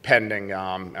pending,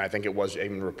 and I think it was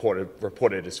even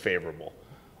reported as favorable.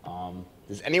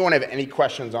 Does anyone have any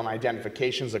questions on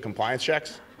identifications or compliance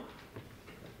checks?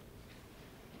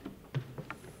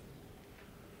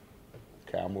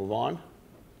 Okay, I'll move on.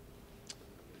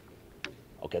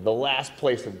 Okay, the last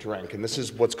place of drink, and this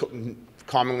is what's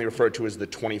commonly referred to as the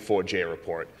 24J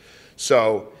report.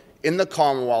 So in the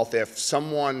Commonwealth, if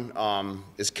someone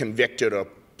is convicted or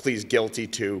pleads guilty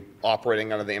to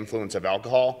operating under the influence of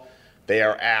alcohol, they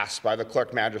are asked by the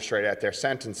clerk magistrate at their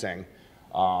sentencing,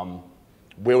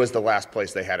 where was the last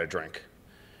place they had a drink?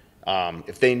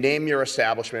 If they name your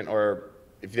establishment,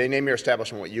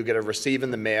 what you get to receive in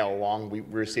the mail we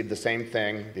receive the same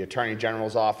thing, the Attorney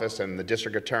General's office and the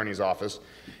District Attorney's office,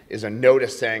 is a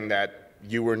notice saying that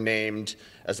you were named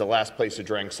as the last place to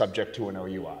drink subject to an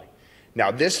OUI. Now,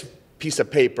 this piece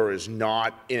of paper is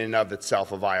not in and of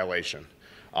itself a violation.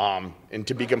 And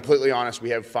to be completely honest, we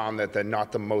have found that they're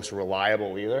not the most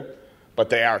reliable either, but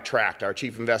they are tracked. Our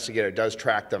chief investigator does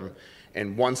track them,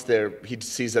 and once he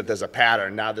sees that there's a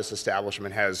pattern, now this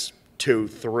establishment has 2,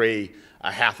 3,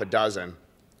 a half a dozen.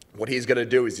 What he's going to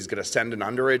do is he's going to send an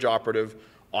underage operative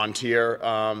onto your,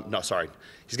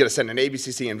 he's going to send an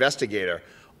ABCC investigator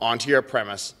onto your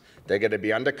premise. They're going to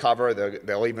be undercover.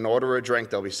 They'll even order a drink.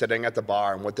 They'll be sitting at the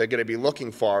bar, and what they're going to be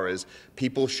looking for is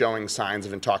people showing signs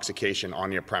of intoxication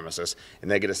on your premises, and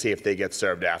they're going to see if they get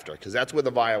served after, because that's where the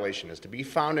violation is. To be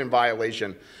found in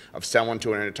violation of selling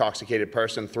to an intoxicated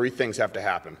person, 3 things have to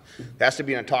happen. There has to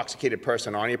be an intoxicated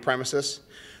person on your premises.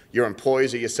 Your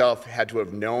employees or yourself had to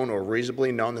have known or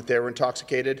reasonably known that they were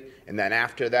intoxicated, and then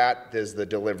after that, there's the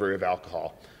delivery of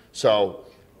alcohol. So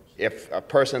if a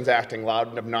person's acting loud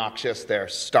and obnoxious, they're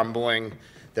stumbling,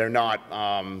 they're not,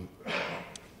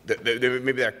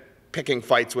 maybe they're picking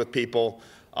fights with people,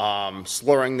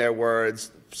 slurring their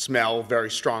words, smell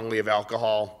very strongly of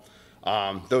alcohol,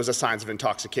 those are signs of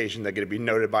intoxication. They're going to be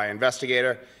noted by an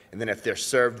investigator, and then if they're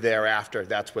served thereafter,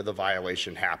 that's where the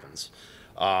violation happens.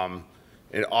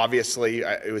 And obviously,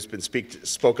 it was been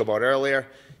spoke about earlier,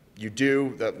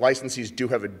 the licensees do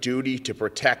have a duty to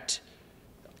protect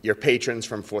your patrons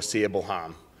from foreseeable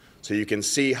harm. So you can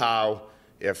see how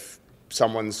if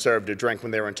someone's served a drink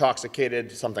when they were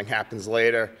intoxicated, something happens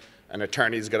later, an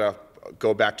attorney's going to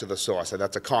go back to the source. So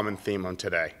that's a common theme on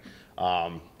today.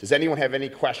 Does anyone have any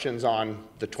questions on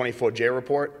the 24J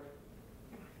report?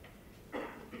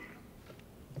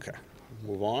 Okay,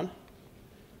 move on.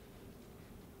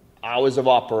 Hours of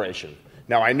operation.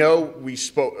 Now, I know we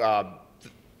spoke, I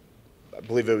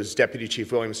believe it was Deputy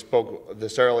Chief Williams spoke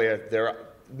this earlier.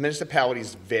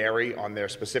 Municipalities vary on their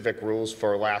specific rules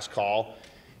for last call.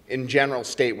 In general,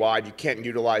 statewide, you can't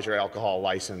utilize your alcohol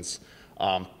license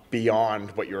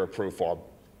beyond what you're approved for,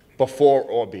 before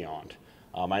or beyond.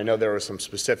 I know there were some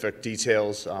specific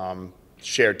details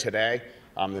shared today,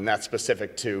 and that's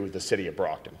specific to the city of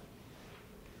Brockton.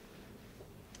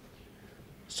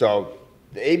 So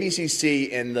the ABCC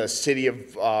in the city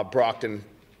of Brockton,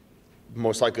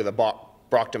 most likely the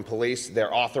Brockton Police,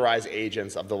 they're authorized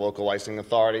agents of the local licensing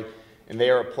authority, and they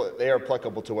are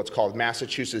applicable to what's called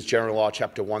Massachusetts General Law,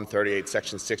 Chapter 138,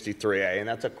 Section 63A, and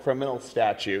that's a criminal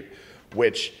statute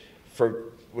which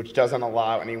doesn't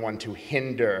allow anyone to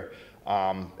hinder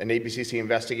an ABCC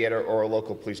investigator or a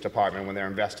local police department when they're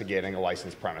investigating a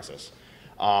licensed premises.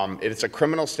 It's a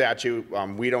criminal statute.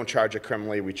 We don't charge it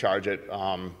criminally. We charge it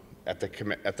at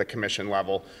the commission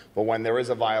level, but when there is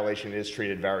a violation, it is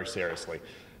treated very seriously.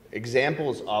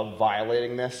 Examples of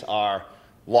violating this are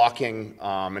locking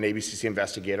an ABCC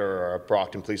investigator or a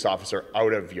Brockton police officer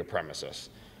out of your premises,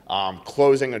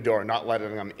 closing a door, not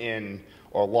letting them in,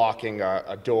 or locking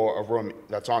a room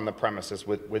that's on the premises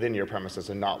within your premises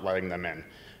and not letting them in,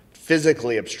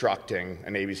 physically obstructing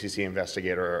an ABCC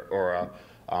investigator or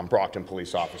a Brockton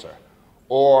police officer.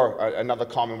 Or another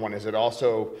common one is it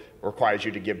also requires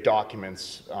you to give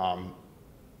documents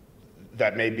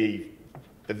that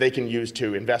they can use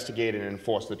to investigate and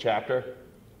enforce the chapter.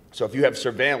 So if you have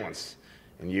surveillance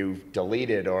and you delete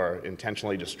it or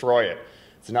intentionally destroy it,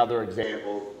 it's another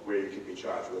example where you can be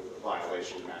charged with a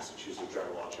violation of Massachusetts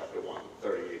General Law, Chapter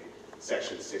 138,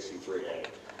 Section 63A.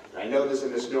 I know there's a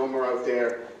misnomer out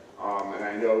there, and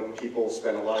I know people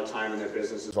spend a lot of time in their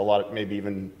businesses, maybe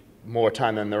even more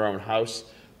time than their own house.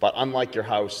 But unlike your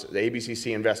house, the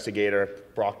ABCC investigator,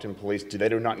 Brockton Police, they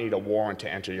do not need a warrant to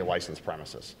enter your licensed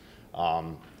premises.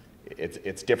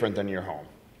 It's different than your home.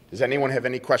 Does anyone have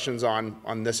any questions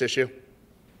on this issue?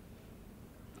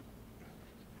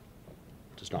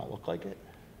 Does not look like it.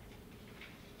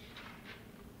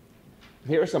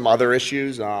 Here are some other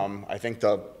issues I think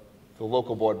the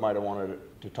local board might have wanted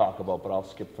to talk about, but I'll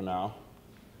skip for now.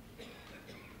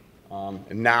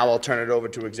 And now I'll turn it over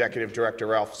to Executive Director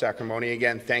Ralph Sacramone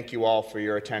again. Thank you all for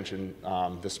your attention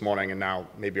this morning and now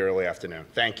maybe early afternoon.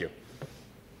 Thank you.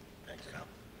 Thanks, Kyle.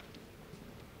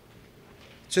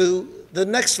 To the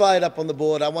next slide up on the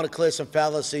board, I want to clear some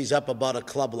fallacies up about a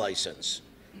club license.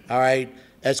 All right?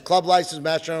 As club license,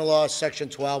 Mass General Law, Section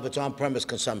 12, it's on-premise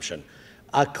consumption.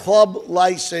 A club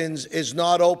license is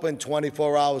not open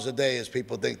 24 hours a day as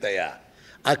people think they are.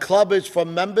 A club is for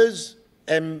members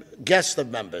and guests of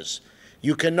members.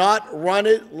 You cannot run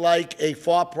it like a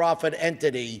for-profit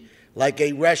entity, like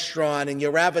a restaurant, and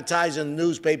you're advertising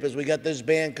newspapers. We got this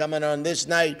band coming on this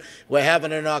night. We're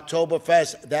having an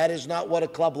Oktoberfest. That is not what a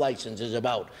club license is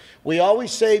about. We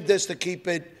always save this to keep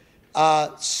it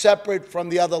separate from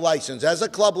the other license. As a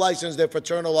club license, they're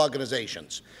fraternal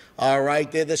organizations. All right,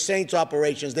 they're the Saints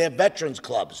operations, they're veterans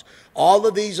clubs. All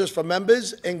of these is for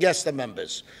members and guests of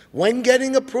members. When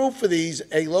getting approved for these,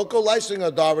 a local licensing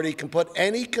authority can put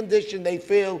any condition they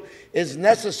feel is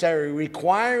necessary,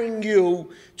 requiring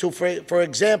you to, for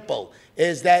example,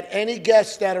 is that any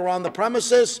guests that are on the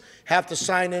premises have to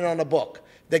sign in on a book.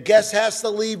 The guest has to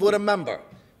leave with a member.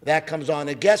 That comes on.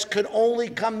 A guest could only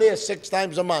come there 6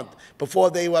 times a month before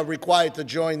they were required to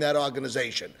join that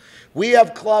organization. We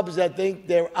have clubs that think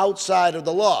they're outside of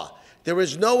the law. There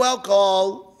is no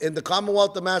alcohol in the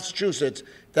Commonwealth of Massachusetts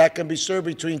that can be served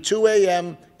between 2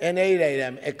 a.m. and 8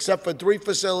 a.m., except for 3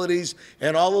 facilities,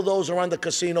 and all of those are under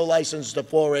casino license to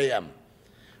 4 a.m.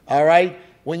 All right?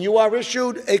 When you are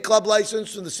issued a club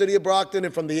license from the City of Brockton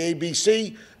and from the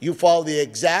ABC, you follow the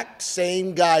exact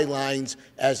same guidelines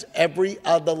as every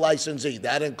other licensee.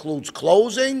 That includes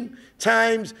closing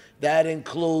times. That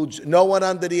includes no one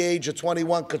under the age of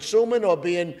 21 consuming or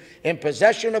being in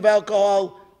possession of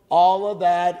alcohol. All of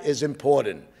that is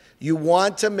important. You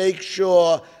want to make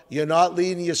sure you're not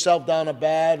leading yourself down a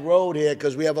bad road here,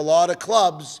 because we have a lot of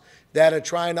clubs that are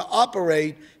trying to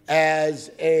operate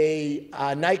as a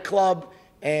nightclub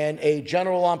and a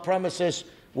general on-premises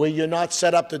where you're not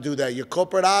set up to do that. Your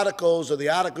corporate articles or the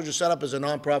articles you set up as a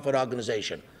nonprofit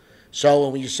organization. So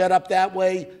when you set up that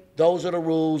way, those are the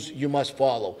rules you must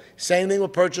follow. Same thing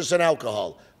with purchasing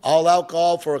alcohol. All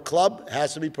alcohol for a club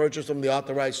has to be purchased from the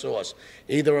authorized source,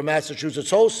 either a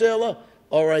Massachusetts wholesaler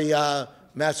or a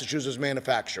Massachusetts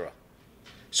manufacturer.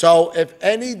 So if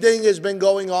anything has been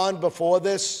going on before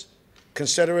this,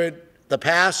 consider it the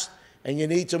past, and you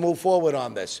need to move forward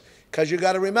on this. Because you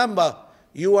got to remember,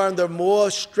 you are under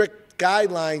more strict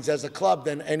guidelines as a club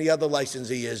than any other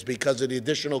licensee is, because of the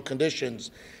additional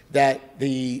conditions that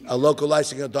the local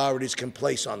licensing authorities can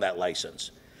place on that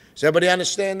license. Does everybody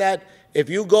understand that? If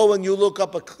you go and you look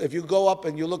up, if you go up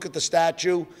and you look at the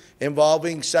statute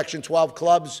involving Section 12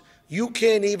 clubs, you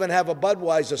can't even have a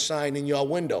Budweiser sign in your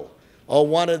window or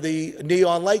one of the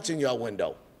neon lights in your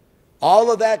window.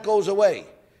 All of that goes away.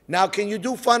 Now, can you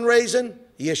do fundraising?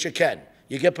 Yes, you can.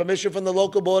 You get permission from the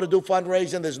local board to do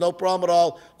fundraising. There's no problem at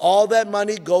all. All that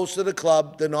money goes to the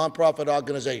club, the nonprofit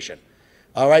organization.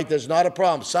 All right, there's not a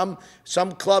problem.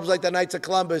 Some clubs like the Knights of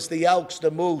Columbus, the Elks,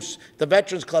 the Moose, the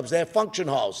Veterans Clubs, they have function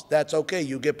halls. That's okay.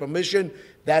 You get permission.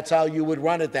 That's how you would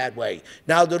run it that way.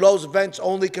 Now, do those events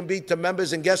only can be to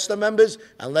members and guests of members?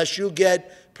 Unless you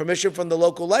get permission from the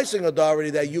local licensing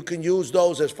authority that you can use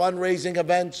those as fundraising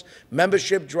events,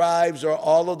 membership drives, or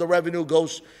all of the revenue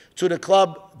goes to the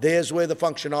club, there's where the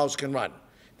function halls can run.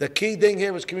 The key thing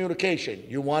here is communication.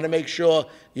 You want to make sure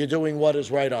you're doing what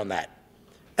is right on that.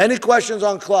 Any questions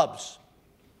on clubs?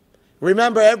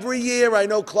 Remember, every year I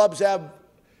know clubs have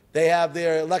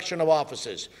their election of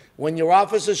officers. When your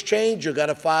officers change, you've got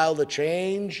to file the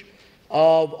change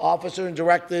of officer and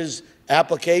director's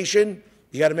application.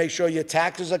 You got to make sure your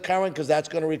taxes are current, because that's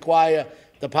going to require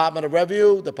Department of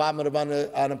Revenue, Department of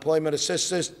Unemployment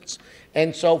Assistance,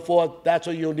 and so forth. That's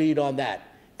what you'll need on that.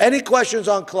 Any questions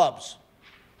on clubs?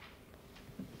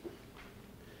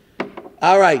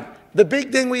 All right. The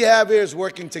big thing we have here is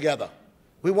working together.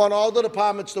 We want all the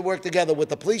departments to work together, with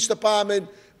the police department,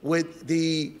 with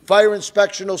the fire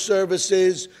inspectional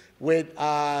services, with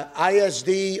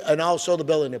ISD, and also the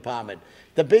building department.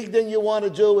 The big thing you want to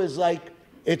do is, like,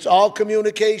 it's all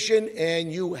communication,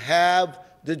 and you have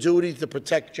the duty to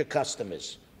protect your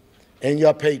customers and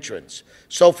your patrons.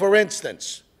 So, for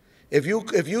instance, if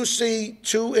you see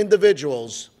two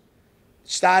individuals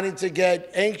starting to get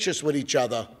anxious with each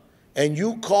other, and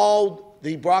you called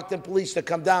the Brockton police to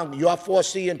come down, you're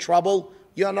foreseeing trouble,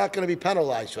 you're not going to be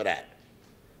penalized for that.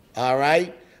 All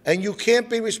right? And you can't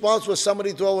be responsible for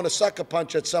somebody throwing a sucker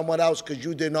punch at someone else because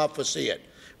you did not foresee it.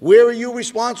 Where are you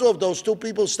responsible if those two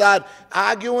people start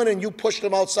arguing and you push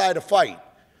them outside to fight?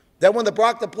 Then when the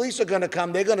Brockton police are going to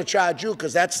come, they're going to charge you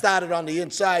because that started on the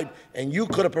inside and you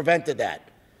could have prevented that.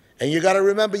 And you got to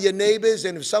remember your neighbors,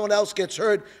 and if someone else gets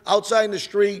hurt outside in the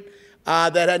street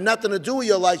that had nothing to do with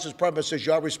your licensed premises,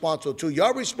 you're responsible too.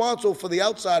 You're responsible for the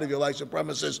outside of your licensed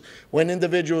premises when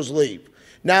individuals leave.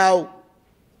 Now,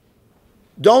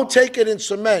 don't take it in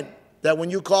cement that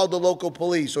when you call the local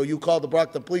police or you call the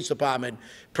Brockton Police Department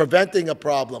preventing a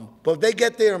problem, but if they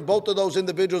get there and both of those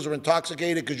individuals are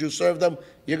intoxicated because you served them,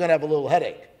 you're going to have a little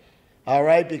headache. All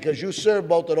right, because you served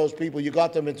both of those people, you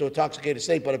got them into an intoxicated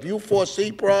state. But if you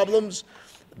foresee problems,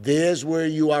 there's where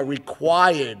you are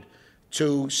required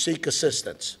to seek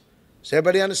assistance. Does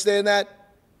everybody understand that?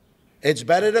 It's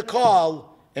better to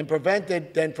call and prevent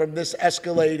it than from this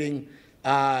escalating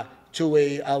to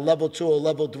a level 2 or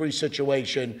level 3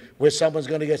 situation where someone's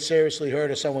going to get seriously hurt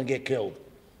or someone get killed.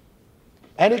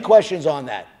 Any questions on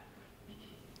that?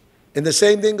 And the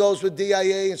same thing goes with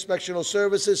DIA, Inspectional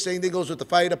Services, same thing goes with the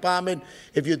fire department.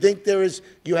 If you think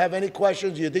you have any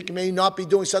questions, you think you may not be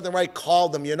doing something right, call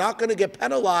them. You're not going to get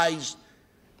penalized,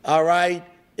 all right,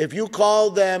 if you call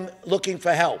them looking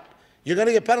for help. You're going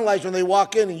to get penalized when they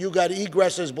walk in and you got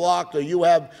egresses blocked or you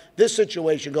have this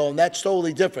situation going. That's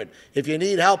totally different. If you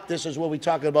need help, this is what we're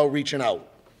talking about, reaching out.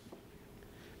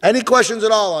 Any questions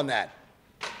at all on that?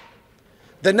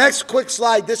 The next quick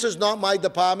slide, this is not my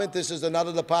department. This is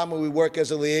another department we work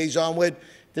as a liaison with.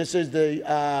 This is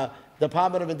the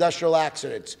Department of Industrial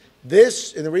Accidents.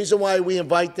 This, and the reason why we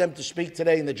invite them to speak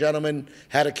today, and the gentleman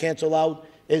had to cancel out,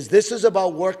 is this is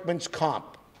about workman's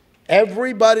comp.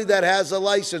 Everybody that has a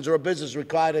license or a business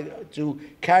required to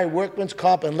carry workman's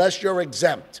comp unless you're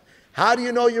exempt. How do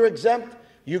you know you're exempt?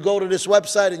 You go to this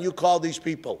website and you call these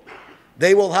people.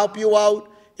 They will help you out.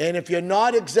 And if you're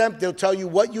not exempt, they'll tell you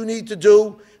what you need to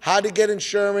do, how to get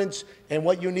insurance, and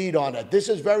what you need on it. This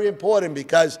is very important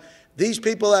because these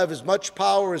people have as much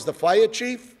power as the fire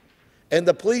chief and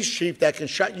the police chief that can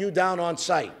shut you down on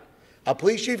site. A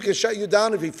police chief can shut you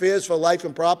down if he fears for life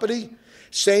and property.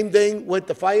 Same thing with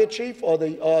the fire chief or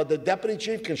the deputy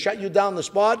chief can shut you down on the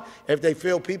spot if they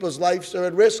feel people's lives are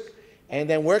at risk. And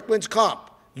then workman's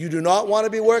comp. You do not want to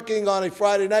be working on a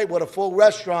Friday night with a full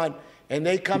restaurant and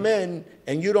they come in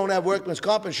and you don't have workman's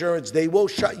comp insurance, they will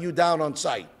shut you down on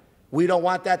site. We don't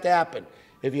want that to happen.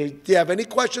 If you have any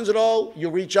questions at all, you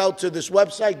reach out to this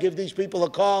website, give these people a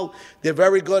call. They're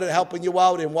very good at helping you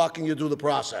out and walking you through the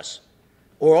process.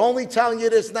 We're only telling you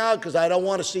this now because I don't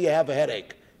want to see you have a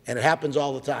headache, and it happens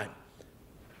all the time.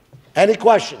 Any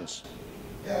questions?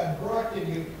 Yeah, in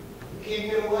Brockton, you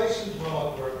can't get a license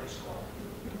without workman's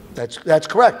comp. That's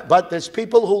correct, but there's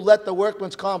people who let the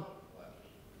workman's comp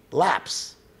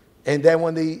lapse. And then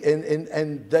when the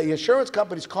insurance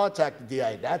companies contact the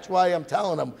DIA, that's why I'm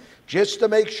telling them, just to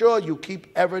make sure you keep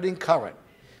everything current.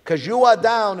 Because you are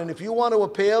down, and if you want to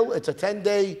appeal, it's a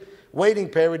 10-day waiting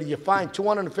period, and you fine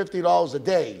 $250 a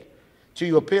day to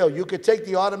you appeal. You could take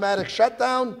the automatic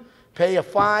shutdown, pay a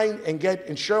fine, and get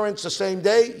insurance the same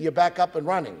day, you're back up and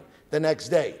running the next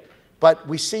day. But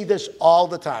we see this all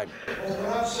the time. Well,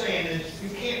 what I'm saying is, you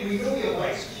can't renew your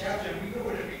license. You have to renew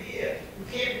it every year. You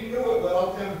can't renew it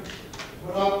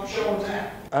without showing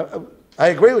that. I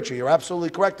agree with you. You're absolutely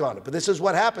correct on it. But this is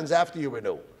what happens after you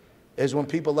renew, is when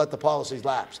people let the policies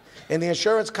lapse. And the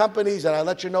insurance companies, and I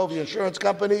let you know the insurance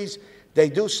companies, they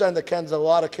do send a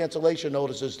lot of cancellation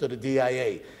notices to the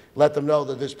DIA. Let them know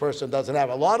that this person doesn't have.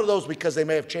 A lot of those because they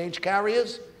may have changed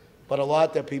carriers, but a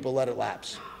lot that people let it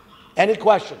lapse. Any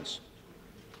questions?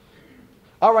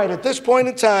 All right, at this point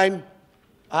in time,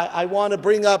 I want to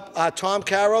bring up Tom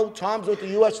Carroll. Tom's with the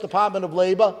U.S. Department of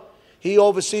Labor. He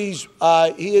oversees,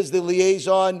 he is the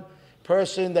liaison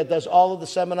person that does all of the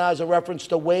seminars in reference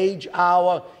to wage,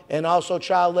 hour, and also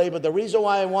child labor. The reason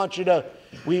why I want you to,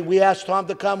 we asked Tom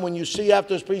to come. When you see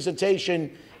after his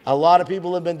presentation, a lot of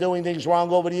people have been doing things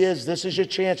wrong over the years. This is your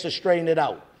chance to straighten it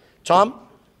out. Tom?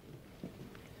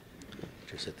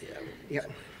 Just at the end. Yeah.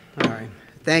 All right.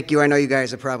 Thank you. I know you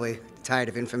guys are probably tired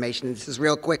of information. This is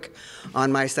real quick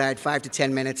on my side, 5 to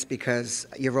 10 minutes, because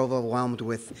you're overwhelmed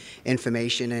with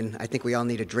information, and I think we all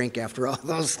need a drink after all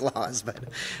those laws. But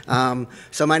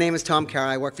so my name is Tom Carroll.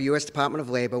 I work for U.S. Department of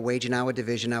Labor, Wage and Hour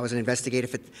Division. I was an investigator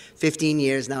for 15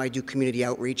 years. Now I do community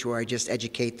outreach, where I just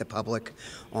educate the public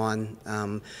on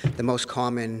the most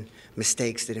common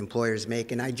mistakes that employers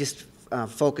make, and I just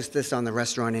focus this on the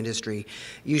restaurant industry.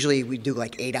 Usually we do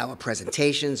like 8-hour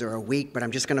presentations or a week, but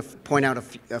I'm just going to point out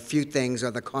a few things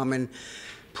or the common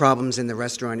problems in the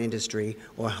restaurant industry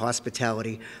or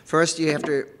hospitality. First, you have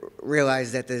to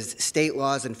realize that there's state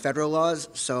laws and federal laws,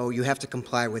 so you have to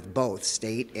comply with both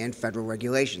state and federal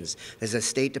regulations. There's a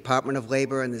state Department of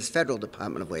Labor and there's federal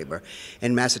Department of Labor.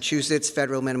 In Massachusetts,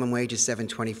 federal minimum wage is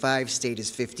 $7.25, state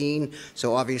is $15,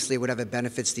 so obviously whatever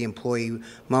benefits the employee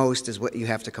most is what you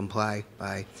have to comply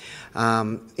by.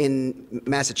 In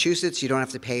Massachusetts, you don't have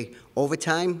to pay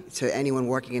overtime to anyone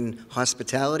working in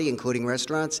hospitality, including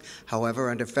restaurants. However,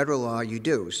 under federal law, you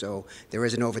do. So there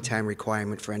is an overtime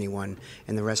requirement for anyone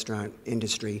in the restaurant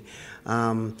industry.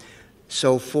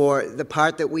 So for the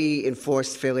part that we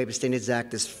enforce, Fair Labor Standards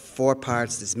Act, there's 4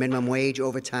 parts. There's minimum wage,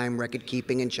 overtime, record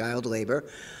keeping, and child labor.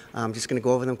 I'm just going to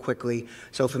go over them quickly.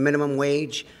 So for minimum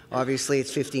wage, obviously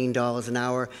it's $15 an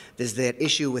hour. There's that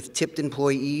issue with tipped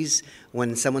employees.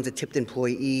 When someone's a tipped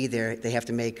employee, they have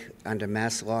to make, under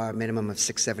Mass law, a minimum of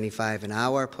 $6.75 an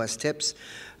hour plus tips.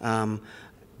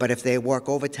 But if they work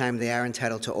overtime, they are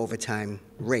entitled to overtime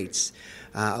rates.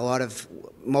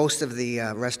 Most of the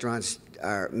restaurants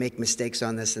make mistakes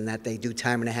on this, in that they do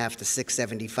time and a half to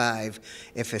 $6.75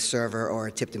 if a server or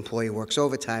a tipped employee works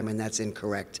overtime, and that's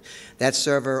incorrect. That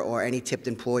server or any tipped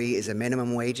employee is a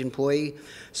minimum wage employee,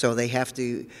 so they have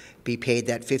to be paid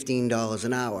that $15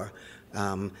 an hour.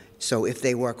 So if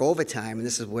they work overtime, and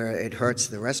this is where it hurts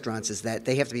the restaurants, is that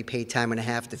they have to be paid time and a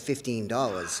half to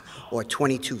 $15 or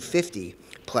 $22.50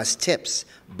 plus tips.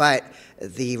 But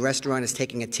the restaurant is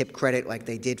taking a tip credit like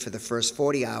they did for the first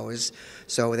 40 hours,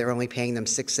 so they're only paying them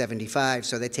 $6.75,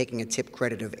 so they're taking a tip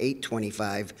credit of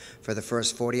 $8.25 for the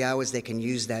first 40 hours. They can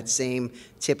use that same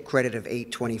tip credit of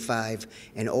 $8.25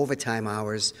 in overtime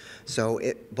hours. So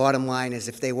bottom line is,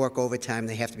 if they work overtime,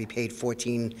 they have to be paid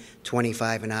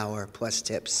 $14.25 an hour plus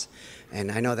tips.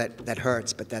 And I know that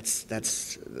hurts, but that's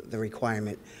the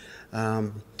requirement.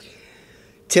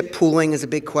 Tip pooling is a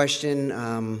big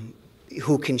question.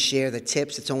 Who can share the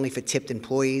tips? It's only for tipped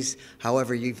employees.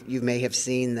 However, you may have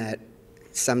seen that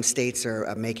some states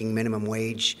are making minimum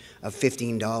wage of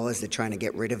 $15. They're trying to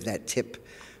get rid of that tip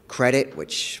credit,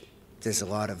 which there's a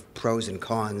lot of pros and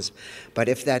cons. But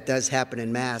if that does happen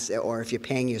in Mass, or if you're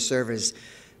paying your servers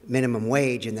minimum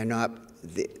wage and you're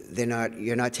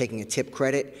not taking a tip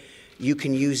credit, you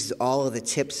can use all of the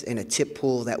tips in a tip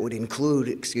pool that would include,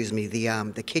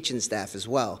 the kitchen staff as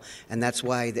well. And that's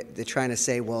why they're trying to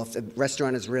say, well, if the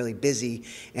restaurant is really busy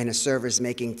and a server's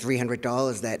making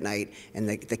 $300 that night and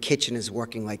the kitchen is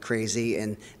working like crazy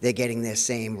and they're getting their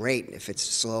same rate if it's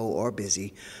slow or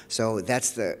busy. So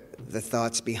that's the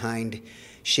thoughts behind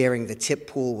sharing the tip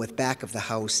pool with back of the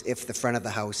house if the front of the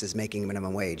house is making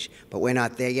minimum wage. But we're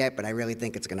not there yet, but I really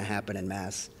think it's going to happen in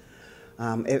Mass.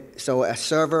 So a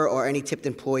server or any tipped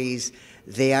employees,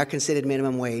 they are considered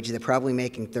minimum wage. They're probably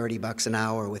making $30 an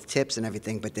hour with tips and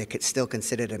everything, but they're still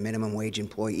considered a minimum wage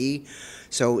employee.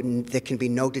 So there can be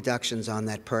no deductions on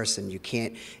that person. You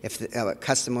can't, if the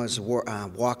customers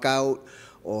walk out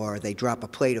or they drop a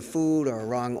plate of food or a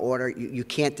wrong order, you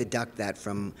can't deduct that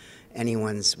from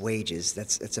anyone's wages.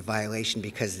 That's a violation,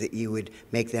 because you would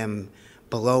make them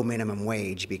below minimum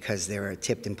wage because they're a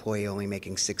tipped employee only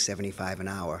making $6.75 an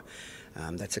hour.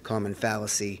 That's a common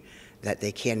fallacy, that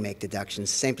they can make deductions.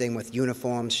 Same thing with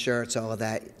uniforms, shirts, all of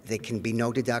that. There can be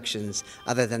no deductions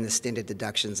other than the standard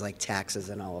deductions like taxes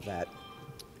and all of that.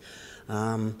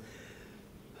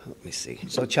 Let me see.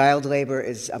 So child labor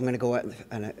is, I'm going to go on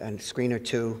a screen or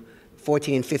two.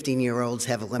 14 and 15-year-olds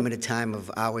have a limited time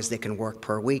of hours they can work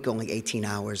per week, only 18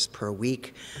 hours per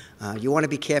week. You want to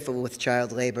be careful with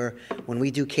child labor. When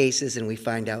we do cases and we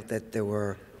find out that there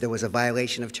was a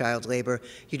violation of child labor,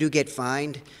 you do get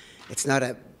fined. It's not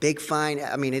a big fine.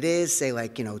 I mean, it is, say,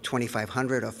 like,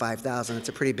 $2,500 or $5,000. It's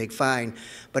a pretty big fine.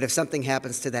 But if something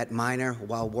happens to that minor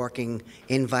while working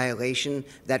in violation,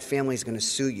 that family's going to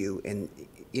sue you, and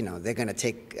they're going to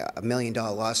take $1 million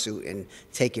lawsuit and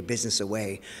take your business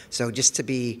away. So just to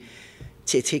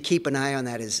keep an eye on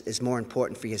that is more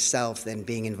important for yourself than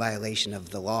being in violation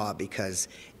of the law, because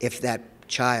if that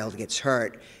child gets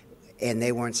hurt and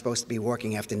they weren't supposed to be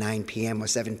working after 9 p.m. or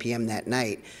 7 p.m. that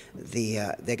night,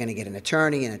 they're going to get an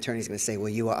attorney, and an attorney's going to say, well,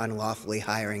 you are unlawfully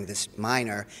hiring this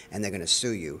minor, and they're going to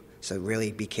sue you. So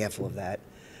really be careful of that.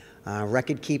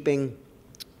 Record keeping,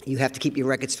 you have to keep your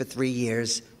records for 3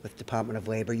 years with Department of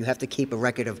Labor. You have to keep a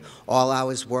record of all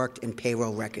hours worked and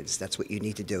payroll records. That's what you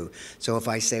need to do. So if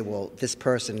I say, well, this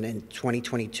person in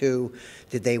 2022,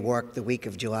 did they work the week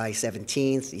of July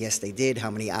 17th? Yes, they did. How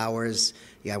many hours?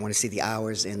 Yeah, I want to see the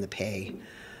hours and the pay.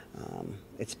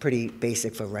 It's pretty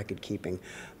basic for record keeping.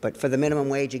 But for the minimum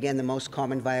wage, again, the most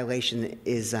common violation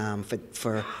is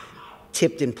for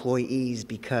tipped employees,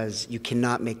 because you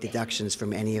cannot make deductions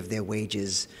from any of their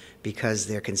wages because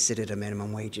they're considered a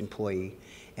minimum wage employee.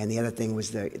 And the other thing was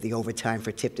the overtime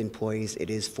for tipped employees. It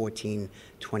is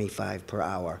 $14.25 per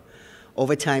hour.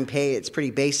 Overtime pay, it's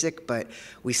pretty basic, but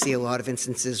we see a lot of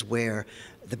instances where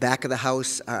the back of the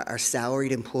house are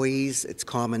salaried employees. It's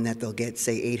common that they'll get,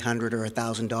 say, $800 or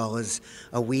 $1,000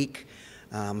 a week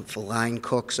for line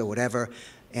cooks or whatever,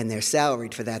 and they're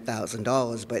salaried for that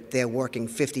 $1,000, but they're working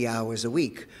 50 hours a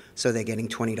week, so they're getting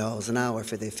 $20 an hour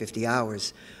for their 50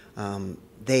 hours.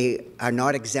 They are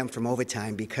not exempt from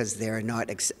overtime because they're not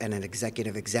an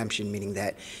executive exemption, meaning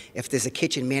that if there's a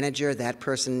kitchen manager, that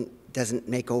person doesn't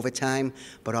make overtime,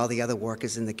 but all the other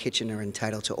workers in the kitchen are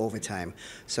entitled to overtime.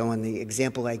 So in the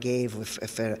example I gave,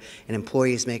 if an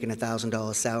employee is making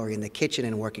 $1,000 salary in the kitchen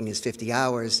and working his 50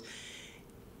 hours,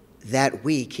 that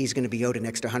week he's going to be owed an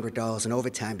extra $100 in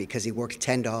overtime because he worked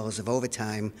 $10 of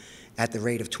overtime at the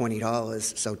rate of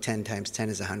 $20, so 10 times 10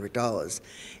 is $100.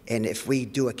 And if we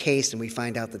do a case and we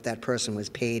find out that that person was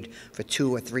paid for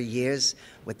 2 or 3 years,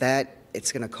 with that,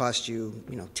 it's going to cost you,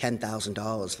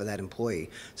 $10,000 for that employee.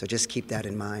 So just keep that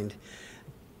in mind.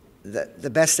 The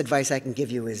best advice I can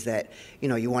give you is that,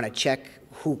 you want to check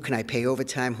who can I pay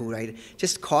overtime,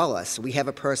 just call us. We have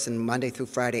a person Monday through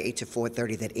Friday, 8 to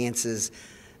 4:30, that answers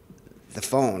the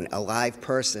phone, a live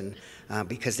person,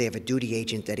 because they have a duty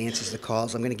agent that answers the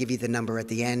calls. I'm going to give you the number at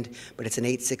the end, but it's an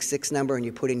 866 number, and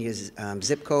you put in your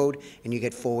zip code, and you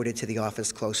get forwarded to the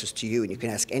office closest to you, and you can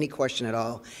ask any question at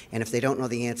all, and if they don't know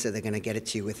the answer, they're going to get it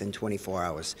to you within 24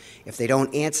 hours. If they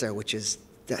don't answer,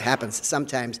 that happens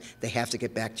sometimes, they have to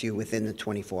get back to you within the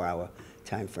 24-hour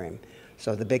time frame.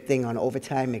 So the big thing on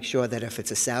overtime, make sure that if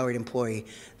it's a salaried employee,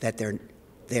 that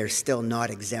they're still not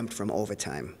exempt from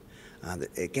overtime.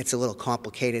 It gets a little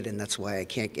complicated, and that's why I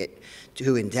can't get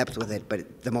too in-depth with it,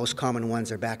 but the most common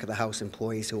ones are back-of-the-house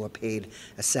employees who are paid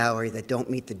a salary that don't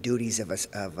meet the duties of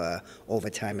a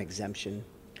overtime exemption.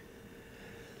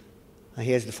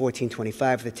 Here's the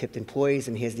 $14.25 for the tipped employees,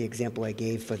 and here's the example I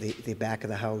gave for the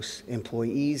back-of-the-house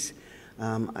employees.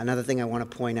 Another thing I want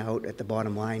to point out at the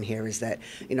bottom line here is that,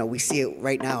 we see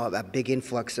right now a big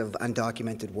influx of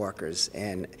undocumented workers,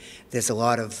 and there's a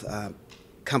lot of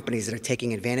companies that are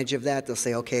taking advantage of that. They'll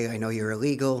say, okay, I know you're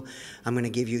illegal. I'm going to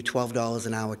give you $12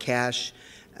 an hour cash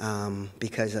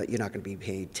because you're not going to be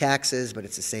paid taxes, but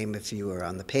it's the same if you were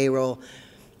on the payroll.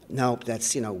 No,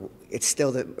 that's, it's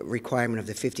still the requirement of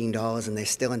the $15, and they're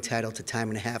still entitled to time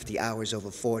and a half, the hours over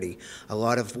 40. A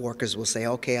lot of workers will say,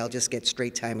 okay, I'll just get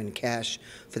straight time and cash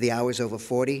for the hours over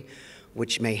 40,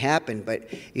 which may happen, but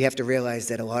you have to realize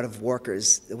that a lot of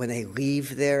workers, when they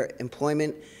leave their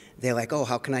employment, they're like, oh,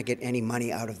 how can I get any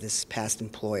money out of this past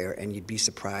employer? And you'd be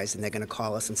surprised, and they're going to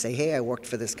call us and say, hey, I worked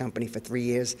for this company for 3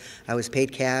 years. I was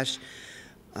paid cash.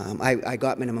 I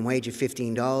got minimum wage of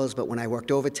 $15, but when I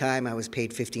worked overtime, I was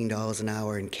paid $15 an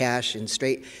hour in cash and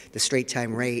the straight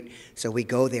time rate. So we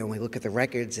go there and we look at the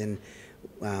records, and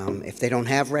if they don't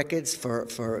have records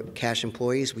for cash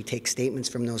employees, we take statements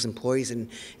from those employees, and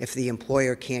if the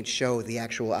employer can't show the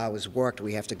actual hours worked,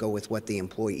 we have to go with what the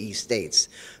employee states.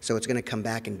 So it's going to come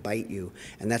back and bite you,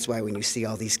 and that's why when you see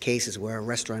all these cases where a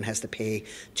restaurant has to pay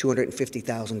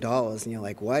 $250,000, and you're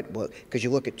like, what? Well, because you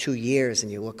look at 2 years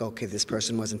and you look, okay, this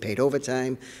person wasn't paid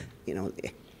overtime.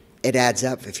 It adds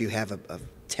up if you have a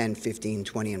 10, 15,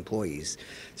 20 employees.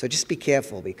 So just be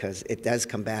careful, because it does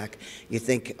come back. You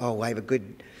think, oh, I have a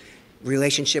good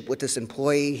relationship with this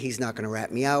employee. He's not going to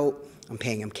rat me out. I'm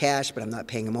paying him cash, but I'm not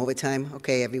paying him overtime.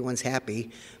 Okay, everyone's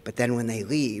happy. But then when they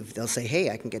leave, they'll say, hey,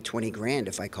 I can get 20 grand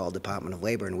if I call Department of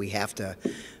Labor, and we have to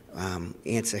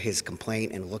answer his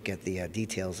complaint and look at the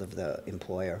details of the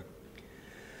employer.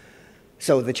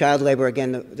 So the child labor,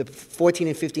 again, the 14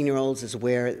 and 15-year-olds is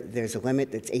where there's a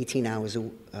limit. It's 18 hours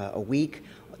a week.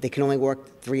 They can only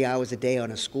work 3 hours a day on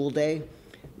a school day,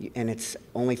 and it's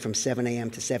only from 7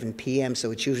 a.m. to 7 p.m., so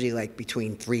it's usually like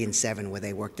between 3 and 7 where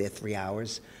they work their 3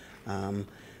 hours.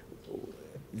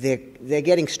 They're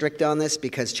getting strict on this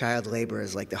because child labor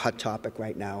is like the hot topic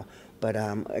right now. But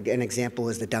an example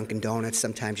is the Dunkin' Donuts.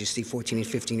 Sometimes you see 14 and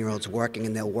 15-year-olds working,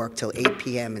 and they'll work till 8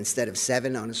 p.m. instead of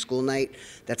 7 on a school night.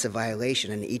 That's a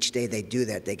violation, and each day they do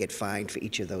that, they get fined for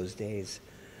each of those days.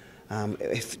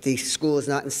 If the school is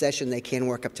not in session, they can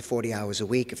work up to 40 hours a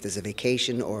week if there's a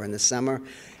vacation or in the summer.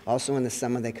 Also in the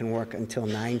summer, they can work until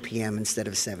 9 p.m. instead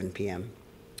of 7 p.m.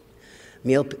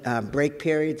 Meal break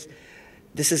periods.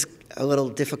 This is a little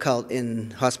difficult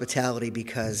in hospitality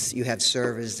because you have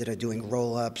servers that are doing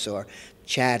roll-ups or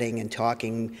chatting and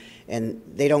talking, and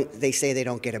they say they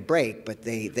don't get a break, but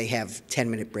they have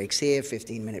 10-minute breaks here,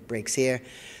 15-minute breaks here.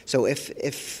 So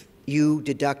if you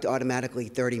deduct automatically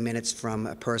 30 minutes from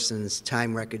a person's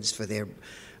time records for their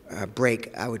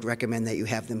break, I would recommend that you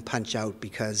have them punch out,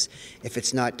 because if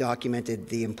it's not documented,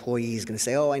 the employee is going to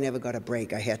say, oh, I never got a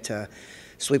break. I had to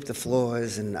sweep the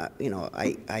floors, and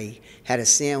I had a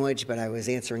sandwich, but I was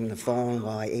answering the phone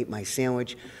while I ate my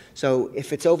sandwich. So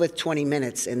if it's over 20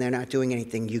 minutes and they're not doing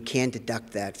anything, you can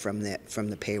deduct that from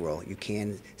the payroll. You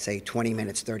can say 20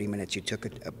 minutes, 30 minutes, you took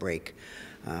a break.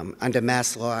 Under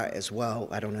mass law as well,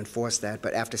 I don't enforce that,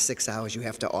 but after 6 hours, you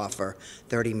have to offer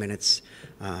 30 minutes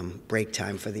break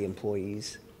time for the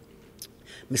employees.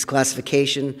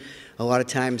 Misclassification, a lot of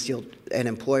times an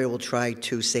employer will try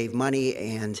to save money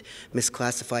and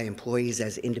misclassify employees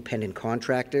as independent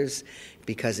contractors,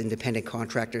 because independent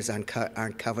contractors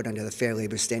aren't covered under the Fair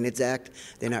Labor Standards Act.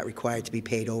 They're not required to be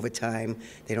paid overtime.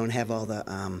 They don't have all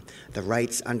the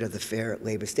rights under the Fair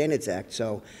Labor Standards Act.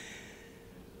 So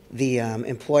the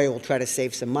employer will try to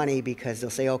save some money, because they'll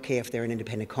say, okay, if they're an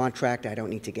independent contractor, I don't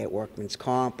need to get workman's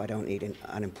comp, I don't need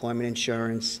unemployment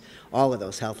insurance, all of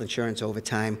those, health insurance,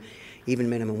 overtime, even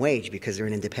minimum wage, because they're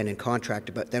an independent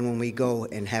contractor. But then when we go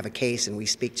and have a case and we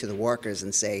speak to the workers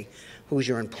and say, who's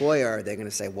your employer? They're going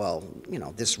to say, well,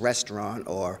 this restaurant,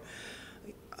 or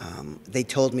they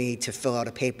told me to fill out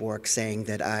a paperwork saying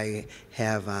that I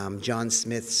have John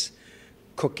Smith's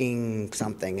cooking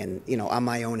something, and I'm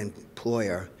my own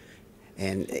employer.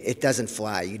 And it doesn't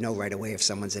fly. You know right away if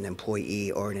someone's an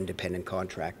employee or an independent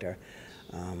contractor.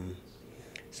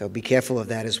 So be careful of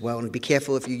that as well. And be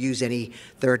careful if you use any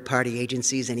third-party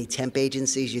agencies, any temp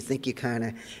agencies. You think you kind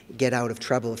of get out of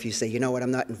trouble if you say, you know what, I'm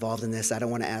not involved in this. I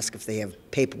don't want to ask if they have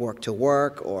paperwork to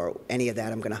work or any of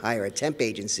that. I'm going to hire a temp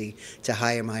agency to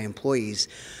hire my employees.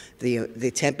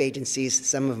 The temp agencies,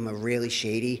 some of them are really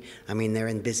shady. I mean, they're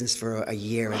in business for a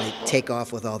year and they take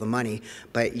off with all the money,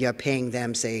 but you're paying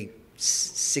them, say,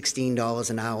 $16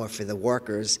 an hour for the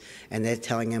workers, and they're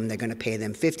telling them they're going to pay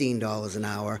them $15 an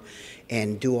hour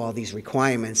and do all these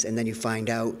requirements, and then you find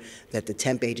out that the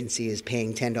temp agency is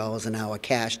paying $10 an hour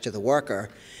cash to the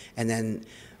worker, and then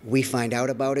we find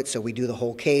out about it, so we do the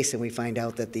whole case, and we find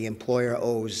out that the employer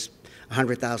owes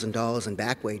 $100,000 in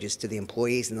back wages to the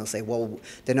employees, and they'll say, well,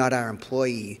 they're not our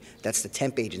employee, that's the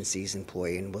temp agency's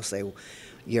employee, and we'll say,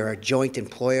 you're a joint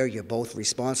employer, you're both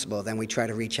responsible. Then we try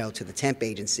to reach out to the temp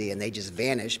agency, and they just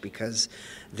vanish because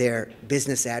their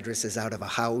business address is out of a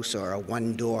house or a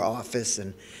one-door office,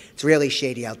 and it's really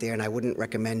shady out there, and I wouldn't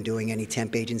recommend doing any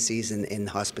temp agencies in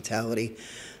hospitality.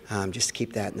 Just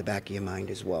keep that in the back of your mind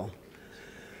as well.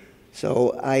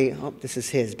 So this is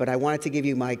his, but I wanted to give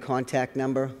you my contact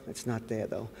number. It's not there,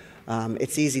 though.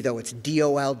 It's easy, though. It's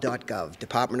DOL.gov,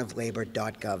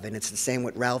 departmentoflabor.gov, and it's the same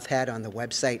what Ralph had on the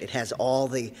website. It has all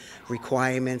the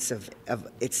requirements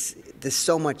there's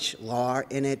so much law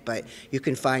in it, but you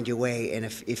can find your way, and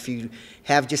if you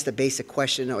have just a basic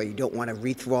question or you don't want to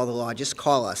read through all the law, just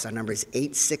call us. Our number is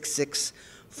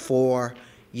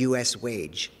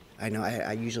 866-4-US-WAGE. I know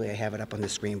I usually have it up on the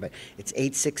screen, but it's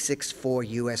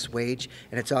 866-4-US-WAGE,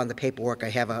 and it's on the paperwork I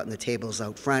have out in the tables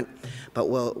out front. But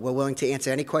we're willing to answer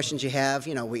any questions you have.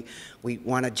 We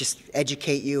want to just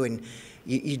educate you, and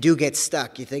you do get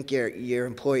stuck. You think your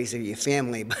employees are your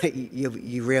family, but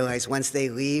you realize once they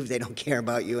leave, they don't care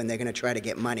about you, and they're going to try to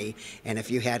get money. And if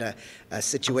you had a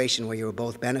situation where you were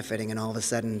both benefiting, and all of a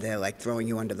sudden they're like throwing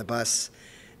you under the bus,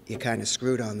 you're kind of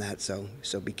screwed on that. So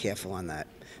be careful on that.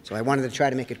 So I wanted to try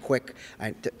to make it quick.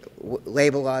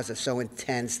 Labor laws are so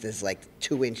intense. There's like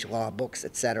 2-inch law books,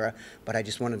 etc. But I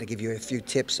just wanted to give you a few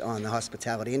tips on the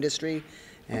hospitality industry.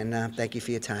 And thank you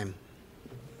for your time.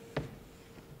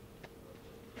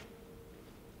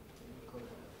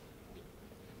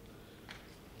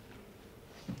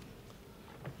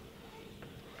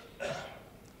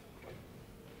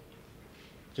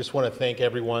 Just want to thank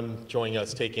everyone joining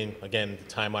us, taking, again, the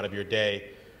time out of your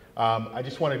day. I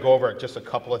just want to go over just a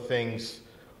couple of things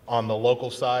on the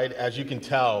local side. As you can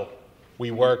tell,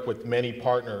 we work with many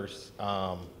partners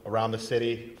around the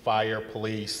city: fire,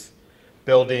 police,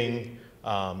 building,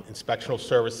 inspectional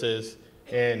services,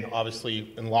 and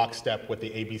obviously in lockstep with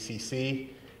the ABCC,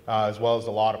 as well as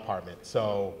the law department.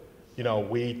 So,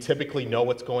 we typically know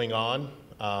what's going on.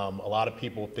 A lot of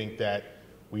people think that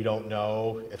we don't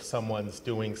know if someone's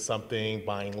doing something,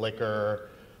 buying liquor,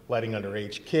 letting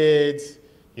underage kids,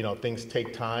 things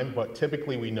take time, but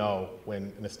typically we know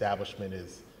when an establishment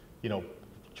is,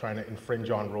 trying to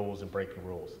infringe on rules and breaking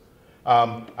rules.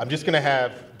 I'm just going to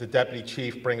have the Deputy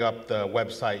Chief bring up the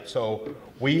website. So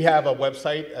we have a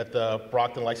website at the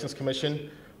Brockton License Commission.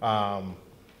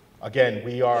 Again,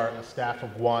 we are a staff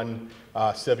of one.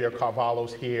 Sylvia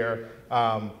Carvalho's here.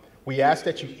 We ask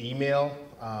that you email.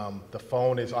 The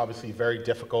phone is obviously very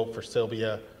difficult for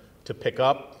Sylvia to pick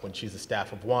up when she's a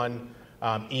staff of one.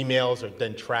 Emails are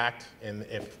then tracked, and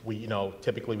if we,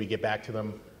 typically we get back to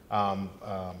them.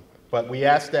 But we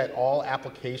ask that all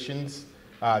applications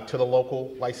to the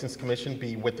local license commission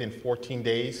be within 14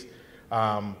 days.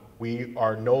 We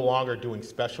are no longer doing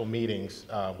special meetings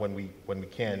when we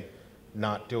can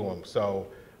not do them. So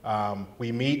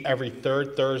we meet every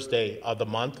third Thursday of the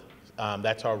month.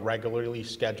 That's our regularly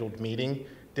scheduled meeting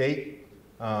date.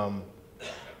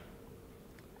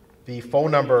 The phone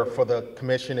number for the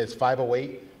commission is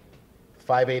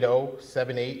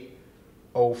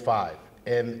 508-580-7805.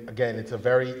 And again, it's a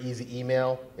very easy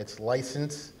email. It's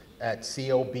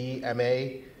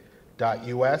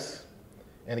license@cobma.us.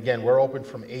 And again, we're open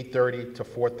from 8:30 to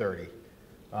 4:30.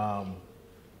 I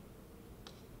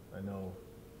know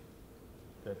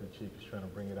Deputy Chief is trying to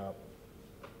bring it up.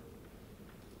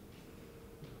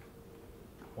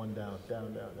 One down,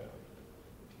 down. There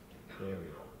we go.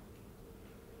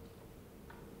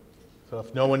 So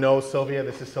if no one knows Sylvia,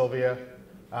 this is Sylvia.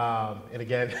 And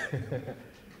again,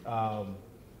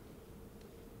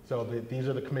 these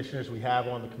are the commissioners we have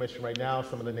on the commission right now.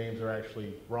 Some of the names are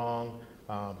actually wrong.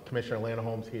 Commissioner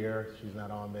Lanaholm's here. She's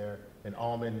not on there. And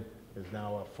Allman is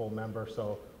now a full member.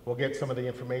 So we'll get some of the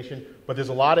information. But there's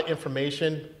a lot of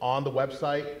information on the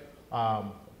website.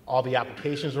 All the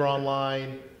applications are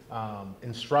online.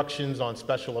 Instructions on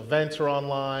special events are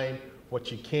online. What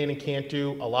you can and can't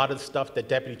do. A lot of the stuff that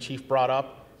Deputy Chief brought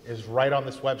up is right on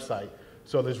this website.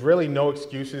 So there's really no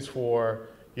excuses for,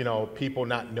 people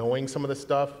not knowing some of the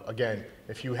stuff. Again,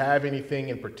 if you have anything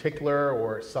in particular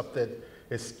or something that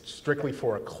is strictly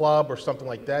for a club or something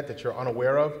like that that you're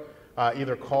unaware of,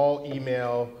 either call,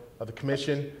 email the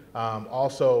commission.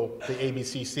 Also, the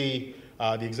ABCC,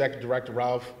 the Executive Director,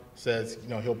 Ralph, says,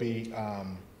 he'll be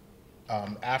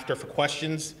after for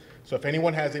questions. So if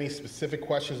anyone has any specific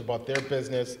questions about their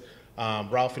business,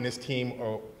 Ralph and his team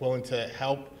are willing to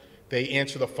help. They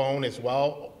answer the phone as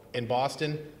well in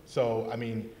Boston. So,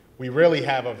 we really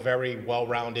have a very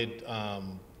well-rounded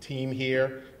team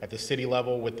here at the city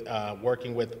level with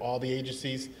working with all the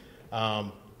agencies.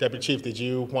 Deputy Chief, did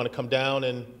you want to come down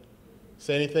and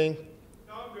say anything?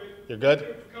 No, I'm good. You're good?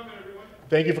 Thank you for coming, everyone.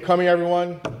 Thank you for coming,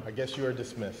 everyone. I guess you are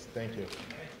dismissed. Thank you.